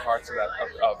the early parts of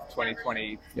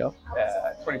 2020,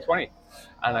 2020,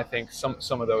 and I think some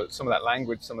of that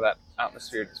language, some of that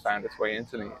atmosphere just found its way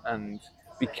into me and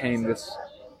became this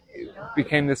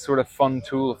sort of fun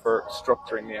tool for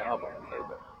structuring the album a little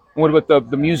bit. What about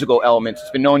the musical elements?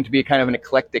 It's been known to be kind of an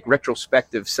eclectic,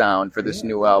 retrospective sound for this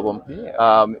new album.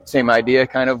 Yeah. Same idea,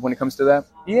 kind of, when it comes to that?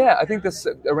 Yeah, I think this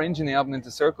arranging the album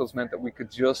into circles meant that we could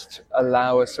just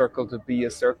allow a circle to be a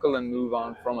circle and move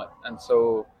on from it. And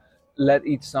so let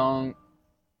each song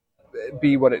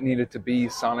be what it needed to be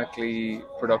sonically,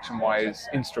 production-wise,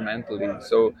 instrumentally.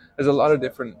 So there's a lot of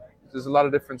different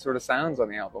sort of sounds on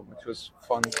the album, which was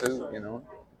fun too, you know.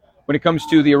 When it comes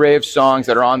to the array of songs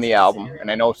that are on the album,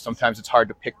 and I know sometimes it's hard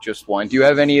to pick just one, do you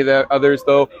have any of the others,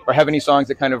 though, or have any songs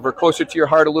that kind of are closer to your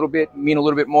heart a little bit, mean a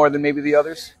little bit more than maybe the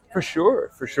others? For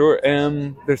sure.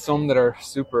 There's some that are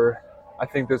super. I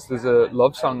think there's a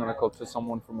love song on it called "To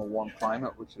Someone from a Warm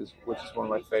Climate," which is one of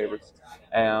my favorites.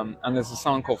 And there's a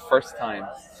song called "First Time,"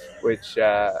 which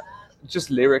just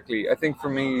lyrically, I think for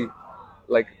me,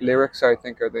 like lyrics, I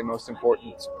think are the most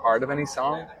important part of any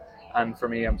song. And for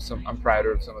me, I'm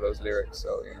prouder of some of those lyrics.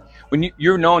 So, you know. When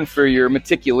you're known for your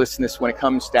meticulousness when it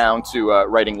comes down to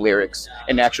writing lyrics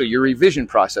and actually your revision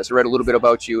process. I read a little bit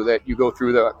about you that you go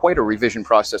through quite a revision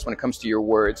process when it comes to your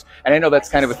words. And I know that's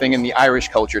kind of a thing in the Irish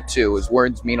culture too, is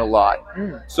words mean a lot.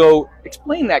 So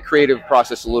explain that creative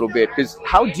process a little bit, because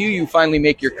how do you finally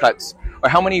make your cuts? Or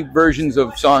how many versions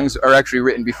of songs are actually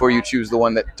written before you choose the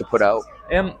one to put out?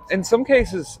 In some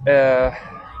cases,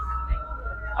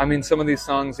 some of these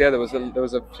songs, there was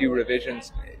a few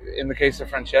revisions. In the case of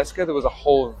Francesca, there was a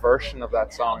whole version of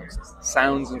that song. It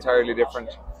sounds entirely different.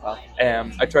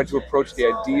 I tried to approach the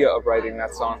idea of writing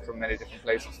that song from many different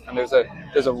places. And there's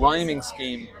a rhyming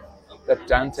scheme that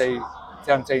Dante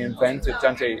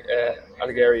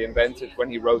Alighieri invented when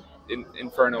he wrote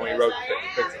Inferno, when he wrote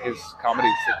his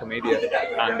comedies, the Commedia,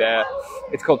 and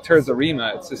it's called terza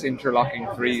rima. It's this interlocking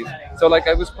threes. So like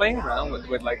I was playing around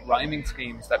with like rhyming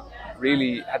schemes that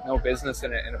really had no business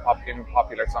in a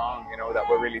popular song, you know, that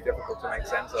were really difficult to make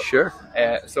sense of. Sure.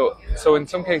 So in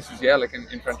some cases, yeah, like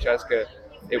in Francesca,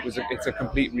 it's a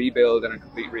complete rebuild and a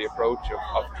complete reapproach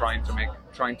of trying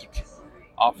to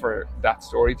offer that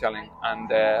storytelling.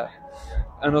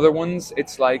 And other ones,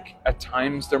 it's like at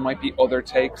times there might be other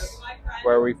takes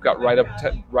where we've got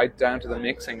right down to the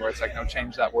mixing, where it's like, no,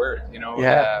 change that word, you know.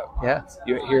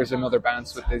 Here's another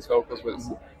bounce with these vocals with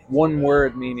one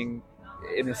word meaning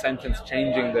in a sentence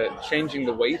changing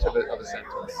the weight of a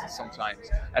sentence. Sometimes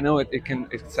I know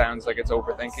it sounds like it's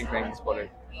overthinking things, but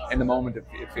in the moment it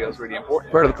feels really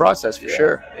important. Part of the process, for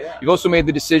sure. Yeah. You've also made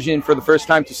the decision for the first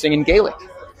time to sing in Gaelic.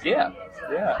 Yeah.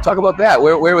 Talk about that.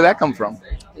 Where would that come from?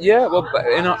 Yeah, well,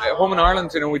 home in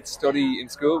Ireland, you know, we'd study in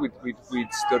school.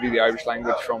 We'd study the Irish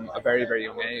language from a very, very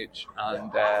young age,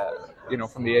 and you know,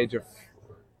 from the age of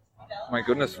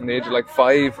like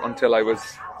 5 until I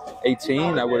was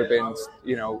 18, I would have been,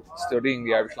 you know, studying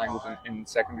the Irish language in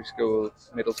secondary school,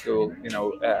 middle school, you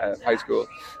know, high school.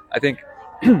 I think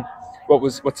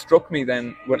what struck me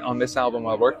then on this album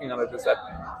while working on it is that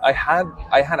I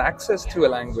had access to a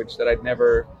language that I'd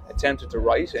never attempted to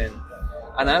write in,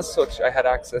 and as such I had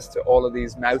access to all of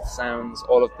these mouth sounds,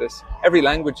 all of this. Every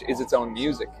language is its own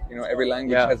music, you know, every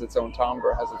language has its own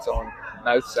timbre, has its own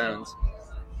mouth sounds.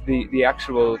 The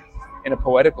actual, in a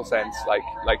poetical sense,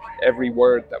 like every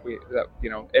word that you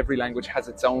know, every language has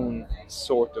its own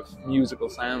sort of musical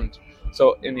sound.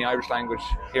 So in the Irish language,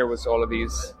 here was all of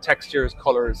these textures,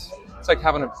 colors. It's like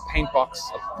having a paint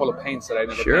box full of paints that I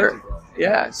never painted.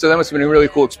 Yeah, so that must have been a really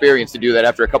cool experience to do that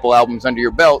after a couple albums under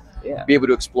your belt. Yeah. Be able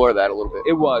to explore that a little bit.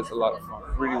 It was a lot of fun.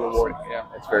 Really rewarding. Yeah,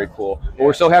 that's very cool. Well,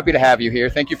 we're so happy to have you here.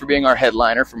 Thank you for being our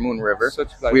headliner for Moon River.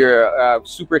 Such a pleasure. We're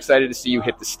super excited to see you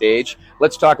hit the stage.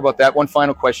 Let's talk about that. One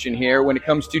final question here. When it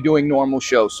comes to doing normal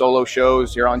shows, solo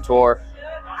shows, you're on tour,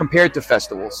 compared to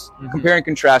festivals, compare and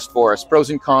contrast for us,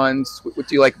 pros and cons. What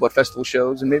do you like about festival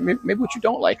shows, and maybe what you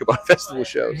don't like about festival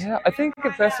shows? Yeah, I think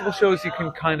at festival shows you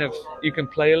can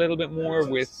play a little bit more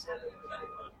with.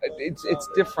 It's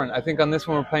different. I think on this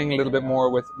one we're playing a little bit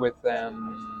more with a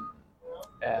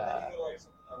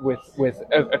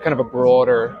kind of a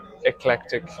broader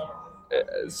eclectic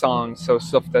songs, so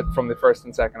stuff that from the first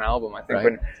and second album. I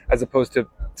think as opposed to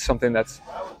something that's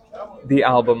the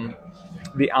album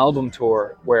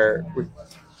tour where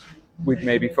we'd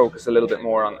maybe focus a little bit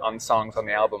more on songs on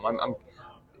the album. I'm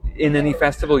in any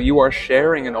festival, you are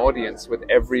sharing an audience with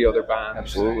every other band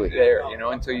there,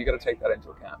 and so you got to take that into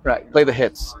account. Right, play the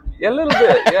hits. Yeah, a little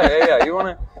bit. Yeah. You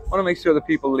want to make sure that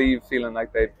people leave feeling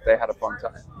like they had a fun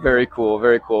time. Very cool,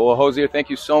 very cool. Well, Hozier, thank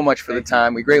you so much for the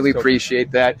time. We greatly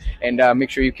appreciate that, and make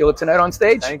sure you kill it tonight on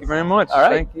stage. Thank you very much. All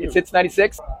right, Thank you. It's Hits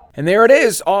 96. And there it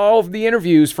is, all of the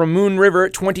interviews from Moon River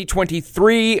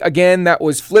 2023. Again, that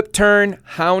was Flipturn,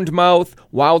 Houndmouth,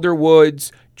 Wilder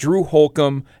Woods, Drew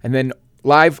Holcomb, and then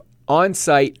live on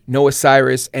site, Noah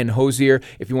Cyrus and Hozier.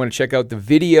 If you want to check out the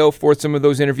video for some of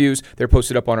those interviews, they're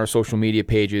posted up on our social media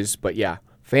pages. But yeah,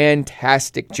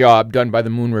 fantastic job done by the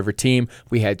Moon River team.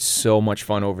 We had so much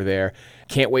fun over there.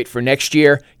 Can't wait for next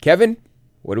year. Kevin,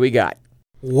 what do we got?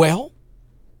 Well,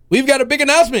 we've got a big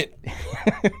announcement.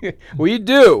 We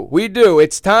do.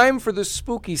 It's time for the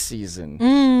spooky season.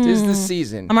 Tis the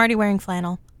season. I'm already wearing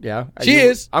flannel. Yeah. She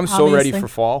is. I'm so ready for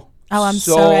fall. Oh, I'm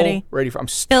so ready.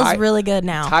 Feels really good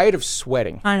now. Tired of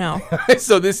sweating. I know.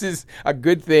 So this is a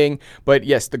good thing. But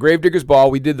yes, the Gravediggers Ball.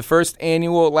 We did the first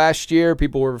annual last year.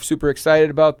 People were super excited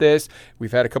about this.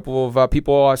 We've had a couple of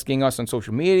people asking us on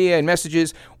social media and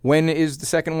messages, when is the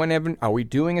second one, Evan? Are we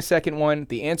doing a second one?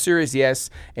 The answer is yes.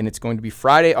 And it's going to be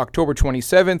Friday, October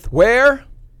 27th. Where?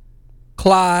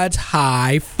 Clyde's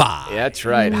Hi-Fi. That's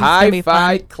right.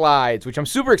 Hi-Fi Clyde's, which I'm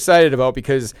super excited about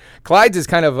because Clyde's is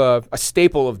kind of a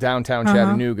staple of downtown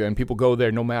Chattanooga, and people go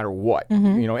there no matter what,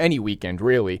 any weekend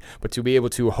really. But to be able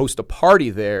to host a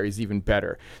party there is even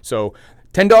better. So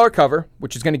 $10 cover,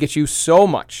 which is going to get you so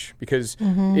much because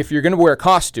if you're going to wear a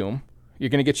costume, you're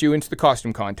going to get you into the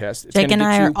costume contest. Jake and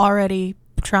I are already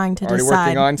trying to decide.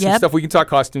 Working on some stuff. We can talk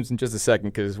costumes in just a second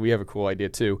because we have a cool idea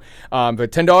too.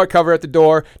 But $10 cover at the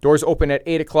door. Doors open at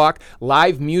 8 o'clock.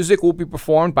 Live music will be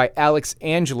performed by Alex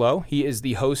Angelo. He is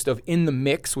the host of In the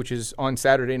Mix, which is on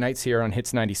Saturday nights here on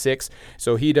Hits 96.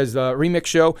 So he does a remix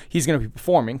show. He's going to be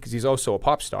performing because he's also a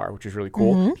pop star, which is really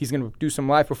cool. He's going to do some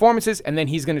live performances, and then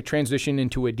he's going to transition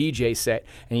into a DJ set,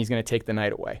 and he's going to take the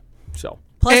night away. So...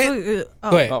 Plus,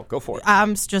 go for it.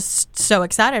 I'm just so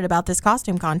excited about this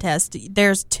costume contest.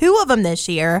 There's 2 of them this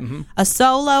year, a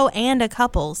solo and a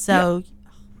couple. So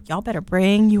y'all better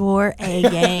bring your A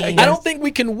game. I don't think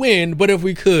we can win, but if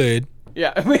we could.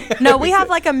 Yeah. No, we have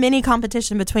like a mini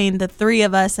competition between the 3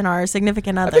 of us and our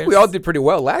significant others. I think we all did pretty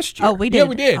well last year. Oh, we did. Yeah,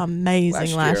 we did.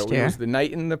 Amazing last year. It was the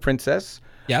Knight and the Princess.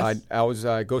 Yes. I was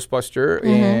Ghostbuster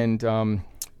and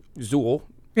Zool.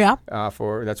 Yeah.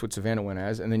 That's what Savannah went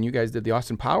as. And then you guys did the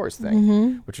Austin Powers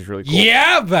thing, which is really cool.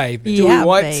 Yeah, baby. Do we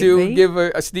want to give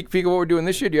a sneak peek of what we're doing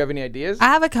this year? Do you have any ideas? I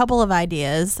have a couple of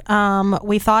ideas.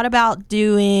 We thought about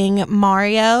doing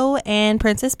Mario and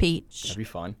Princess Peach. That'd be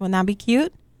fun. Wouldn't that be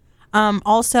cute?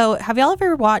 Also, have y'all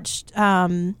ever watched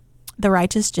The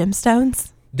Righteous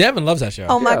Gemstones? Devin loves that show.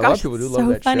 Oh my gosh, gosh, a lot of people do it's love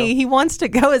so that funny. show. He wants to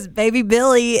go as Baby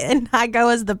Billy, and I go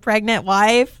as the pregnant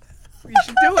wife. You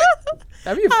should do it.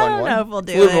 That'd be a fun one. I don't know if we'll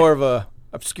do it's a little it. more of a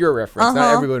obscure reference.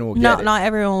 Not everyone will get it. Not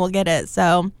everyone will get it.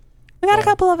 So we got a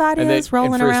couple of ideas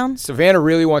rolling around. Savannah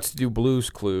really wants to do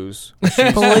Blue's Clues.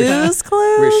 Blue's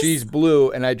Clues? Where she's blue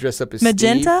and I dress up as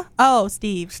Magenta? Steve. Oh,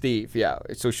 Steve. Steve, yeah.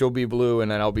 So she'll be blue and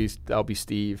then I'll be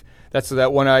Steve. That's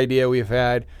that one idea we've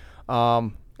had.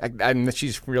 And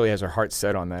she really has her heart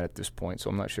set on that at this point,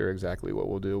 so I'm not sure exactly what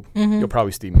we'll do. You'll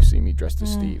probably see me dressed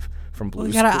as Steve from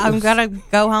Blue's Clues. I'm gonna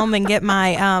go home and get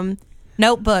my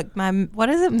notebook. What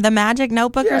is it? The Magic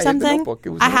Notebook or something? Notebook.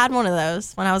 I had one of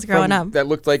those when I was growing up. That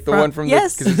looked like the one from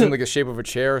yes, because it's in like the shape of a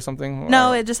chair or something.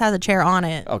 No, it just has a chair on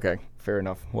it. Okay, fair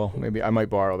enough. Well, maybe I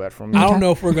might borrow that from you. I don't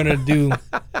know if we're gonna do.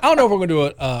 I don't know if we're gonna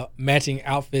do a matching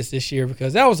outfits this year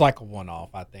because that was like a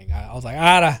one-off. I think I was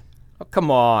like, Oh,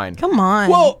 come on.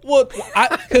 Well,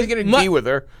 you're gonna be with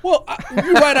her. Well,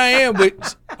 you're right, I am.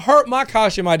 But my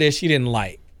costume idea, she didn't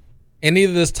like, and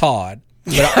neither does Todd.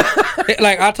 But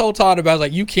I told Todd about, I was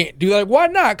like, you can't do that. Like, why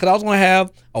not? Because I was gonna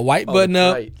have a white button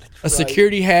up, a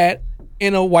security hat,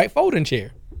 and a white folding chair.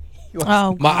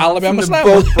 Oh, my Alabama Slam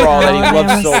boat brawl that he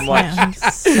loves so much.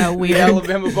 So weird. The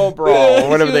Alabama boat brawl, or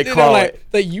whatever they call it.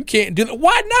 Like, you can't do that.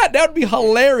 Why not? That would be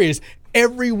hilarious.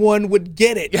 Everyone would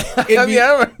get it.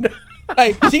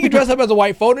 Like, she could dress up as a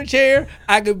white folding chair.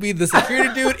 I could be the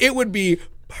security dude. It would be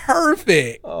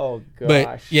perfect. Oh, gosh.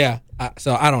 But, yeah,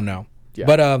 so I don't know. Yeah.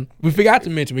 But we forgot to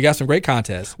mention, we got some great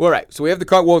contests. Well, right. So we have the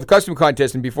costume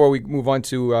contest. And before we move on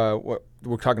to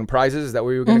we're talking prizes. Is that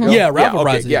where you were going to go? Yeah, raffle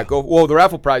prizes. Yeah, go. Well, the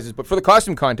raffle prizes, but for the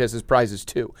costume contest, is prizes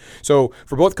too. So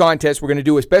for both contests, we're going to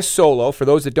do a best solo for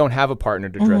those that don't have a partner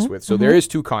to dress with. So there is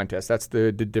 2 contests. That's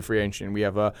the differentiation. We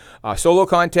have a solo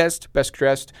contest, best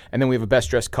dressed, and then we have a best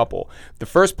dressed couple. The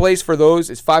first place for those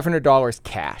is $500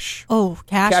 cash. Oh,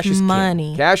 cash is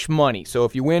money. king. Cash money. So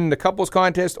if you win the couples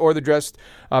contest or the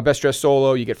best dressed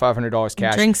solo, you get $500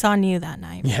 cash. Drinks on you that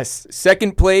night. Yes.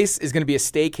 Second place is going to be a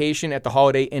staycation at the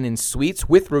Holiday Inn and Suites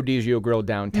with Rodizio Grill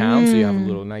downtown. So you have a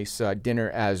little nice dinner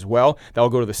as well. That will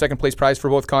go to the second place prize for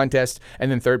both contests.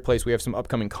 And then third place, we have some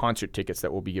upcoming concert tickets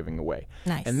that we'll be giving away.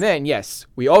 Nice. And then, yes,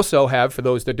 we also have, for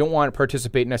those that don't want to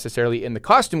participate necessarily in the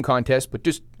costume contest, but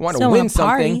just want to win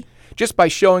something, just by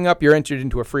showing up, you're entered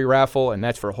into a free raffle, and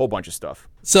that's for a whole bunch of stuff.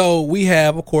 So we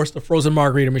have, of course, the frozen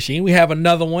margarita machine. We have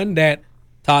another one that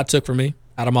Todd took from me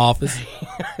out of my office.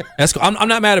 That's cool. I'm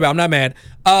not mad about it. I'm not mad.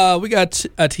 We got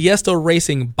a Tiesto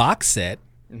Racing box set,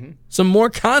 some more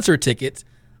concert tickets,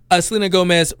 a Selena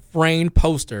Gomez framed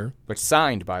poster. But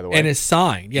signed, by the way. And it's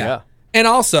signed, yeah. And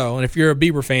also, and if you're a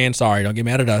Bieber fan, sorry, don't get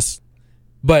mad at us,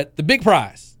 but the big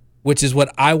prize, which is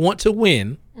what I want to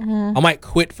win, I might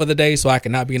quit for the day so I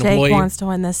can not be an employee. Jake wants to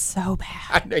win this so bad.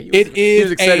 I know he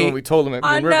was excited when we told him.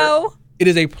 I know. It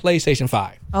is a PlayStation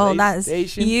 5. Oh, that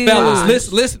is huge.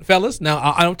 Fellas, listen, fellas. Now,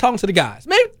 I'm talking to the guys.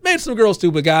 Maybe some girls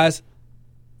too, but guys,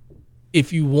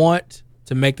 if you want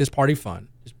to make this party fun,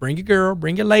 just bring your girl,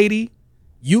 bring your lady.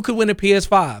 You could win a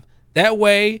PS5. That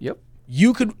way,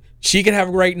 she could have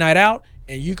a great night out,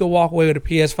 and you could walk away with a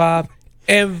PS5.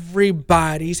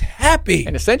 Everybody's happy.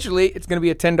 And essentially, it's going to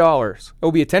be a $10. It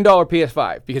will be a $10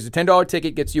 PS5 because the $10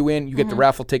 ticket gets you in, you get the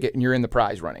raffle ticket, and you're in the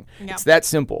prize running. Yep. It's that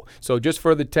simple. So just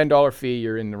for the $10 fee,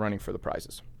 you're in the running for the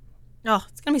prizes. Oh,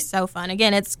 it's going to be so fun.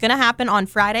 Again, it's going to happen on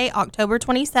Friday, October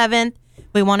 27th.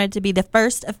 We want it to be the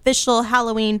first official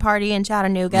Halloween party in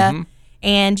Chattanooga.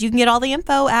 And you can get all the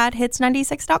info at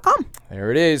hits96.com.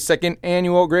 There it is. Second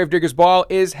annual Gravediggers Ball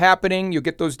is happening. You'll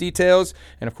get those details.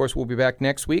 And, of course, we'll be back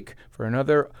next week for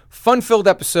another fun-filled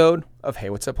episode of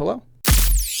Hey, What's Up, Hello?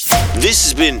 This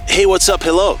has been Hey, What's Up,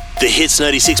 Hello? The Hits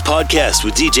 96 podcast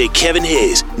with DJ Kevin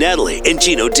Hayes, Natalie, and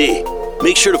Gino D.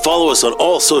 Make sure to follow us on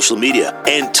all social media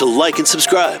and to like and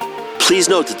subscribe. Please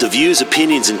note that the views,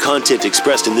 opinions, and content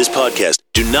expressed in this podcast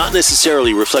do not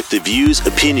necessarily reflect the views,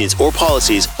 opinions, or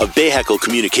policies of Bayhackle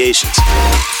Communications.